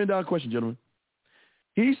 Here's the $1 million question, gentlemen.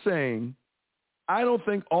 He's saying, I don't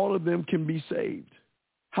think all of them can be saved.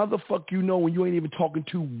 How the fuck you know when you ain't even talking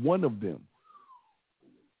to one of them?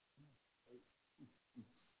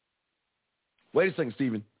 Wait a second,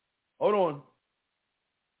 Stephen. Hold on.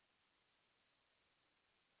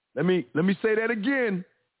 Let me say that again.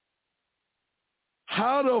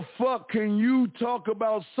 How the fuck can you talk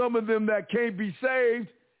about some of them that can't be saved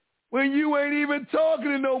when you ain't even talking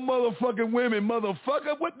to no motherfucking women,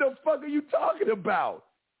 motherfucker? What the fuck are you talking about?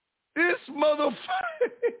 This motherfucker,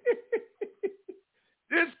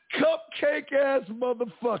 this cupcake-ass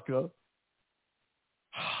motherfucker.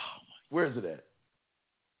 Where is it at?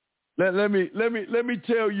 Let me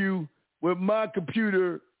tell you with my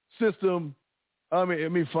computer system. Let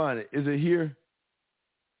me find it. Is it here?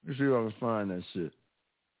 Let's see if I can find that shit.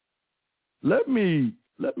 Let me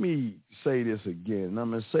say this again, and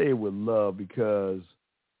I'm going to say it with love because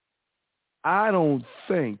I don't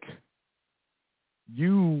think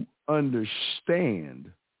you understand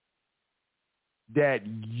that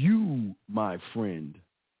you, my friend,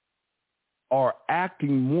 are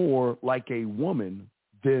acting more like a woman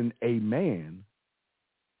than a man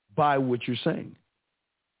by what you're saying.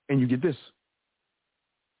 And you get this.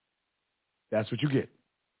 That's what you get.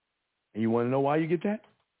 And you want to know why you get that?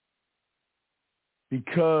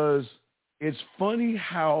 Because it's funny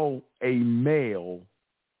how a male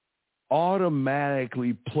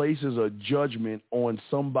automatically places a judgment on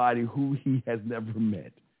somebody who he has never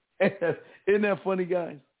met. Isn't that funny,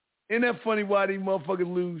 guys? Isn't that funny why these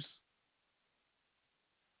motherfuckers lose?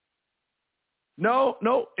 No,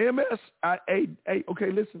 MS. Hey,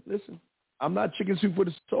 okay, listen. I'm not chicken soup for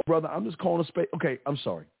the soul, brother. I'm just calling a spade. Okay, I'm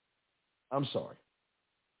sorry. I'm sorry.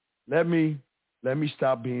 Let me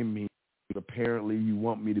stop being mean. Apparently, you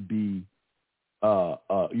want me to be,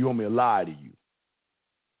 you want me to lie to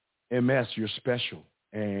you. MS, you're special.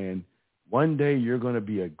 And one day you're going to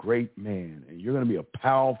be a great man, and you're going to be a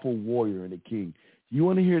powerful warrior and a king. You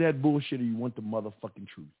want to hear that bullshit, or you want the motherfucking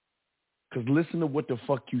truth? Because listen to what the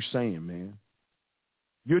fuck you saying, man.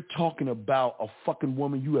 You're talking about a fucking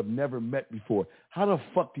woman you have never met before. How the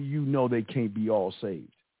fuck do you know they can't be all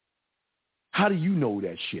saved? How do you know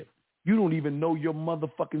that shit? You don't even know your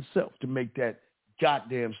motherfucking self to make that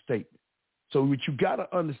goddamn statement. So what you got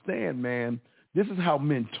to understand, man, this is how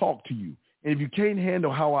men talk to you. And if you can't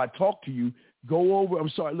handle how I talk to you, go over. I'm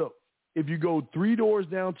sorry, look, if you go 3 doors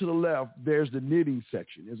down to the left, there's the knitting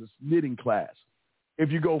section. There's a knitting class.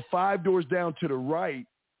 If you go 5 doors down to the right,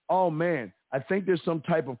 oh, man, I think there's some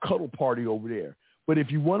type of cuddle party over there. But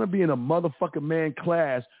if you want to be in a motherfucking man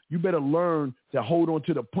class, you better learn to hold on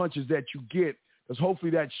to the punches that you get, because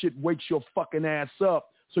hopefully that shit wakes your fucking ass up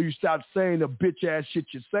so you stop saying the bitch-ass shit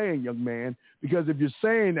you're saying, young man. Because if you're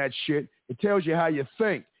saying that shit, it tells you how you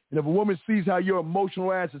think. And if a woman sees how your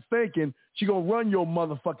emotional ass is thinking, she going to run your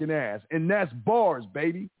motherfucking ass. And that's bars,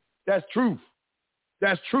 baby. That's truth.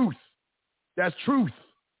 That's truth. That's truth.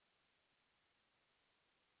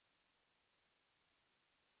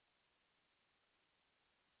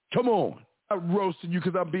 Come on. I'm roasting you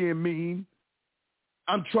because I'm being mean.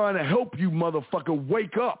 I'm trying to help you, motherfucker.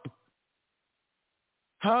 Wake up.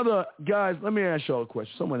 Guys, let me ask y'all a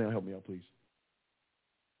question. Someone help me out, please.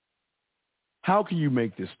 How can you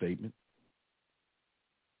make this statement?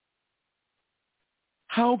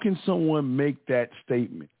 How can someone make that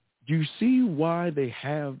statement? Do you see why they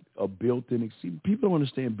have a built-in excuse? People don't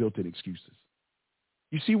understand built-in excuses.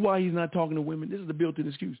 You see why he's not talking to women? This is the built-in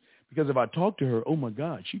excuse. Because if I talk to her, oh, my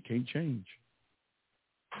God, she can't change.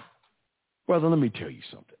 Brother, let me tell you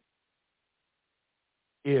something.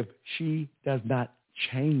 If she does not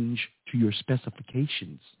change to your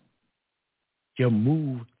specifications, you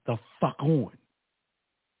move the fuck on.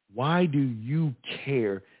 Why do you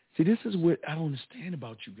care? See, this is what I don't understand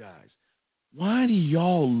about you guys. Why do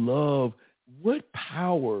y'all love, what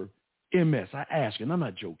power, MS, I ask you, and I'm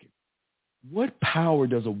not joking, what power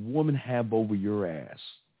does a woman have over your ass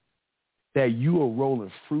that you are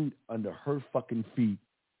rolling fruit under her fucking feet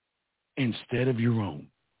instead of your own?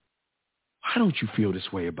 Why don't you feel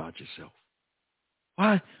this way about yourself?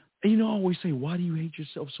 Why? And I always say, why do you hate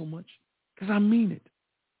yourself so much? Because I mean it.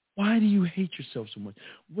 Why do you hate yourself so much?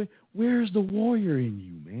 Where's the warrior in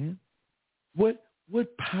you, man?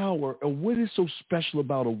 What power or what is so special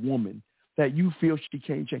about a woman that you feel she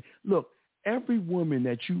can't change? Look, every woman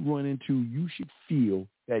that you run into, you should feel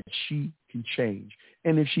that she can change.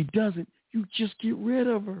 And if she doesn't, you just get rid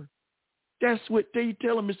of her. That's what they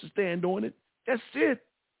tell him, Mr. Stand on it. That's it.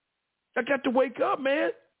 I got to wake up, man.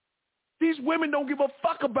 These women don't give a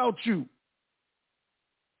fuck about you.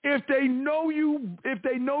 If they know you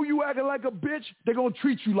acting like a bitch, they're going to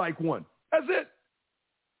treat you like one. That's it.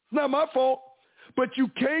 It's not my fault. But you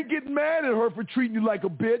can't get mad at her for treating you like a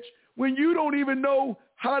bitch when you don't even know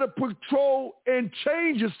how to control and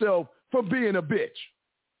change yourself from being a bitch.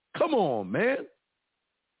 Come on, man.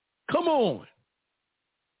 Come on.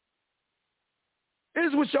 This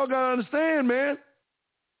is what y'all got to understand, man.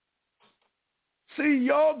 See,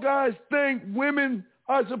 y'all guys think women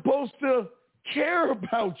are supposed to care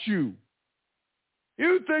about you.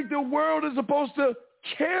 You think the world is supposed to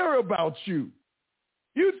care about you.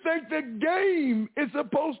 You think the game is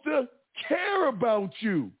supposed to care about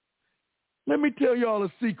you. Let me tell y'all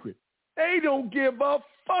a secret. They don't give a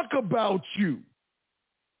fuck about you.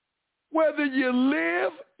 Whether you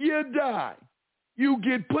live, you die. You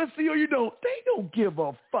get pussy or you don't. They don't give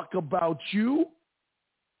a fuck about you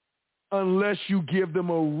unless you give them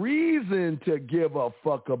a reason to give a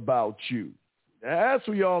fuck about you. That's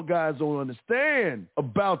what y'all guys don't understand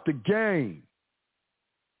about the game.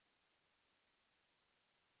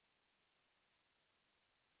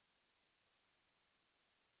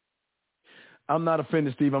 I'm not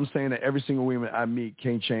offended, Steve. I'm saying that every single woman I meet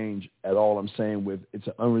can't change at all. I'm saying it's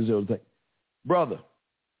an unresolved thing. Brother,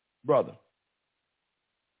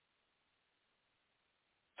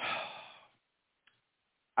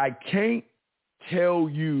 I can't tell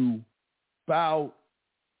you about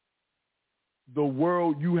the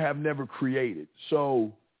world you have never created.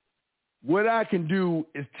 So what I can do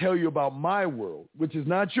is tell you about my world, which is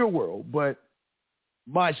not your world, but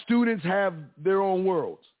my students have their own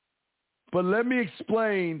worlds. But let me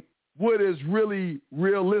explain what is really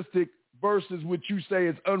realistic versus what you say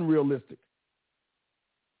is unrealistic.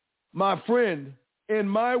 My friend, in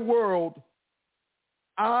my world,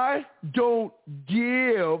 I don't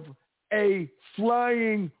give a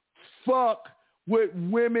flying fuck what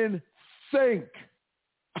women think.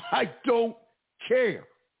 I don't care.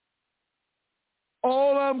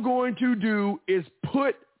 All I'm going to do is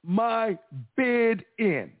put my bid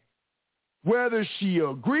in. Whether she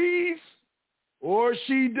agrees or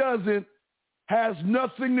she doesn't has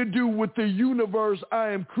nothing to do with the universe I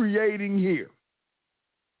am creating here.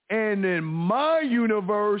 And in my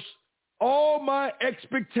universe, all my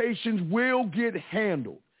expectations will get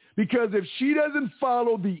handled. Because if she doesn't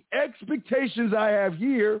follow the expectations I have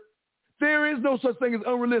here, there is no such thing as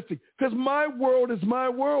unrealistic. Because my world is my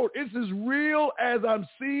world. It's as real as I'm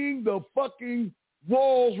seeing the fucking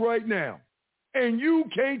walls right now. And you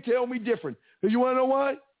can't tell me different. Because you want to know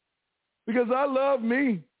why? Because I love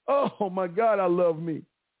me. Oh, my God, I love me.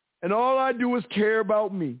 And all I do is care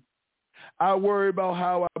about me. I worry about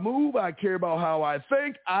how I move. I care about how I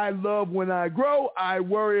think. I love when I grow. I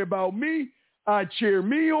worry about me. I cheer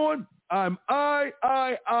me on. I'm I,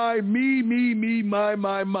 me,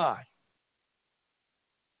 my.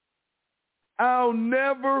 I'll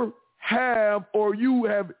never have, or you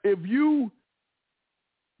have, if you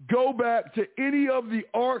go back to any of the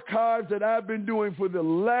archives that I've been doing for the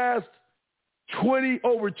last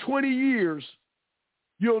over 20 years,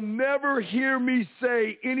 you'll never hear me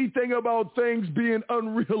say anything about things being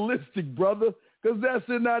unrealistic, brother, because that's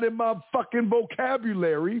not in my fucking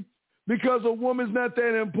vocabulary, because a woman's not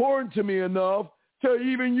that important to me enough to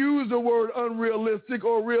even use the word unrealistic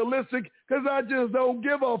or realistic, because I just don't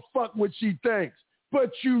give a fuck what she thinks.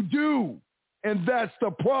 But you do, and that's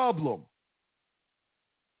the problem.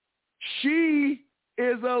 She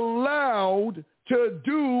is allowed to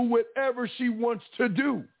do whatever she wants to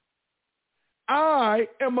do. I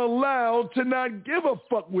am allowed to not give a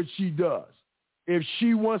fuck what she does. If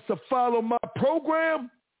she wants to follow my program,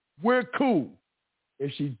 we're cool.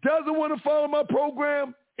 If she doesn't want to follow my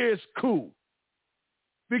program, it's cool.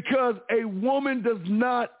 Because a woman does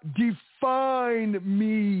not define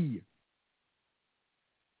me.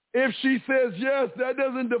 If she says yes, that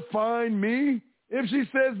doesn't define me. If she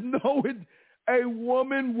says no, a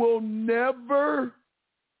woman will never,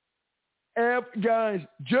 guys,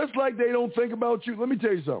 just like they don't think about you, let me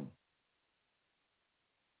tell you something.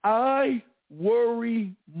 I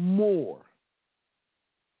worry more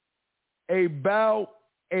about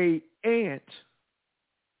an ant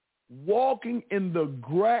walking in the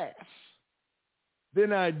grass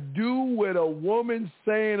than I do with a woman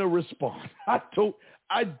saying a response.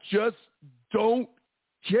 I just don't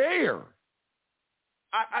care.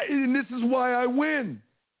 And this is why I win.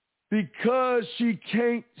 Because she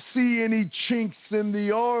can't see any chinks in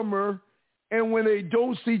the armor. And when they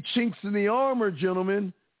don't see chinks in the armor,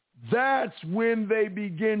 gentlemen, that's when they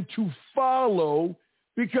begin to follow,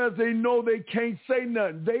 because they know they can't say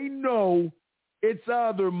nothing. They know it's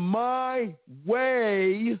either my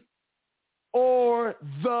way or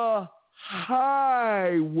the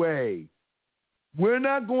highway. We're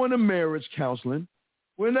not going to marriage counseling.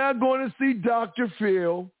 We're not going to see Dr.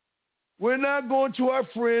 Phil. We're not going to our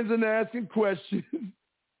friends and asking questions.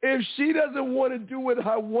 If she doesn't want to do what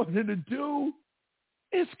I want her to do,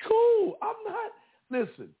 it's cool.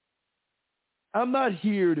 I'm not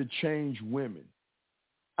here to change women.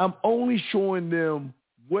 I'm only showing them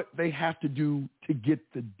what they have to do to get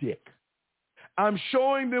the dick. I'm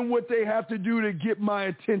showing them what they have to do to get my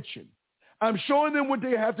attention. I'm showing them what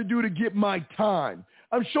they have to do to get my time.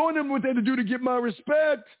 I'm showing them what they have to do to get my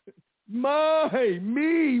respect. Me.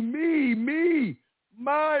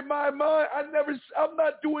 I'm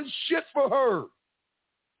not doing shit for her.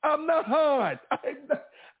 I'm not.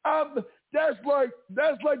 That's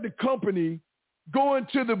like the company going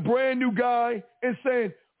to the brand new guy and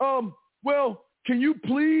saying, well, can you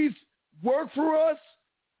please work for us?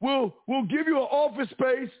 We'll give you an office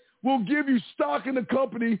space. We'll give you stock in the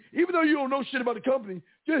company, even though you don't know shit about the company.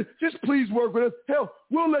 Just please work with us. Hell,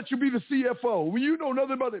 we'll let you be the CFO when you know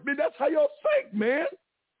nothing about it. Man, that's how y'all think, man.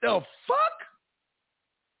 The fuck?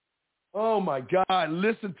 Oh, my God.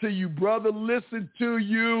 Listen to you, brother. Listen to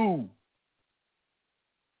you.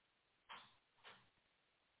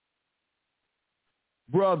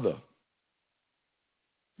 Brother,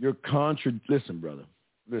 listen, brother.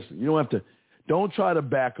 Listen, you don't try to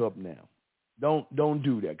back up now. Don't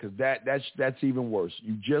do that, because that's even worse.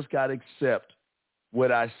 You just got to accept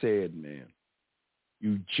what I said, man.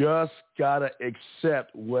 You just got to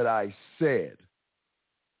accept what I said.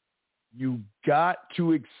 You got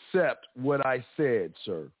to accept what I said,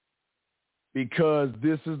 sir, because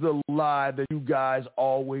this is the lie that you guys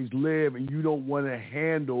always live, and you don't want to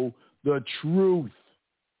handle the truth.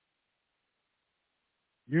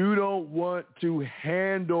 You don't want to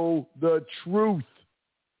handle the truth.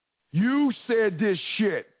 You said this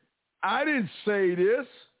shit. I didn't say this.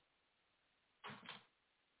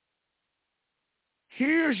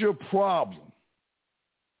 Here's your problem.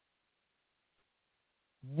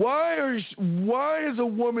 Why is a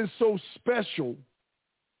woman so special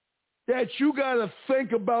that you got to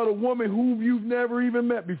think about a woman who you've never even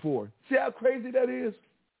met before? See how crazy that is?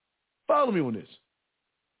 Follow me on this.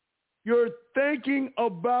 You're thinking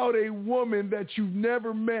about a woman that you've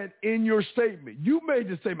never met in your statement. You made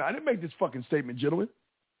this statement. I didn't make this fucking statement, gentlemen.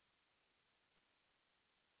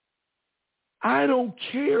 I don't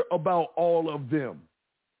care about all of them.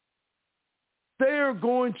 They're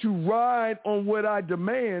going to ride on what I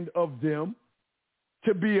demand of them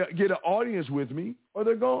to get an audience with me, or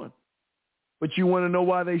they're gone. But you want to know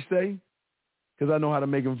why they stay? Because I know how to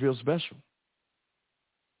make them feel special.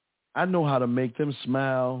 I know how to make them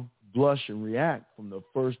smile, blush, and react from the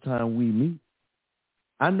first time we meet.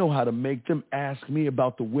 I know how to make them ask me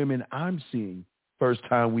about the women I'm seeing first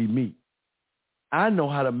time we meet. I know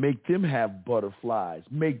how to make them have butterflies,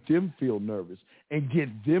 make them feel nervous, and get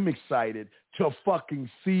them excited to fucking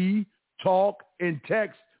see, talk, and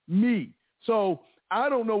text me. So I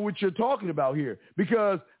don't know what you're talking about here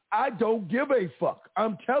because I don't give a fuck.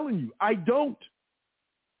 I'm telling you, I don't.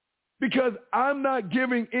 Because I'm not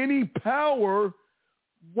giving any power.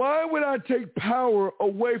 Why would I take power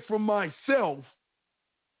away from myself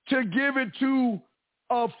to give it to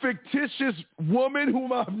a fictitious woman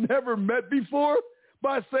whom I've never met before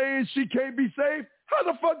by saying she can't be saved? How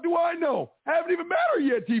the fuck do I know? I haven't even met her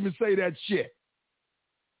yet to even say that shit.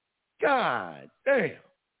 God damn.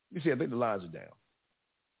 You see, I think the lines are down.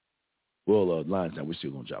 Well, lines down. We're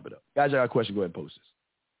still going to chop it up. Guys, I got a question. Go ahead and post this.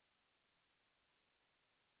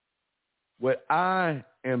 What I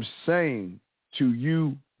am saying to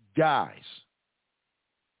you guys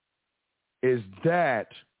is that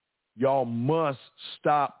y'all must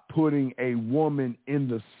stop putting a woman in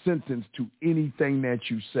the sentence to anything that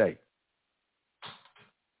you say.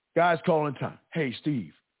 Guys calling time. Hey,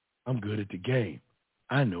 Steve, I'm good at the game.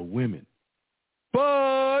 I know women.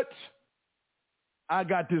 But I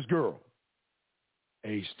got this girl.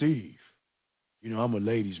 Hey, Steve, I'm a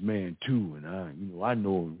ladies' man too, and I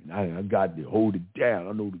know I got to hold it down.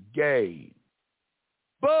 I know the game.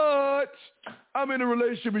 But I'm in a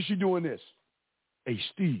relationship and she doing this. Hey,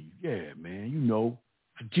 Steve, yeah, man,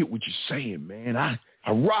 I get what you're saying, man. I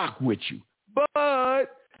rock with you. But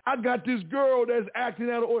I got this girl that's acting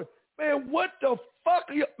out of order. Man, what the fuck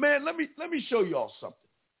are you? Man, let me show y'all something.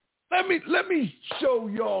 Let me show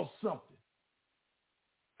y'all something.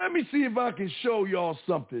 Let me see if I can show y'all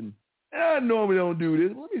something. And I normally don't do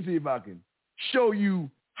this. Let me see if I can show you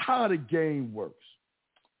how the game works.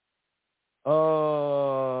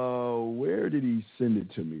 Where did he send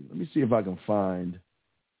it to me? Let me see if I can find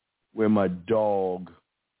where my dog.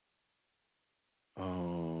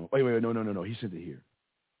 Wait, no. He sent it here.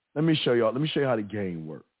 Let me show y'all. Let me show you how the game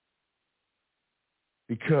works.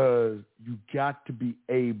 Because you got to be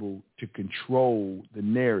able to control the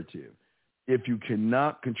narrative. If you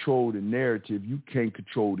cannot control the narrative, you can't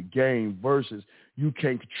control the game versus you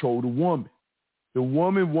can't control the woman. The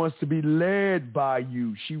woman wants to be led by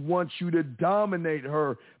you. She wants you to dominate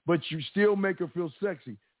her, but you still make her feel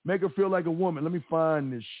sexy. Make her feel like a woman. Let me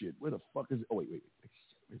find this shit. Where the fuck is it? Oh, wait. Where is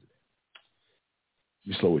it? Let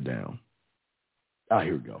me slow it down.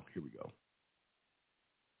 Here we go.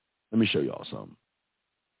 Let me show y'all something.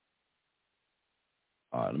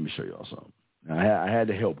 All right, let me show y'all something. Now, I had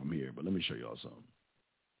to help him here, but let me show y'all something.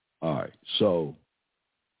 All right, so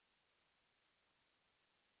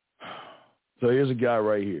here's a guy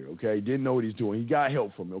right here, okay? Didn't know what he's doing. He got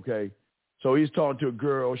help from me, okay? So he's talking to a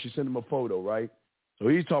girl. She sent him a photo, right? So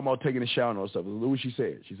he's talking about taking a shower and all that stuff. Look what she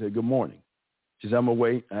said. She said, good morning. She said, I'm going to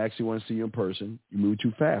wait. I actually want to see you in person. You move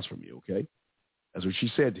too fast for me, okay? That's what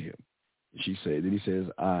she said to him. She said, then he says,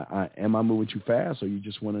 am I moving too fast, or you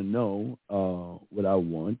just want to know what I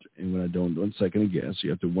want and what I don't second guess?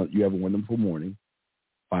 You have a wonderful morning.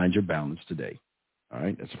 Find your balance today. All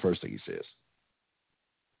right, that's the first thing he says.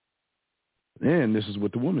 Then this is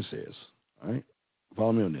what the woman says. All right,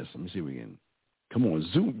 follow me on this. Let me see if we can. Come on,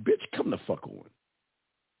 Zoom, bitch, come the fuck on.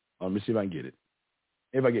 Let me see if I can get it.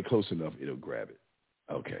 If I get close enough, it'll grab it.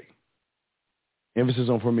 Okay. Emphasis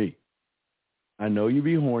on for me. I know you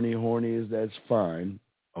be horny. That's fine.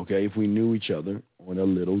 Okay, if we knew each other on a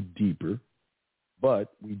little deeper,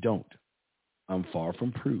 but we don't. I'm far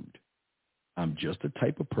from prude. I'm just the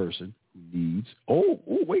type of person who needs.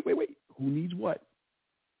 Wait. Who needs what?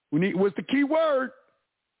 What's the key word?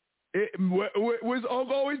 What's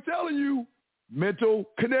Uncle always telling you? Mental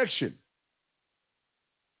connection.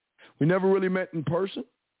 We never really met in person,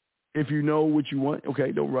 If you know what you want,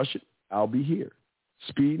 okay, don't rush it. I'll be here.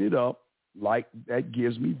 Speed it up like that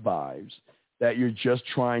gives me vibes that you're just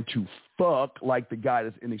trying to fuck like the guy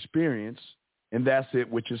that's inexperienced, and that's it,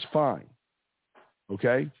 which is fine.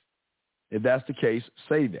 Okay? If that's the case,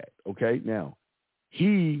 say that. Okay? Now,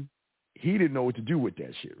 he didn't know what to do with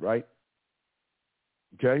that shit, right?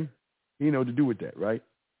 Okay? He didn't know what to do with that, right?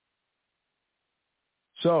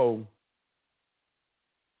 So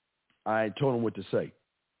I told him what to say.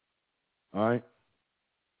 All right?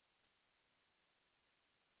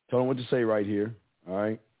 Told him what to say right here. All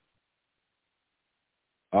right?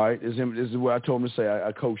 All right? This is what I told him to say.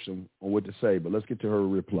 I coached him on what to say, but let's get to her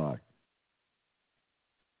reply.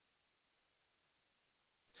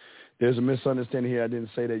 There's a misunderstanding here. I didn't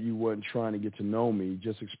say that you weren't trying to get to know me.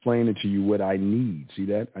 Just explaining to you what I need. See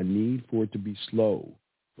that? I need for it to be slow,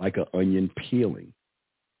 like an onion peeling.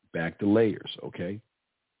 Back to layers, okay?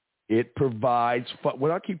 It provides,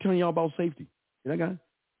 what I keep telling y'all about safety. See that, guy?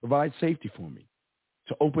 Provides safety for me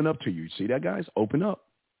to open up to you. See that, guys? Open up.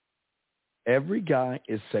 Every guy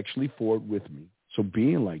is sexually forward with me, so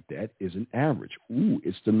being like that isn't average. Ooh,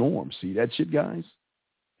 it's the norm. See that shit, guys?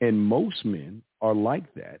 And most men are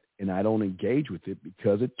like that, and I don't engage with it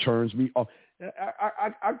because it turns me off.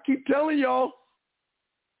 I keep telling y'all.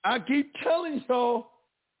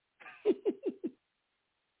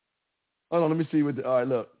 Hold on, let me see what all right,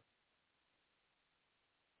 look.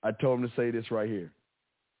 I told him to say this right here.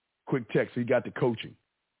 Quick text. He got the coaching.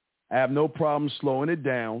 I have no problem slowing it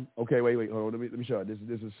down. Okay, wait. Hold on. Let me show you.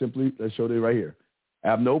 This is simply, let's show you right here. I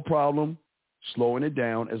have no problem slowing it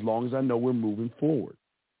down as long as I know we're moving forward.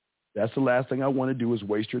 That's the last thing I want to do is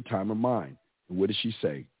waste your time or mine. And what does she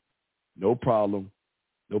say? No problem.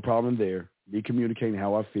 No problem there. Me communicating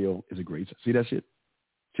how I feel is a great. See that shit?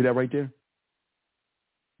 See that right there?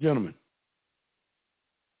 Gentlemen,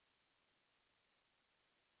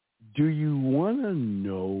 do you want to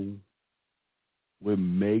know what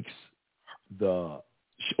makes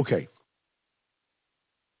okay.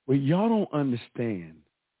 What y'all don't understand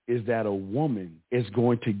is that a woman is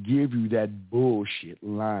going to give you that bullshit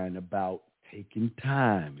line about taking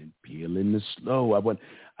time and peeling the slow.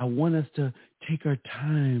 I want us to take our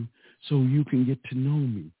time so you can get to know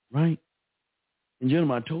me, right? And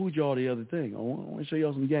gentlemen, I told y'all the other thing. I want to show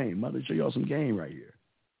y'all some game. I'm about to show y'all some game right here.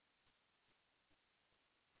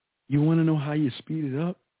 You want to know how you speed it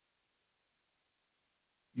up?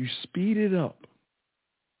 You speed it up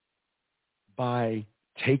by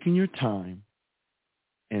taking your time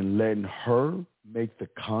and letting her make the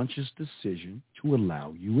conscious decision to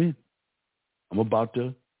allow you in. I'm about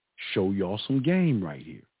to show y'all some game right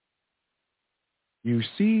here. You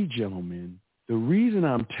see, gentlemen, the reason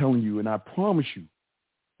I'm telling you, and I promise you,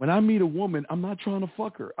 when I meet a woman, I'm not trying to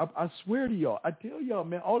fuck her. I swear to y'all. I tell y'all,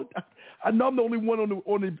 man, all the time. I know I'm the only one on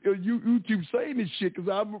the YouTube saying this shit because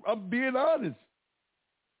I'm being honest.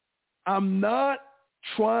 I'm not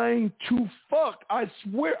trying to fuck. I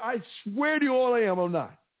swear to you, all I am. I'm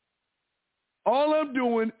not. All I'm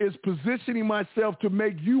doing is positioning myself to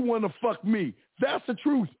make you want to fuck me. That's the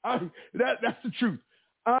truth. That's the truth.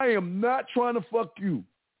 I am not trying to fuck you.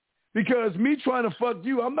 Because me trying to fuck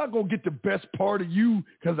you, I'm not going to get the best part of you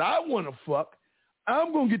because I want to fuck.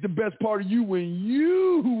 I'm going to get the best part of you when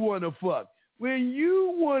you want to fuck. When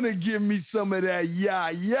you want to give me some of that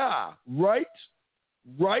yeah, right?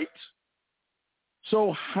 Right?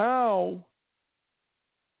 So how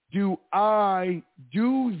do I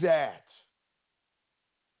do that?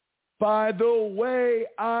 By the way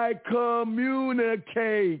I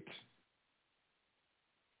communicate.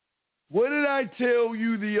 What did I tell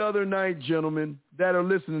you the other night, gentlemen, that are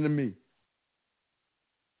listening to me?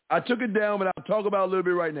 I took it down, but I'll talk about it a little bit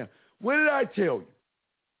right now. What did I tell you?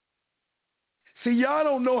 See, y'all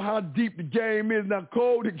don't know how deep the game is and how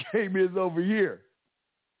cold the game is over here.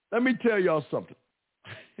 Let me tell y'all something.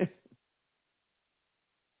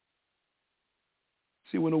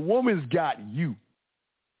 See, when a woman's got you,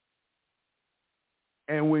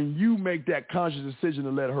 and when you make that conscious decision to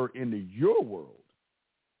let her into your world,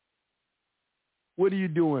 what are you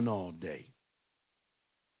doing all day?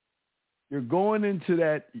 You're going into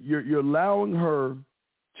that, you're allowing her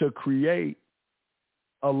to create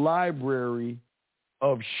a library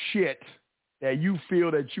of shit that you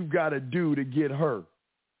feel that you got to do to get her.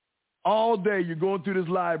 All day you're going through this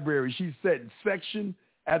library. She's setting section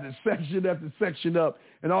after section after section up,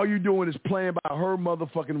 and all you're doing is playing by her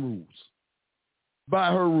motherfucking rules.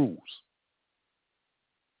 By her rules.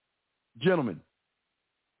 Gentlemen,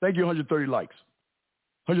 thank you, 130 likes.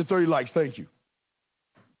 130 likes, thank you.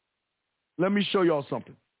 Let me show y'all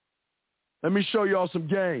something. Let me show y'all some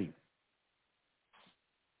game.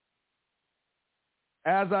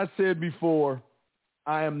 as I said before,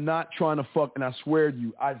 I am not trying to fuck, and I swear to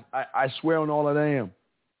you, I swear on all that I am.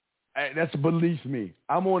 That's beneath me.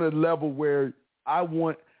 I'm on a level where I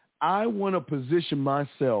want to position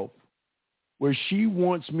myself where she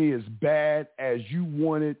wants me as bad as you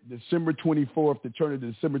wanted December 24th to turn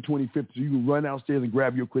to December 25th so you can run downstairs and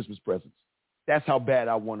grab your Christmas presents. That's how bad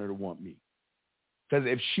I want her to want me. Because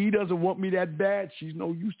if she doesn't want me that bad, she's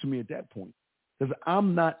no use to me at that point. Because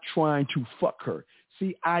I'm not trying to fuck her.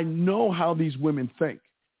 See, I know how these women think.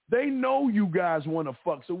 They know you guys want to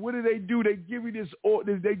fuck. So what do? They give you this, or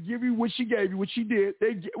they give you what she gave you, what she did.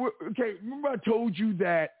 Okay, remember I told you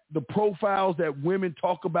that the profiles that women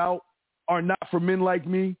talk about are not for men like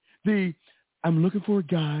me? I'm looking for a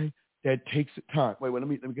guy that takes time. Wait, let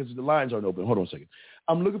me, because the lines aren't open. Hold on a second.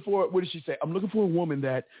 I'm looking for, what did she say? I'm looking for a woman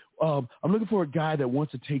that, I'm looking for a guy that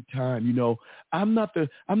wants to take time. You know, I'm not the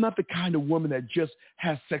kind of woman that just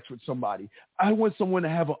has sex with somebody. I want someone to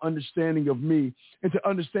have an understanding of me and to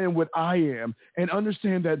understand what I am and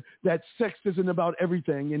understand that sex isn't about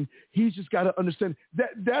everything. And he's just got to understand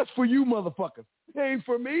that's for you motherfuckers. It ain't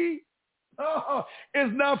for me.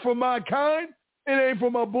 It's not for my kind. It ain't for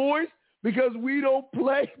my boys, because we don't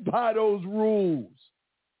play by those rules.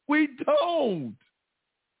 We don't.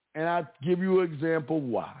 And I'll give you an example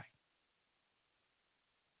why.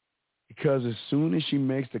 Because as soon as she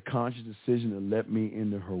makes the conscious decision to let me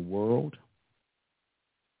into her world,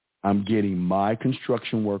 I'm getting my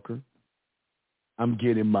construction worker. I'm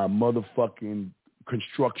getting my motherfucking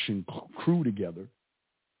construction crew together.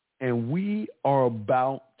 And we are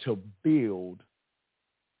about to build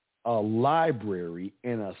a library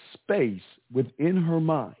in a space within her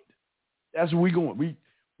mind. That's where we going.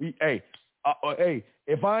 Hey,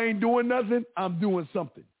 if I ain't doing nothing, I'm doing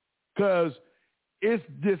something, because it's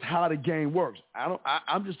just how the game works.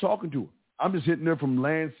 I'm just talking to her. I'm just hitting her from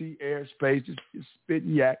land, sea, air, space, just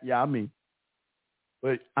spitting yak. Yeah, I mean.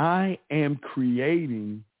 But I am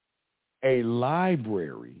creating a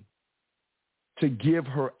library to give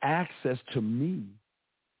her access to me,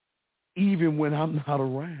 even when I'm not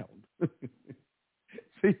around.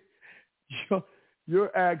 See,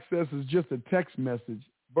 your access is just a text message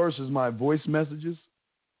versus my voice messages,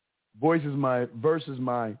 versus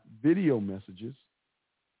my video messages,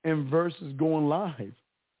 and versus going live.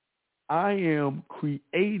 I am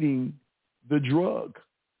creating the drug,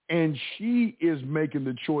 and she is making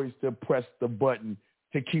the choice to press the button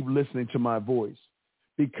to keep listening to my voice.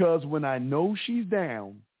 Because when I know she's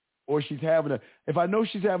down, or if I know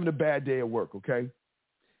she's having a bad day at work, okay?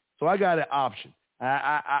 So I got an option.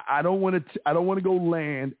 I don't want to go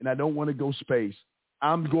land, and I don't want to go space.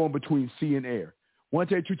 I'm going between sea and air. 1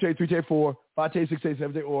 take, 2 take, 3 take, 4, 5 take, 6 take,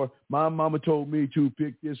 7 take, or my mama told me to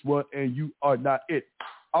pick this one, and you are not it.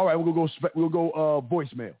 All right, we'll go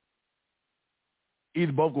voicemail.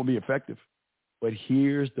 Either both gonna be effective. But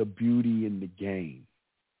here's the beauty in the game.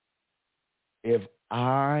 If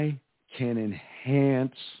I can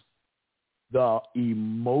enhance the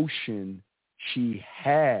emotion she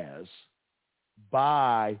has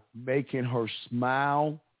by making her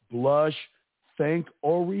smile, blush, think,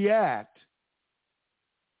 or react,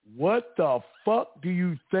 what the fuck do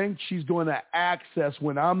you think she's going to access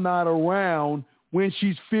when I'm not around, when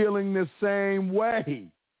she's feeling the same way?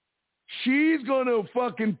 She's going to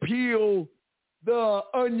fucking peel the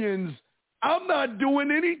onions. I'm not doing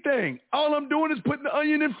anything. All I'm doing is putting the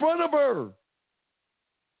onion in front of her.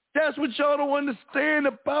 That's what y'all don't understand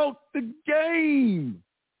about the game.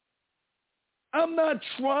 I'm not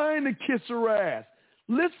trying to kiss her ass.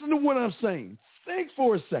 Listen to what I'm saying. Think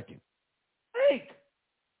for a second. Think.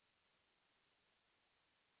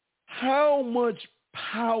 How much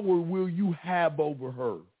power will you have over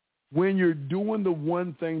her when you're doing the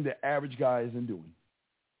one thing the average guy isn't doing?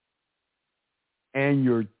 And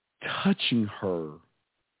you're touching her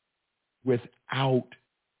without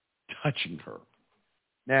touching her.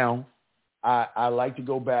 Now, I like to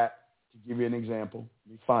go back to give you an example.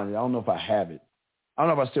 Let me find it. I don't know if I have it. I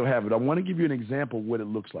don't know if I still have it. I want to give you an example of what it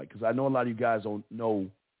looks like, because I know a lot of you guys don't know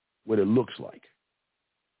what it looks like.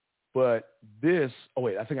 But this, oh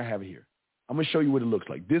wait, I think I have it here. I'm going to show you what it looks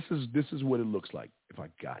like. This is what it looks like, if I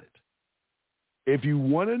got it. If you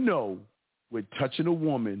want to know what touching a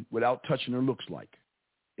woman without touching her looks like,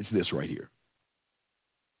 it's this right here.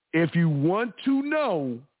 If you want to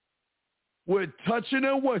know what touching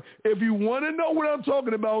a woman, if you want to know what I'm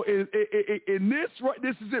talking about, this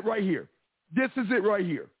is it right here. This is it right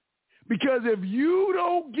here. Because if you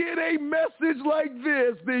don't get a message like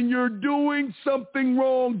this, then you're doing something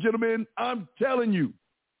wrong, gentlemen. I'm telling you.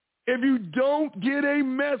 If you don't get a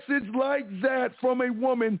message like that from a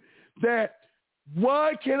woman, that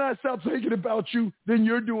Why can't I stop thinking about you? Then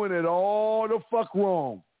you're doing it all the fuck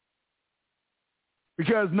wrong.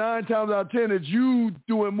 Because 9 times out of 10, it's you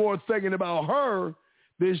doing more thinking about her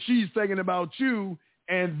than she's thinking about you,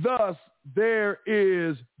 and thus there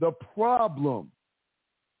is the problem.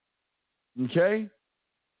 Okay?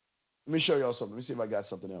 Let me show y'all something. Let me see if I got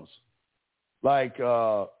something else. Like,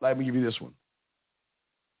 let me give you this one.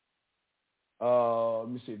 Let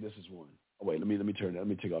me see if this is one. Oh, wait, let me turn that. Let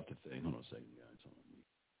me take off the thing. Hold on a second, guys.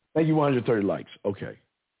 Thank you, 130 likes. Okay.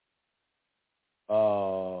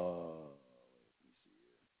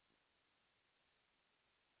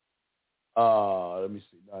 Let me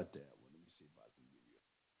see. Not that one. Let me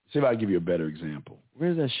see if I can give you a better example.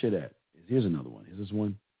 Where's that shit at? Here's another one. Is this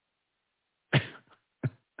one?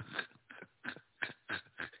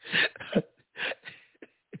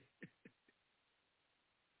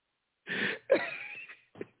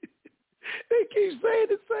 They keep saying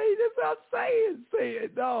the same. That's what I'm saying. Say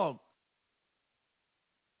it, dog.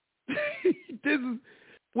 This is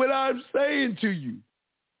what I'm saying to you.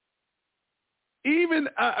 Even,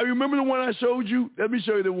 I remember the one I showed you. Let me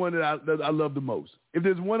show you the one that I love the most. If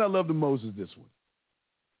there's one I love the most, is this one.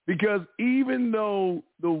 Because even though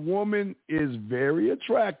the woman is very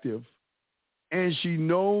attractive and she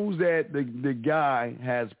knows that the guy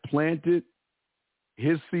has planted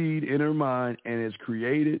his seed in her mind and has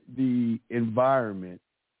created the environment,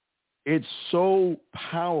 it's so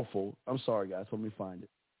powerful. I'm sorry, guys. Let me find it.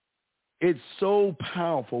 It's so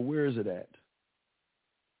powerful. Where is it at?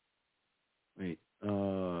 Wait.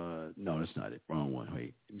 No, that's not it. Wrong one.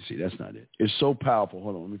 Wait. Let me see. That's not it. It's so powerful.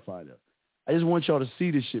 Hold on. Let me find it. I just want y'all to see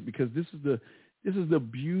this shit because this is the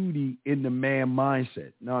beauty in the man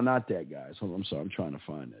mindset. No, not that, guys. Hold on. I'm sorry. I'm trying to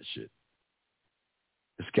find that shit.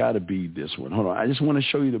 It's got to be this one. Hold on. I just want to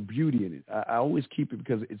show you the beauty in it. I always keep it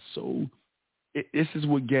because it's so. This is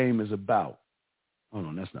what game is about. Hold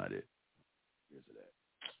on. That's not it. Where's it at?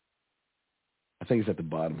 I think it's at the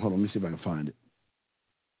bottom. Hold on. Let me see if I can find it.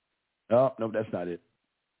 Oh, no, that's not it.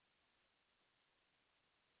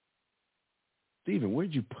 Steven,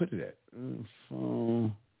 where'd you put it at?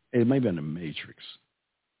 Phone. It may be on the Matrix.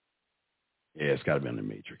 Yeah, it's got to be on the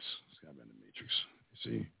Matrix. It's got to be on the Matrix.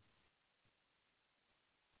 You see?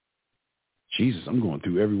 Jesus, I'm going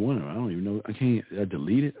through every one of them. I don't even know. I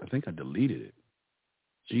delete it? I think I deleted it.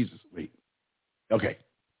 Jesus, wait. Okay.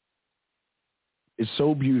 It's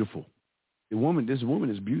so beautiful. This woman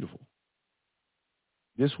is beautiful.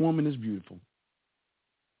 This woman is beautiful.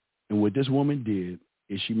 And what this woman did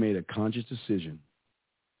is she made a conscious decision.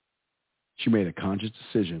 She made a conscious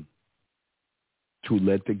decision to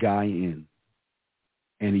let the guy in.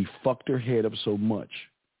 And he fucked her head up so much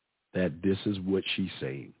that this is what she's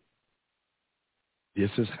saying.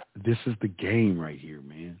 This is the game right here,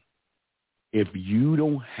 man. If you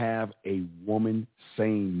don't have a woman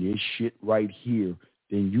saying this shit right here,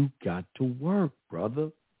 then you got to work,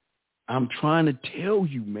 brother. I'm trying to tell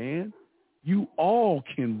you, man, you all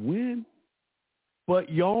can win,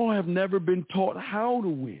 but y'all have never been taught how to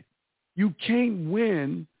win. You can't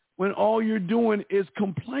win when all you're doing is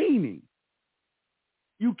complaining.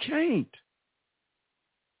 You can't.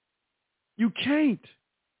 You can't.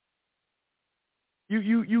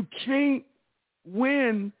 You can't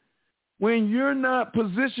win when you're not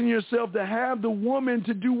positioning yourself to have the woman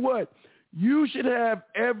to do what? You should have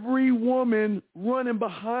every woman running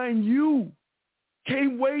behind you.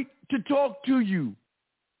 Can't wait to talk to you.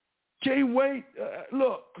 Can't wait.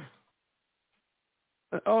 Look.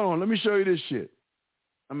 Hold on. Let me show you this shit.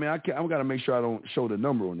 I mean, I've got to make sure I don't show the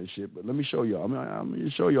number on this shit, but let me show y'all. I'm going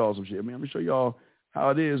to show y'all some shit. I'm going to show y'all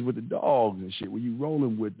how it is with the dogs and shit when you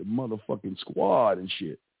rolling with the motherfucking squad and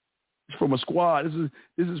shit. It's from a squad.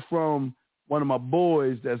 This is from one of my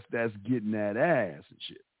boys that's getting that ass and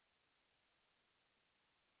shit.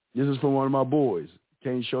 This is from one of my boys.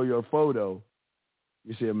 Can't show you a photo.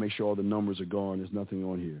 You see, make sure all the numbers are gone. There's nothing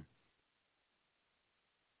on here.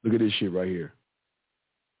 Look at this shit right here.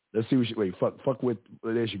 Let's see what she, wait, fuck with,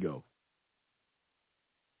 there she go.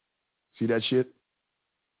 See that shit?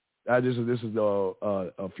 This is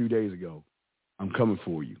a few days ago. I'm coming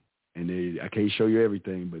for you. And I can't show you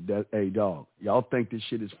everything, but hey, dog, y'all think this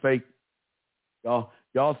shit is fake?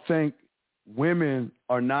 Y'all think women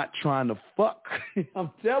are not trying to fuck?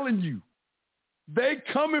 I'm telling you. They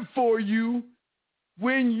coming for you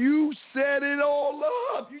when you set it all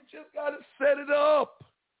up. You just got to set it up.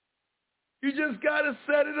 You just got to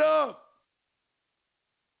set it up.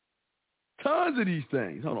 Tons of these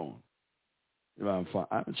things. Hold on.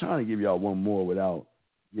 I'm trying to give y'all one more without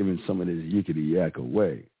giving some of this yickety yak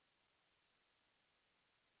away.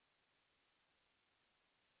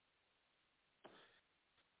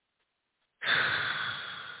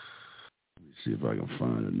 See if I can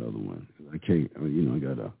find another one. I can't. I mean,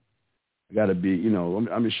 I gotta be. You know,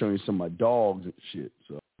 I'm just showing you some of my dogs and shit.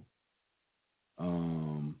 So,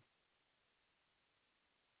 no,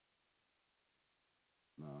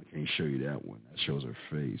 I can't show you that one. That shows her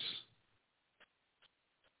face.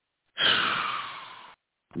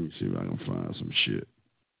 Let me see if I can find some shit.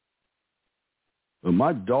 But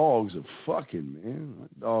my dogs are fucking, man. My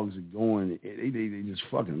dogs are going. They just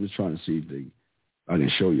fucking. I'm just trying to see if I can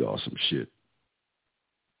show y'all some shit.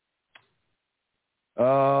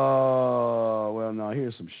 Well, no,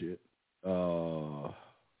 here's some shit. No,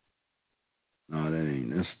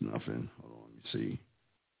 that's nothing. Hold on, let me see.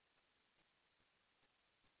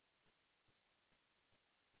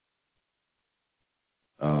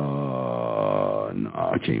 No,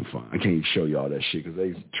 I can't show y'all that shit because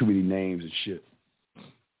there's too many names and shit.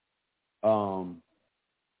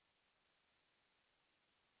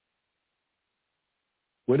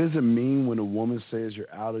 What does it mean when a woman says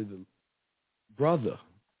you're out of the brother?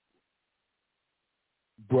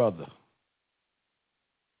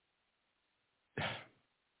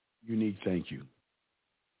 Unique, thank you.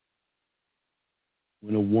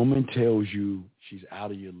 When a woman tells you she's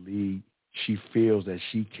out of your league, she feels that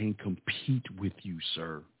she can't compete with you,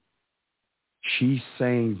 sir. She's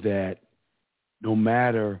saying that no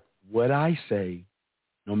matter what I say,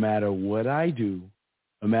 no matter what I do,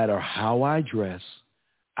 no matter how I dress,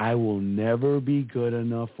 I will never be good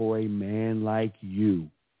enough for a man like you.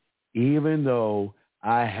 Even though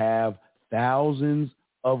I have thousands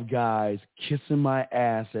of guys kissing my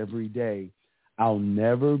ass every day, I'll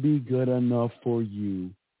never be good enough for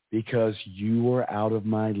you because you are out of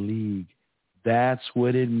my league. That's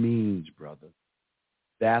what it means, brother.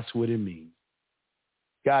 That's what it means.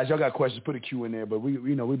 Guys, y'all got questions, put a Q in there, but we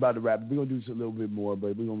about to wrap. We're going to do this a little bit more,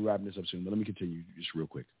 but we're going to wrap this up soon. But let me continue just real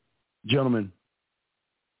quick. Gentlemen,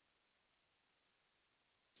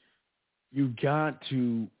 you got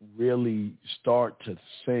to really start to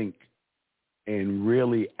think and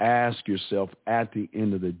really ask yourself at the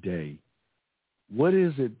end of the day, what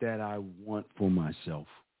is it that I want for myself?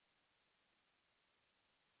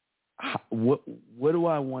 What do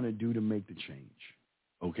I want to do to make the change?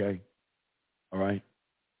 Okay? All right?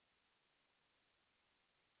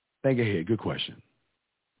 Think ahead. Good question.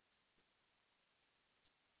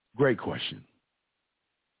 Great question.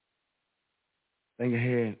 Think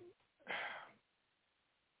ahead.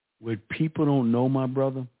 What people don't know, my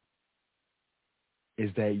brother,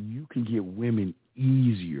 is that you can get women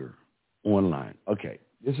easier online. Okay.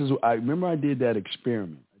 I remember I did that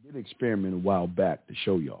experiment. I did an experiment a while back to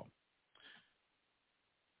show y'all.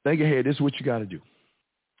 Think ahead. This is what you got to do.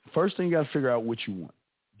 First thing, you got to figure out what you want.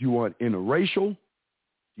 Do you want interracial?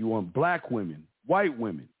 Do you want black women, white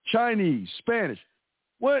women, Chinese, Spanish?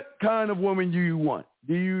 What kind of woman do you want?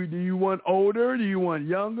 Do you want older? Do you want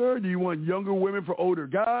younger? Do you want younger women for older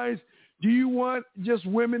guys? Do you want just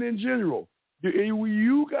women in general?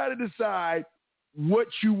 You got to decide what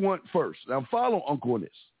you want first. Now, follow Uncle on this.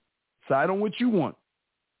 Decide on what you want.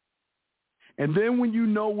 And then when you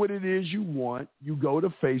know what it is you want, you go to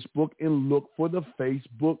Facebook and look for the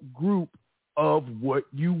Facebook group of what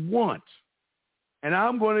you want. And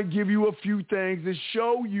I'm going to give you a few things to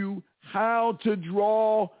show you how to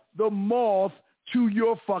draw the moth to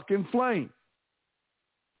your fucking flame.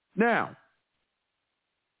 Now,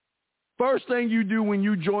 first thing you do when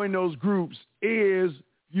you join those groups is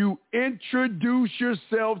you introduce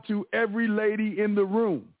yourself to every lady in the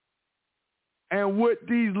room. And what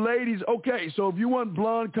these ladies, okay, so if you want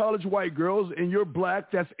blonde college white girls and you're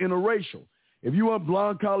black, that's interracial. If you want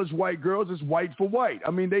blonde college white girls, it's white for white.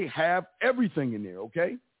 I mean, they have everything in there,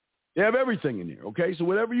 okay? They have everything in there, okay? So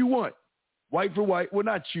whatever you want, white for white. Well,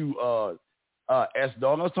 not you,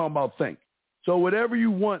 S-Dog. I was talking about Think. So whatever you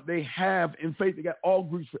want, they have in faith. They got all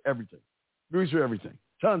groups for everything. Groups for everything.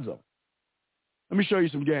 Tons of them. Let me show you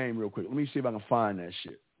some game real quick. Let me see if I can find that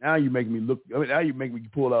shit. Now you make me now you make me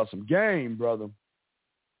pull out some game, brother.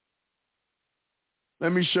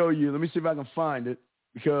 Let me show you. Let me see if I can find it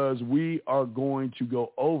because we are going to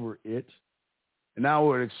go over it. And now I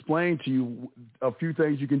will explain to you a few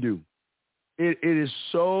things you can do. This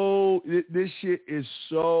shit is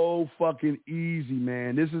so fucking easy,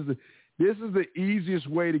 man. This is the easiest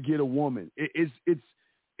way to get a woman.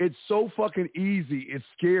 It's so fucking easy. It's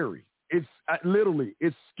scary. It's literally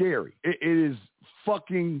scary. It is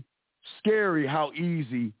fucking scary how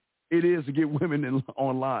easy it is to get women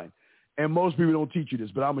online. And most people don't teach you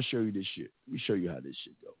this, but I'm going to show you this shit. Let me show you how this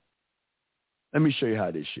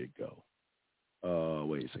shit go.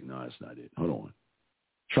 Wait a second. No, that's not it. Hold on.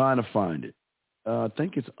 Trying to find it. I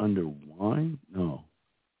think it's under wine. No.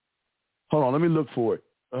 Hold on. Let me look for it.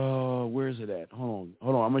 Where is it at? Hold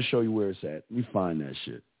on. I'm going to show you where it's at. Let me find that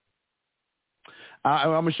shit. I'm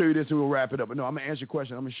going to show you this and we'll wrap it up. But no, I'm going to answer your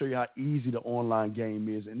question. I'm going to show you how easy the online game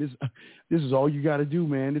is. And this is all you got to do,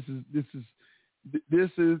 man. This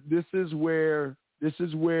is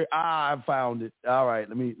where I found it. All right,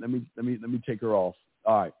 let me take her off.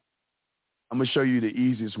 All right. I'm going to show you the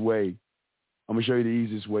easiest way. I'm going to show you the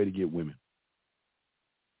easiest way to get women.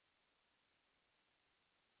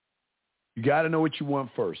 You got to know what you want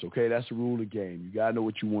first, okay? That's the rule of the game. You got to know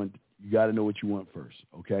what you want. You got to know what you want first,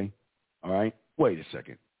 okay? All right? Wait a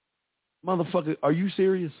second. Motherfucker, are you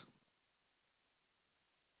serious?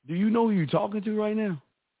 Do you know who you're talking to right now?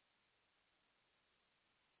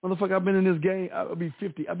 Motherfucker, I've been in this game. I'll be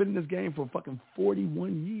 50. I've been in this game for fucking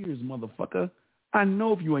 41 years, motherfucker. I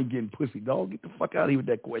know if you ain't getting pussy, dog. Get the fuck out of here with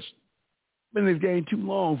that question. Been in this game too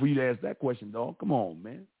long for you to ask that question, dog. Come on,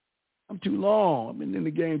 man. I'm too long. I've been in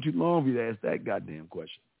the game too long for you to ask that goddamn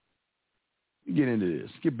question. Let me get into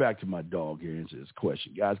this. Get back to my dog here and answer this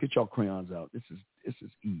question. Guys, get y'all crayons out. This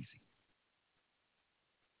is easy.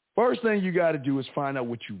 First thing you got to do is find out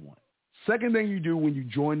what you want. Second thing you do when you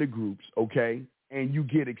join the groups, okay, and you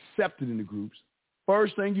get accepted in the groups,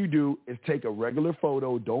 first thing you do is take a regular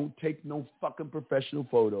photo. Don't take no fucking professional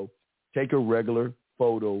photo. Take a regular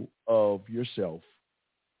photo of yourself.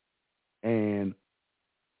 And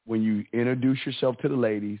when you introduce yourself to the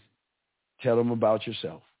ladies, tell them about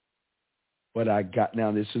yourself. But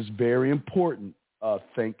now this is very important.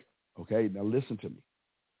 Okay, now listen to me.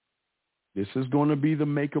 This is going to be the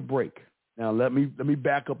make or break. Now let me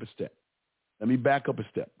back up a step. Let me back up a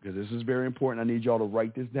step because this is very important. I need y'all to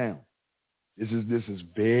write this down. This is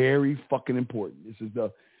very fucking important.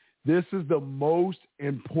 This is the most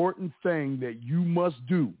important thing that you must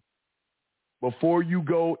do before you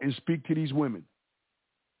go and speak to these women.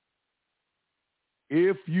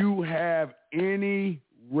 If you have any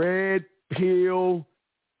red pill,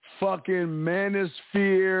 fucking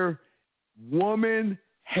manosphere,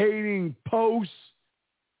 woman-hating posts,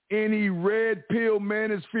 any red pill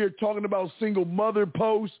manosphere talking about single mother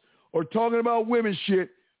posts or talking about women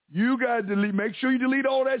shit, you got to delete. Make sure you delete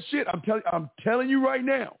all that shit. I'm telling you right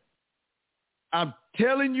now. I'm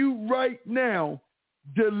telling you right now,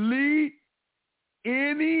 delete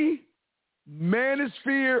any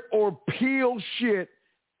manosphere or peel shit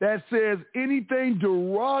that says anything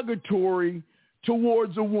derogatory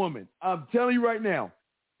towards a woman. I'm telling you right now,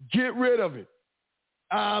 get rid of it.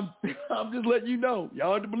 I'm just letting you know.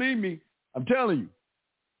 Y'all have to believe me. I'm telling you.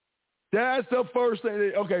 That's the first thing.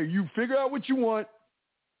 Okay, you figure out what you want.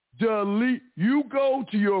 Delete. You go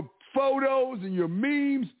to your photos and your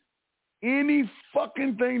memes. Any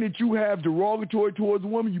fucking thing that you have derogatory towards a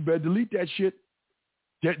woman, you better delete that shit.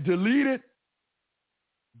 Delete it.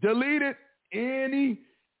 Delete it.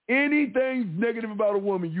 Anything negative about a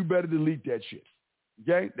woman, you better delete that shit.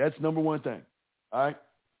 Okay? That's number one thing. All right?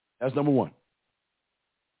 That's number one.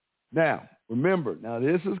 Now, remember,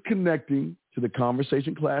 this is connecting to the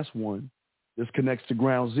conversation class 1. This connects to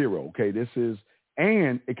ground 0. Okay?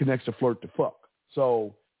 And it connects to flirt to fuck.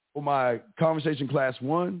 So for my conversation class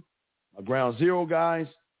 1, my ground 0 guys,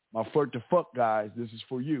 my flirt to fuck guys, this is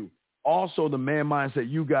for you. Also, the man mindset,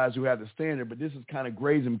 you guys who have the standard, but this is kind of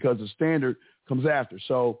grazing because the standard comes after.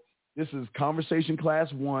 So this is conversation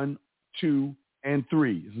class 1, 2, and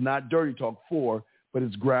 3. It's not dirty talk 4, but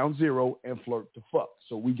it's ground 0 and flirt to fuck.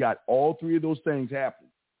 So we got all 3 of those things happening.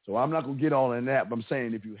 So I'm not going to get all in that, but I'm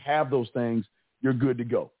saying if you have those things, you're good to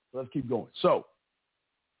go. So let's keep going. So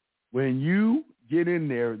when you get in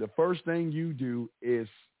there, the first thing you do is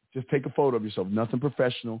just take a photo of yourself, nothing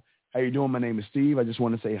professional. How you doing? My name is Steve. I just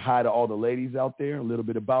want to say hi to all the ladies out there, a little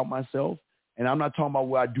bit about myself. And I'm not talking about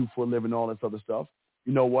what I do for a living, all this other stuff.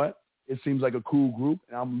 You know what? It seems like a cool group,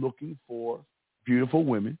 and I'm looking for beautiful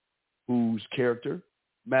women whose character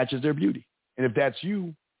matches their beauty. And if that's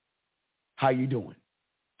you, how you doing?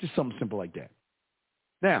 Just something simple like that.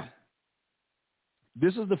 Now,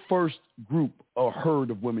 this is the first group or herd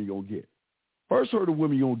of women you'll get. First herd of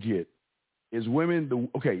women you'll get is women.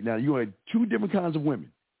 Now you have 2 different kinds of women.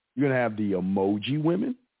 You're going to have the emoji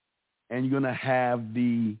women, and you're going to have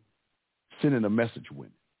the sending a message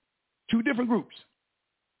women. 2 different groups.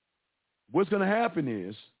 What's going to happen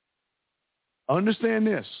is, understand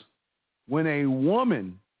this, when a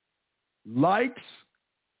woman likes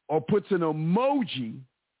or puts an emoji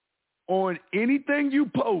on anything you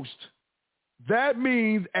post, that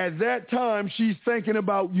means at that time she's thinking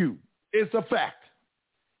about you. It's a fact.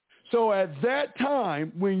 So at that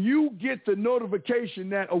time, when you get the notification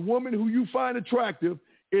that a woman who you find attractive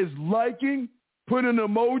is liking, put an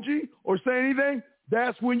emoji, or say anything,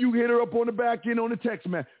 that's when you hit her up on the back end on the text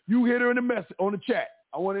message. You hit her in the message on the chat.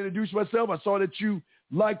 I want to introduce myself. I saw that you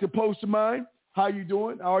liked a post of mine. How you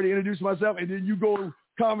doing? I already introduced myself. And then you go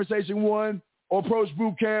conversation 1, approach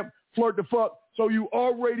boot camp, flirt the fuck. So you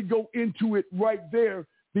already go into it right there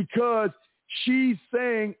because she's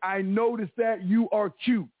saying, I noticed that you are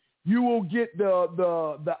cute. You will get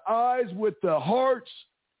the eyes with the hearts.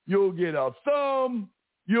 You'll get a thumb.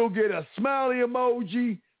 You'll get a smiley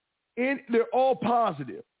emoji. And they're all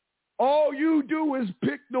positive. All you do is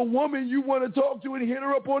pick the woman you want to talk to and hit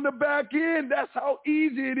her up on the back end. That's how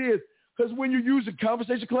easy it is. Because when you use a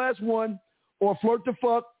conversation class 1 or flirt the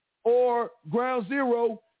fuck or ground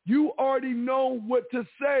zero, you already know what to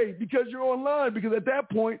say because you're online. Because at that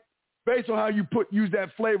point, based on how you use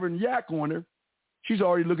that flavor and yak on her, she's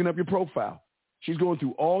already looking up your profile. She's going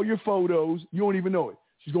through all your photos. You don't even know it.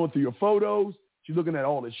 She's going through your photos. She's looking at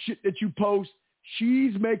all the shit that you post.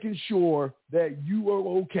 She's making sure that you are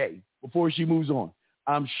okay before she moves on.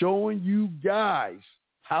 I'm showing you guys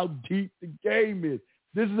how deep the game is.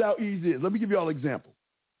 This is how easy it is. Let me give you all an example.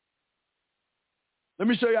 Let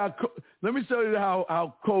me show you how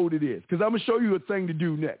cold it is, because I'm going to show you a thing to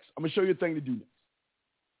do next. Let me show you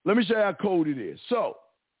how cold it is. So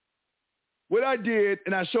what I did,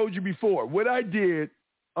 and I showed you before, what I did,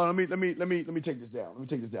 let me take this down.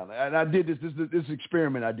 And I did this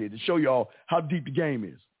experiment I did to show y'all how deep the game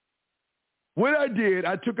is. What I did,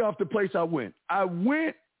 I took off the place I went. I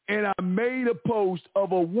went and I made a post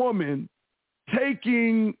of a woman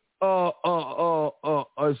taking a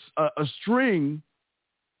string,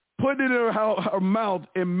 putting it in her mouth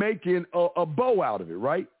and making a bow out of it,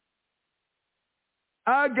 right?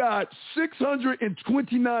 I got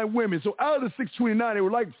 629 women. So out of the 629, there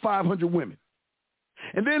were like 500 women.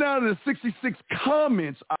 And then out of the 66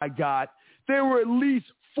 comments I got, there were at least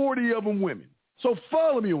 40 of them women. So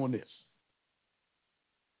follow me on this.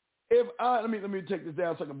 Let me take this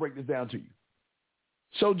down so I can break this down to you.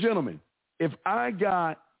 So gentlemen, if I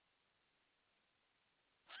got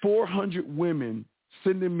 400 women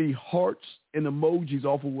sending me hearts and emojis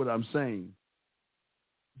off of what I'm saying,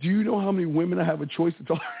 do you know how many women I have a choice to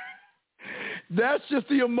talk? That's just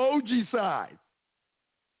the emoji side.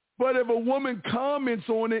 But if a woman comments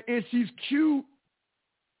on it and she's cute,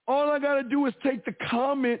 all I got to do is take the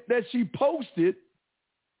comment that she posted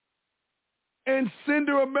and send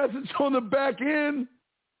her a message on the back end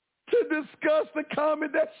to discuss the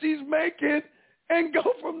comment that she's making and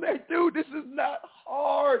go from there. Dude, this is not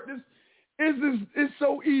hard. It's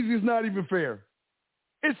so easy. It's not even fair.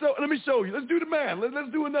 Let me show you. Let's do the math.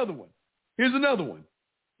 Let's do another one. Here's another one.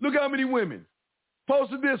 Look how many women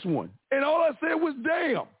posted this one. And all I said was,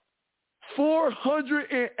 damn,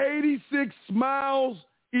 486 smiles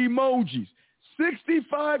emojis,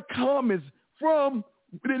 65 comments from,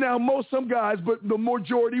 now some guys, but the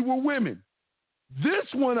majority were women. This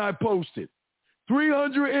one I posted,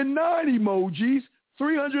 309 emojis,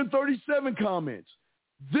 337 comments.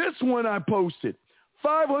 This one I posted,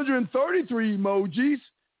 533 emojis,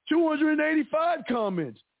 285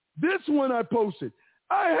 comments. This one I posted,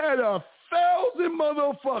 I had 1,000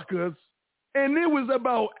 motherfuckers, and it was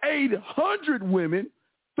about 800 women,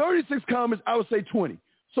 36 comments, I would say 20.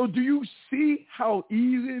 So do you see how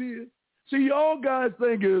easy it is? See, y'all guys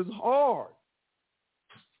think it's hard.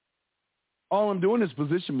 All I'm doing is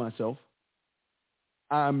position myself.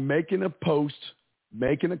 I'm making a post,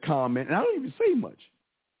 making a comment, and I don't even say much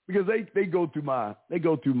because they go through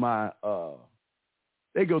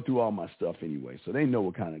all my stuff anyway, so they know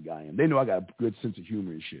what kind of guy I am. They know I got a good sense of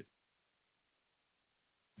humor and shit.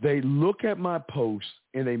 They look at my posts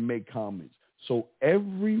and they make comments. So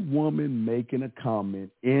every woman making a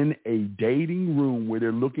comment in a dating room where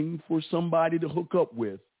they're looking for somebody to hook up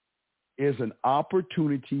with is an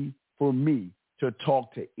opportunity for me to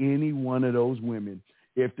talk to any one of those women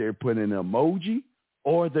if they're putting an emoji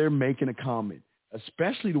or they're making a comment,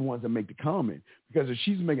 especially the ones that make the comment. Because if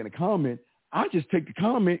she's making a comment, I just take the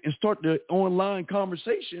comment and start the online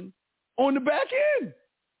conversation on the back end.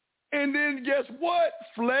 And then guess what?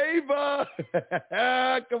 Flavor.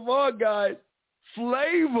 Come on, guys.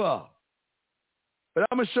 Flavor. But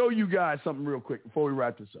I'm going to show you guys something real quick before we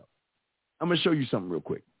wrap this up. I'm going to show you something real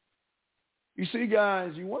quick. You see,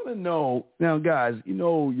 guys, you want to know. Now, guys, you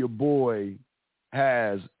know your boy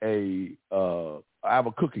has I have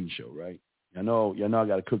a cooking show, right? I know I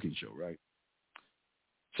got a cooking show, right?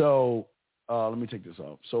 So let me take this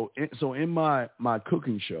off. So in my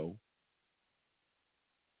cooking show,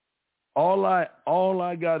 all I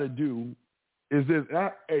got to do is this.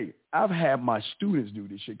 I've had my students do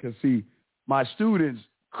this shit because, see, my students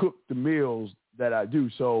cook the meals that I do.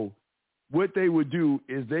 So what they would do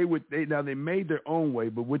is they made their own way,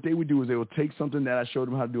 but what they would do is they would take something that I showed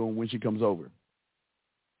them how to do when she comes over.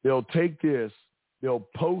 They'll take this, they'll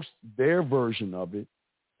post their version of it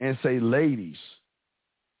and say, ladies,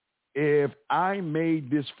 if I made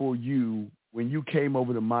this for you when you came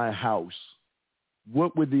over to my house,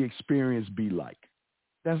 what would the experience be like?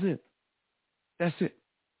 That's it. That's it.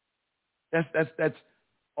 That's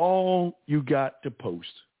all you got to post.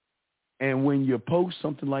 And when you post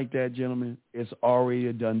something like that, gentlemen, it's already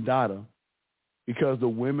a done data, because the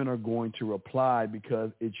women are going to reply,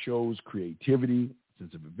 because it shows creativity,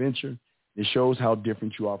 sense of adventure. It shows how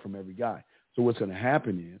different you are from every guy. So what's going to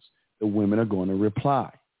happen is the women are going to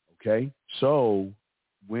reply, okay? So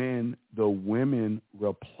when the women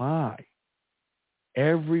reply,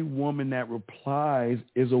 every woman that replies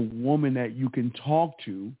is a woman that you can talk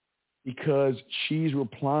to, because she's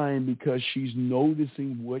replying because she's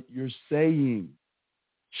noticing what you're saying.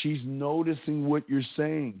 She's noticing what you're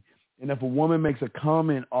saying. And if a woman makes a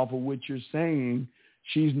comment off of what you're saying,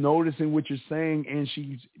 she's noticing what you're saying, and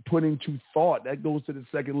she's putting to thought. That goes to the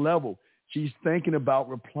second level. She's thinking about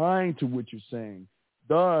replying to what you're saying.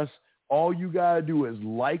 Thus, all you got to do is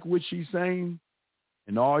like what she's saying,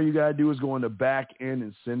 and all you got to do is go in the back end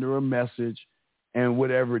and send her a message and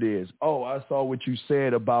whatever it is. Oh, I saw what you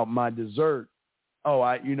said about my dessert. Oh,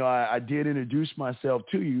 I did introduce myself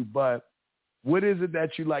to you, but what is it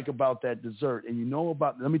that you like about that dessert? And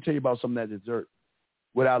let me tell you about some of that dessert.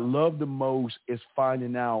 What I love the most is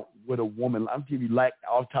finding out what a woman, I'll give you like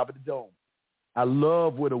off top of the dome. The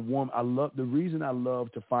reason I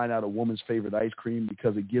love to find out a woman's favorite ice cream,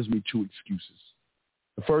 because it gives me two excuses.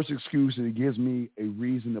 The first excuse is it gives me a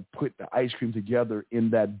reason to put the ice cream together in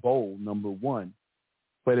that bowl, number one.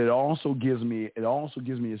 But it also gives me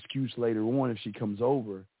an excuse later on, if she comes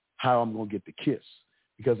over, how I'm going to get the kiss.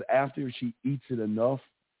 Because after she eats it enough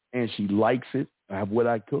and she likes it, what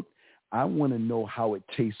I cooked, I want to know how it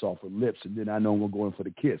tastes off her lips, and then I know I'm going to go in for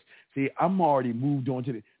the kiss. See, I'm already moved on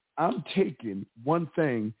to I'm taking one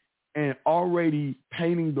thing and already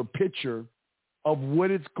painting the picture of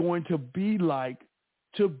what it's going to be like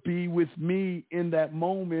to be with me in that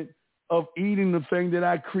moment of eating the thing that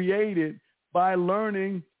I created by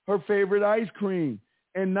learning her favorite ice cream.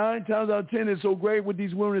 And 9 times out of 10, it's so great what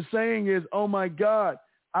these women are saying is, oh, my God,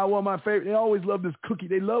 I want my favorite. They always love this cookie.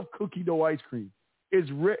 They love cookie dough ice cream. It's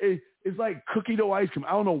like cookie dough ice cream.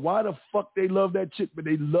 I don't know why the fuck they love that shit, but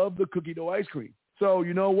they love the cookie dough ice cream. So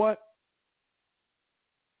you know what?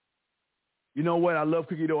 I love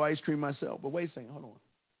cookie dough ice cream myself. But wait a second. Hold on.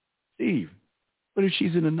 Steve, what if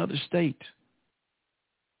she's in another state?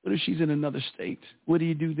 What if she's in another state? What do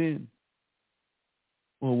you do then?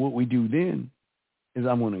 Well, what we do then is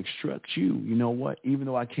I'm going to instruct you. You know what? Even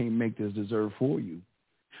though I can't make this dessert for you,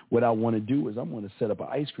 what I want to do is I'm going to set up an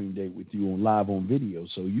ice cream date with you live on video.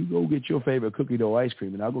 So you go get your favorite cookie dough ice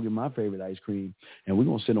cream, and I'll go get my favorite ice cream, and we're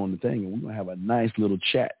going to sit on the thing, and we're going to have a nice little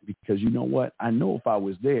chat, because you know what? I know if I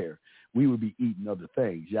was there, we would be eating other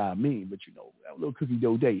things. Yeah, I mean, but that little cookie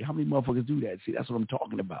dough date, how many motherfuckers do that? See, that's what I'm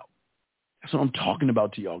talking about. That's what I'm talking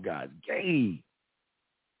about to y'all guys. Gay.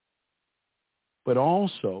 But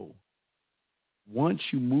also, once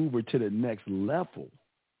you move her to the next level,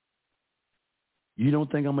 you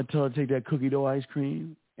don't think I'm going to tell her to take that cookie dough ice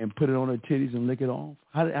cream and put it on her titties and lick it off?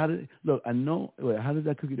 Look, I know, how does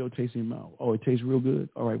that cookie dough taste in your mouth? Oh, it tastes real good?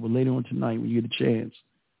 All right, well, later on tonight when you get a chance,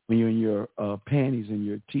 when you're in your panties and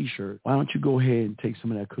your T-shirt, why don't you go ahead and take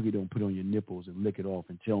some of that cookie dough and put it on your nipples and lick it off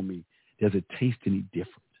and tell me, does it taste any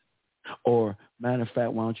different? Or, matter of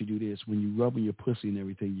fact, why don't you do this? When you rub on your pussy and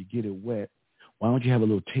everything, you get it wet. Why don't you have a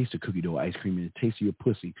little taste of cookie dough ice cream and a taste of your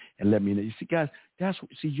pussy and let me know? You see, guys,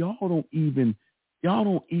 y'all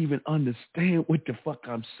don't even understand what the fuck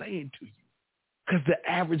I'm saying to you, because the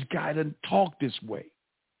average guy doesn't talk this way.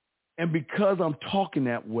 And because I'm talking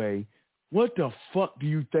that way, what the fuck do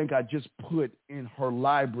you think I just put in her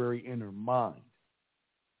library, in her mind?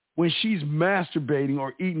 When she's masturbating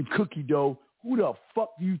or eating cookie dough, who the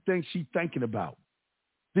fuck do you think she's thinking about?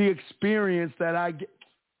 The experience that I get.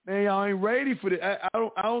 Man, y'all ain't ready for this. I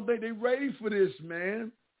don't think they're ready for this,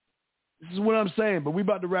 man. This is what I'm saying, but we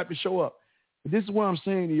about to wrap the show up. But this is what I'm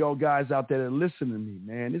saying to y'all guys out there that listen to me,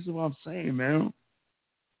 man. This is what I'm saying, man.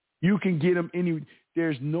 You can get them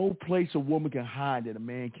there's no place a woman can hide that a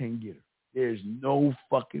man can't get her. There's no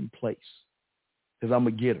fucking place. Because I'm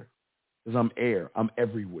a getter. Because I'm air. I'm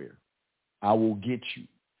everywhere. I will get you.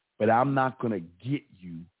 But I'm not going to get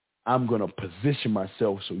you. I'm going to position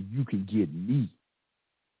myself so you can get me.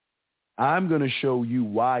 I'm going to show you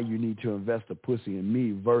why you need to invest a pussy in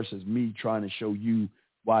me versus me trying to show you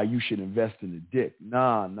why you should invest in the dick.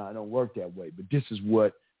 Nah, it don't work that way. But this is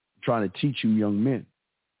what I'm trying to teach you young men.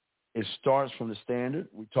 It starts from the standard.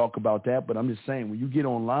 We talk about that, but I'm just saying, when you get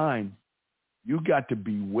online you got to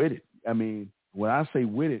be with it. I mean, when I say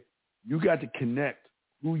with it, you got to connect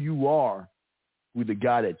who you are with the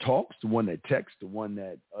guy that talks, the one that texts, the one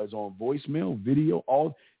that is on voicemail, video,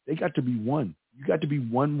 all. They got to be one. You got to be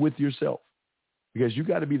one with yourself, because you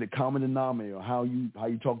got to be the common denominator of how you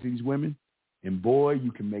talk to these women. And boy,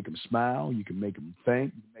 you can make them smile, you can make them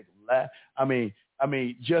think, you can make them laugh. I mean,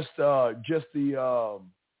 just the.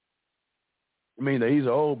 These are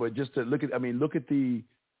old, but just to look at the.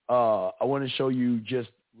 I want to show you just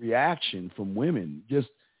reaction from women, just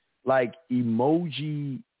like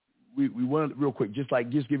emoji. We want real quick, just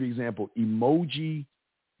give you an example. Emoji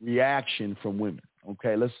reaction from women.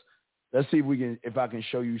 Okay, let's see if I can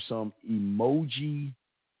show you some emoji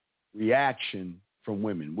reaction from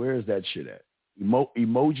women. Where is that shit at?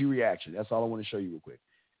 Emoji reaction. That's all I want to show you real quick.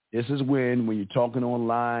 This is when you're talking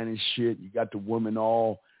online and shit, you got the woman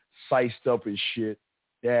all sized up and shit,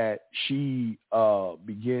 that she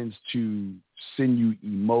begins to send you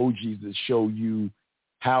emojis that show you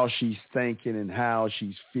how she's thinking and how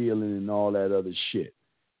she's feeling and all that other shit.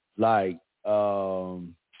 Like, let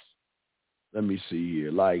me see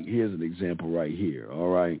here. Like, here's an example right here. All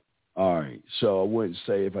right. So I wouldn't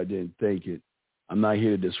say if I didn't think it. I'm not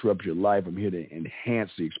here to disrupt your life. I'm here to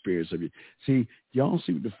enhance the experience of you. See, y'all don't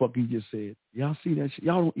see what the fuck he just said. Y'all see that shit?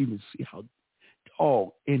 Y'all don't even see how,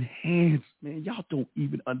 enhance, man. Y'all don't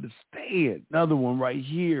even understand. Another one right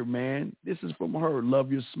here, man. This is from her.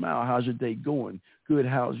 Love your smile. How's your day going? Good.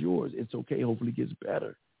 How's yours? It's okay. Hopefully it gets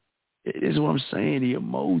better. This is what I'm saying. The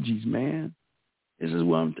emojis, man. This is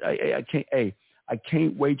what I can't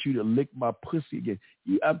wait you to lick my pussy again.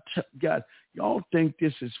 Guys, y'all think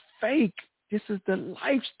this is fake. This is the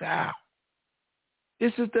lifestyle.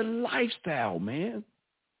 This is the lifestyle, man.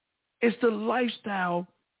 It's the lifestyle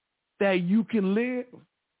that you can live.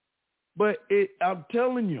 But I'm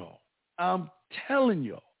telling y'all,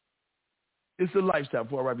 it's the lifestyle.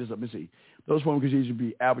 Before I wrap this up, let's see. Those forms can usually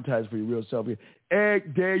be advertised for your real self here.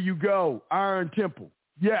 Egg, there you go. Iron Temple.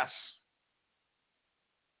 Yes.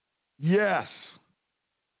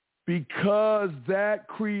 Because that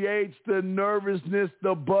creates the nervousness,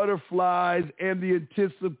 the butterflies, and the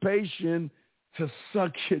anticipation to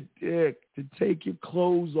suck your dick, to take your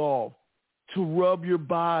clothes off, to rub your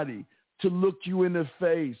body, to look you in the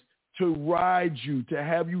face, to ride you, to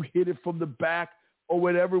have you hit it from the back or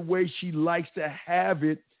whatever way she likes to have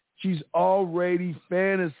it. She's already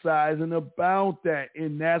fantasizing about that,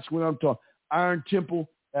 and that's what I'm talking. Iron Temple,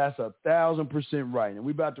 that's 1,000% right. And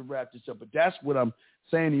we're about to wrap this up, but that's what I'm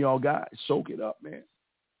saying to y'all guys. Soak it up, man.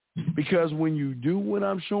 Because when you do what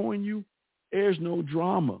I'm showing you, there's no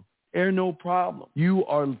drama. There's no problem. You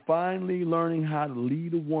are finally learning how to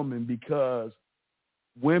lead a woman, because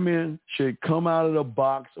women should come out of the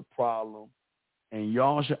box a problem, and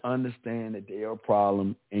y'all should understand that they are a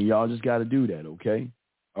problem, and y'all just got to do that, okay?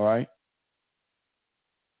 All right?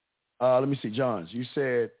 Let me see, Johns. You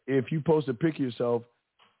said if you post a pic of yourself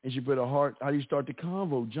and you put a heart, how do you start the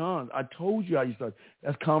convo? John, I told you how you start.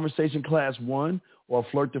 That's conversation class 1 or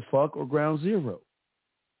flirt to fuck or ground 0.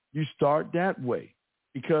 You start that way,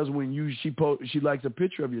 because when she likes a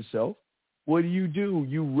picture of yourself, what do?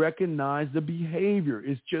 You recognize the behavior.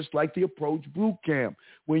 It's just like the approach boot camp.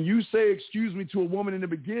 When you say excuse me to a woman in the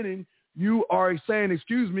beginning, you are saying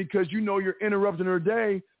excuse me because you know you're interrupting her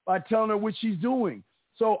day by telling her what she's doing.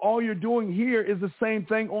 So all you're doing here is the same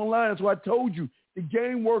thing online. That's what I told you. The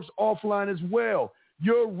game works offline as well.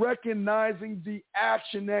 You're recognizing the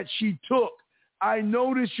action that she took. I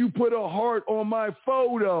noticed you put a heart on my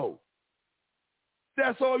photo.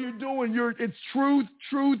 That's all you're doing. It's truth,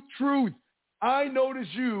 truth, truth. I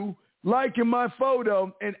noticed you liking my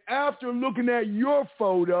photo, and after looking at your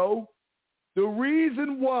photo, the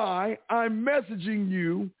reason why I'm messaging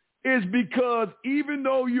you is because even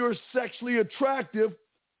though you're sexually attractive,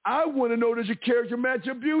 I want to know does your character match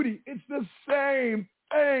your beauty. It's the same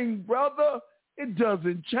thing, brother. It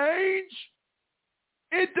doesn't change.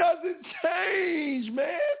 It doesn't change,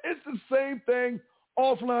 man. It's the same thing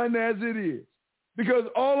offline as it is. Because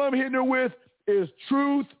all I'm hitting her with is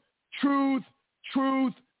truth, truth,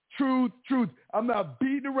 truth, truth, truth. I'm not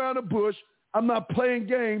beating around the bush. I'm not playing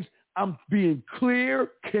games. I'm being clear,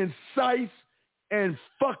 concise, and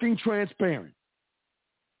fucking transparent.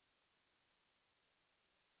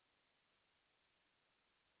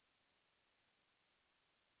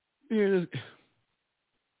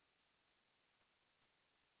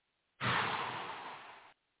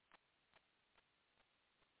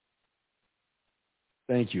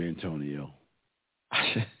 Thank you, Antonio.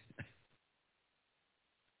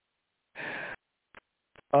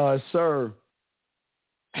 Sir,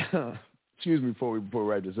 excuse me before we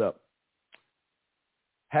wrap this up.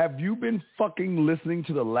 Have you been fucking listening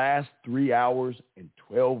to the last 3 hours and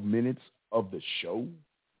 12 minutes of the show?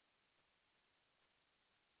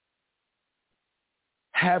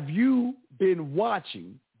 Have you been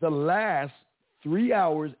watching the last 3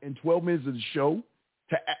 hours and 12 minutes of the show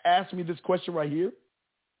to ask me this question right here?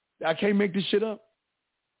 I can't make this shit up.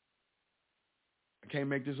 I can't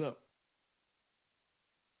make this up.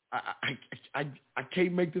 I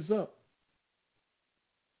can't make this up.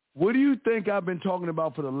 What do you think I've been talking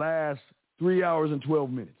about for the last 3 hours and 12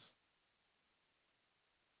 minutes?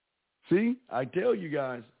 See, I tell you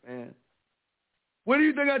guys, man. What do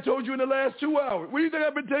you think I told you in the last 2 hours? What do you think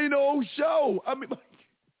I've been telling you the whole show? I mean,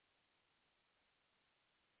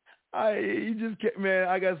 you just can't, man.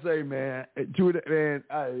 I gotta say, man.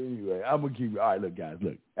 Anyway, I'm gonna keep. All right, look, guys.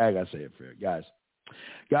 Look, I gotta say it fair, guys.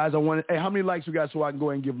 Guys, I want. Hey, how many likes we got so I can go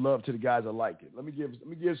ahead and give love to the guys that like it? Let me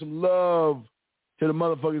give some love to the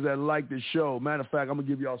motherfuckers that like this show. Matter of fact, I'm gonna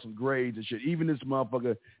give y'all some grades and shit. Even this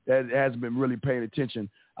motherfucker that hasn't been really paying attention,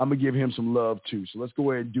 I'm gonna give him some love too. So let's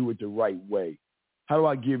go ahead and do it the right way. How do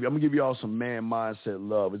I give you? I'm gonna give y'all some man mindset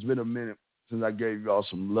love. It's been a minute since I gave y'all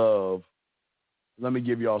some love. Let me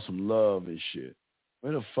give y'all some love and shit.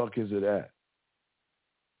 Where the fuck is it at?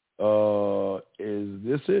 Is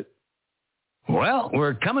this it? Well,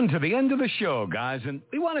 we're coming to the end of the show, guys, and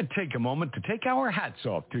we want to take a moment to take our hats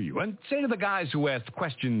off to you and say to the guys who asked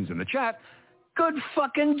questions in the chat, good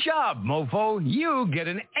fucking job, mofo. You get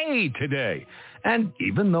an A today. And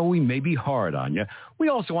even though we may be hard on you, we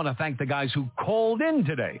also want to thank the guys who called in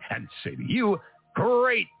today and say to you,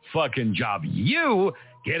 great fucking job. You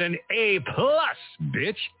get an A+,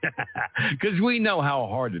 bitch. Because we know how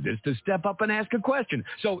hard it is to step up and ask a question.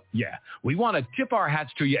 So, yeah, we want to tip our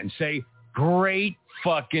hats to you and say, great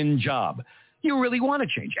fucking job. You really want to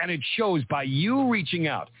change, and it shows by you reaching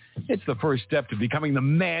out. It's the first step to becoming the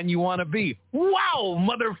man you want to be. Wow,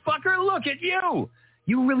 motherfucker, look at you.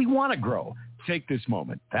 You really want to grow. Take this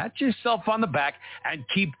moment, pat yourself on the back, and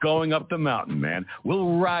keep going up the mountain, man.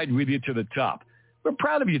 We'll ride with you to the top. We're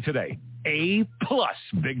proud of you today. A+,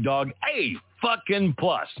 big dog, A fucking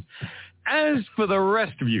plus. As for the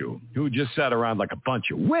rest of you who just sat around like a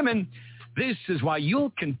bunch of women, this is why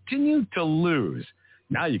you'll continue to lose.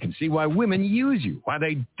 Now you can see why women use you, why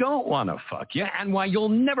they don't want to fuck you, and why you'll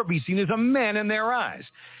never be seen as a man in their eyes.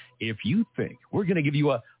 If you think we're going to give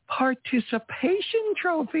you a participation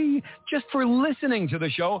trophy just for listening to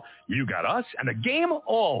the show, you got us and the game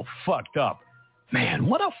all fucked up. Man,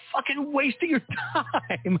 what a fucking waste of your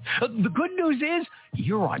time. The good news is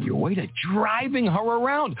you're on your way to driving her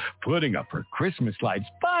around, putting up her Christmas lights,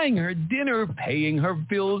 buying her dinner, paying her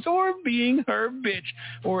bills, or being her bitch,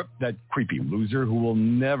 or that creepy loser who will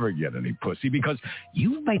never get any pussy because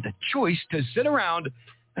you made the choice to sit around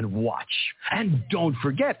and watch. And don't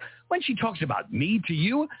forget, when she talks about me to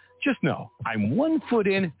you, just know I'm 1 foot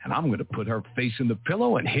in and I'm going to put her face in the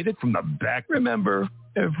pillow and hit it from the back. Remember,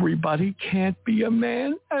 everybody can't be a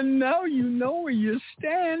man, and now you know where you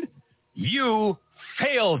stand. You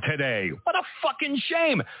failed today. What a fucking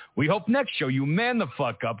shame. We hope next show you man the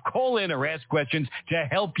fuck up, call in or ask questions to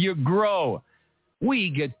help you grow.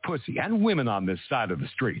 We get pussy and women on this side of the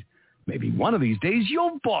street. Maybe one of these days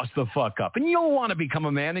you'll boss the fuck up and you'll want to become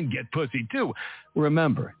a man and get pussy too.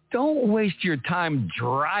 Remember, don't waste your time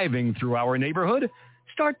driving through our neighborhood.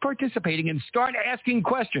 Start participating and start asking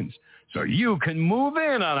questions so you can move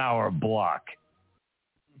in on our block.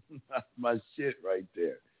 That's my shit right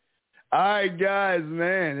there. All right, guys,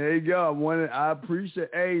 man. There you go. I appreciate.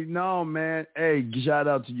 Hey, no, man. Hey, shout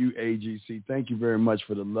out to you, AGC. Thank you very much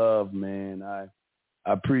for the love, man. I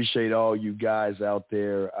appreciate all you guys out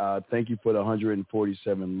there. Thank you for the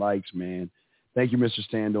 147 likes, man. Thank you, Mr.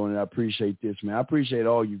 Stando, and I appreciate this, man. I appreciate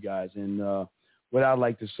all you guys. And what I'd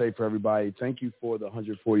like to say for everybody, thank you for the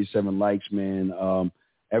 147 likes, man.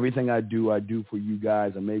 Everything I do for you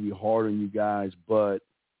guys. I may be hard on you guys, but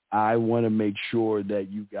I want to make sure that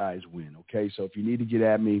you guys win, okay? So if you need to get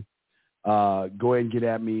at me, go ahead and get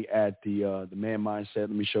at me at the Man Mindset.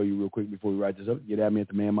 Let me show you real quick before we write this up. Get at me at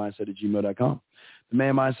themanmindset@gmail.com.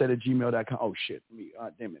 Themanmindset@gmail.com. Oh shit!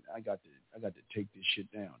 Damn it! I got to take this shit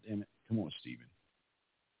down. Damn it! Come on, Steven.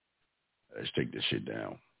 Let's take this shit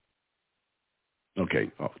down. Okay.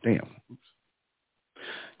 Oh damn. Oops.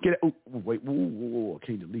 Wait. Whoa. I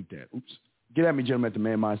can't delete that. Oops. Get at me, gentlemen, at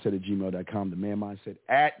themanmindset@gmail.com.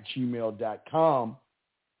 Themanmindset@gmail.com.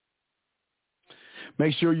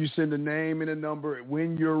 Make sure you send a name and a number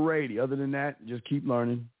when you're ready. Other than that, just keep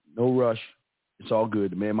learning. No rush. It's all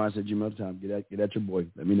good. Themanmindset@gmail.com. Get at your boy.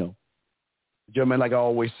 Let me know. Gentlemen, like I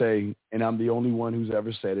always say, and I'm the only one who's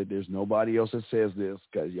ever said it, there's nobody else that says this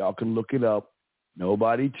because y'all can look it up.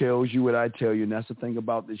 Nobody tells you what I tell you, and that's the thing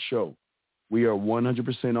about this show. We are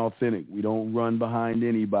 100% authentic. We don't run behind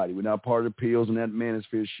anybody. We're not part of the pills and that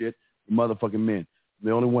manosphere shit. We're motherfucking men. I'm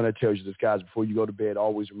the only one that tells you this, guys, before you go to bed,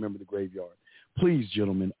 always remember the graveyard. Please,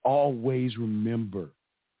 gentlemen, always remember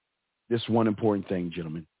this one important thing,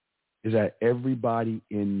 gentlemen, is that everybody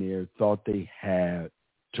in there thought they had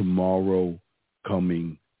tomorrow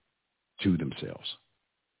coming to themselves.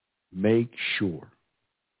 Make sure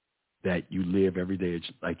that you live every day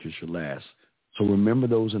like it's your last. So remember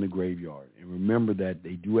those in the graveyard, and remember that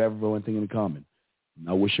they do have one thing in common. I'm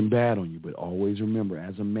not wishing bad on you, but always remember,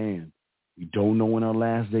 as a man, we don't know when our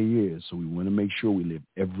last day is, so we want to make sure we live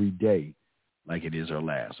every day like it is our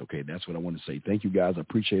last. Okay, that's what I want to say. Thank you, guys. I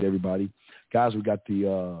appreciate everybody. Guys, we got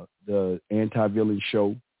the Anti-Villain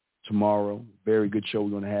show tomorrow. Very good show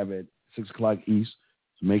we're going to have at 6 o'clock East.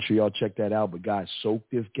 So make sure y'all check that out. But, guys, soak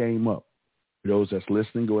this game up. For those that's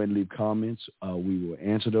listening, go ahead and leave comments. We will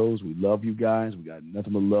answer those. We love you guys. We got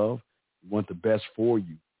nothing but love. We want the best for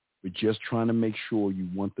you. We're just trying to make sure you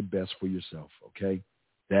want the best for yourself, okay?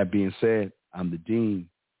 That being said, I'm the Dean.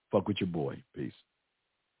 Fuck with your boy. Peace.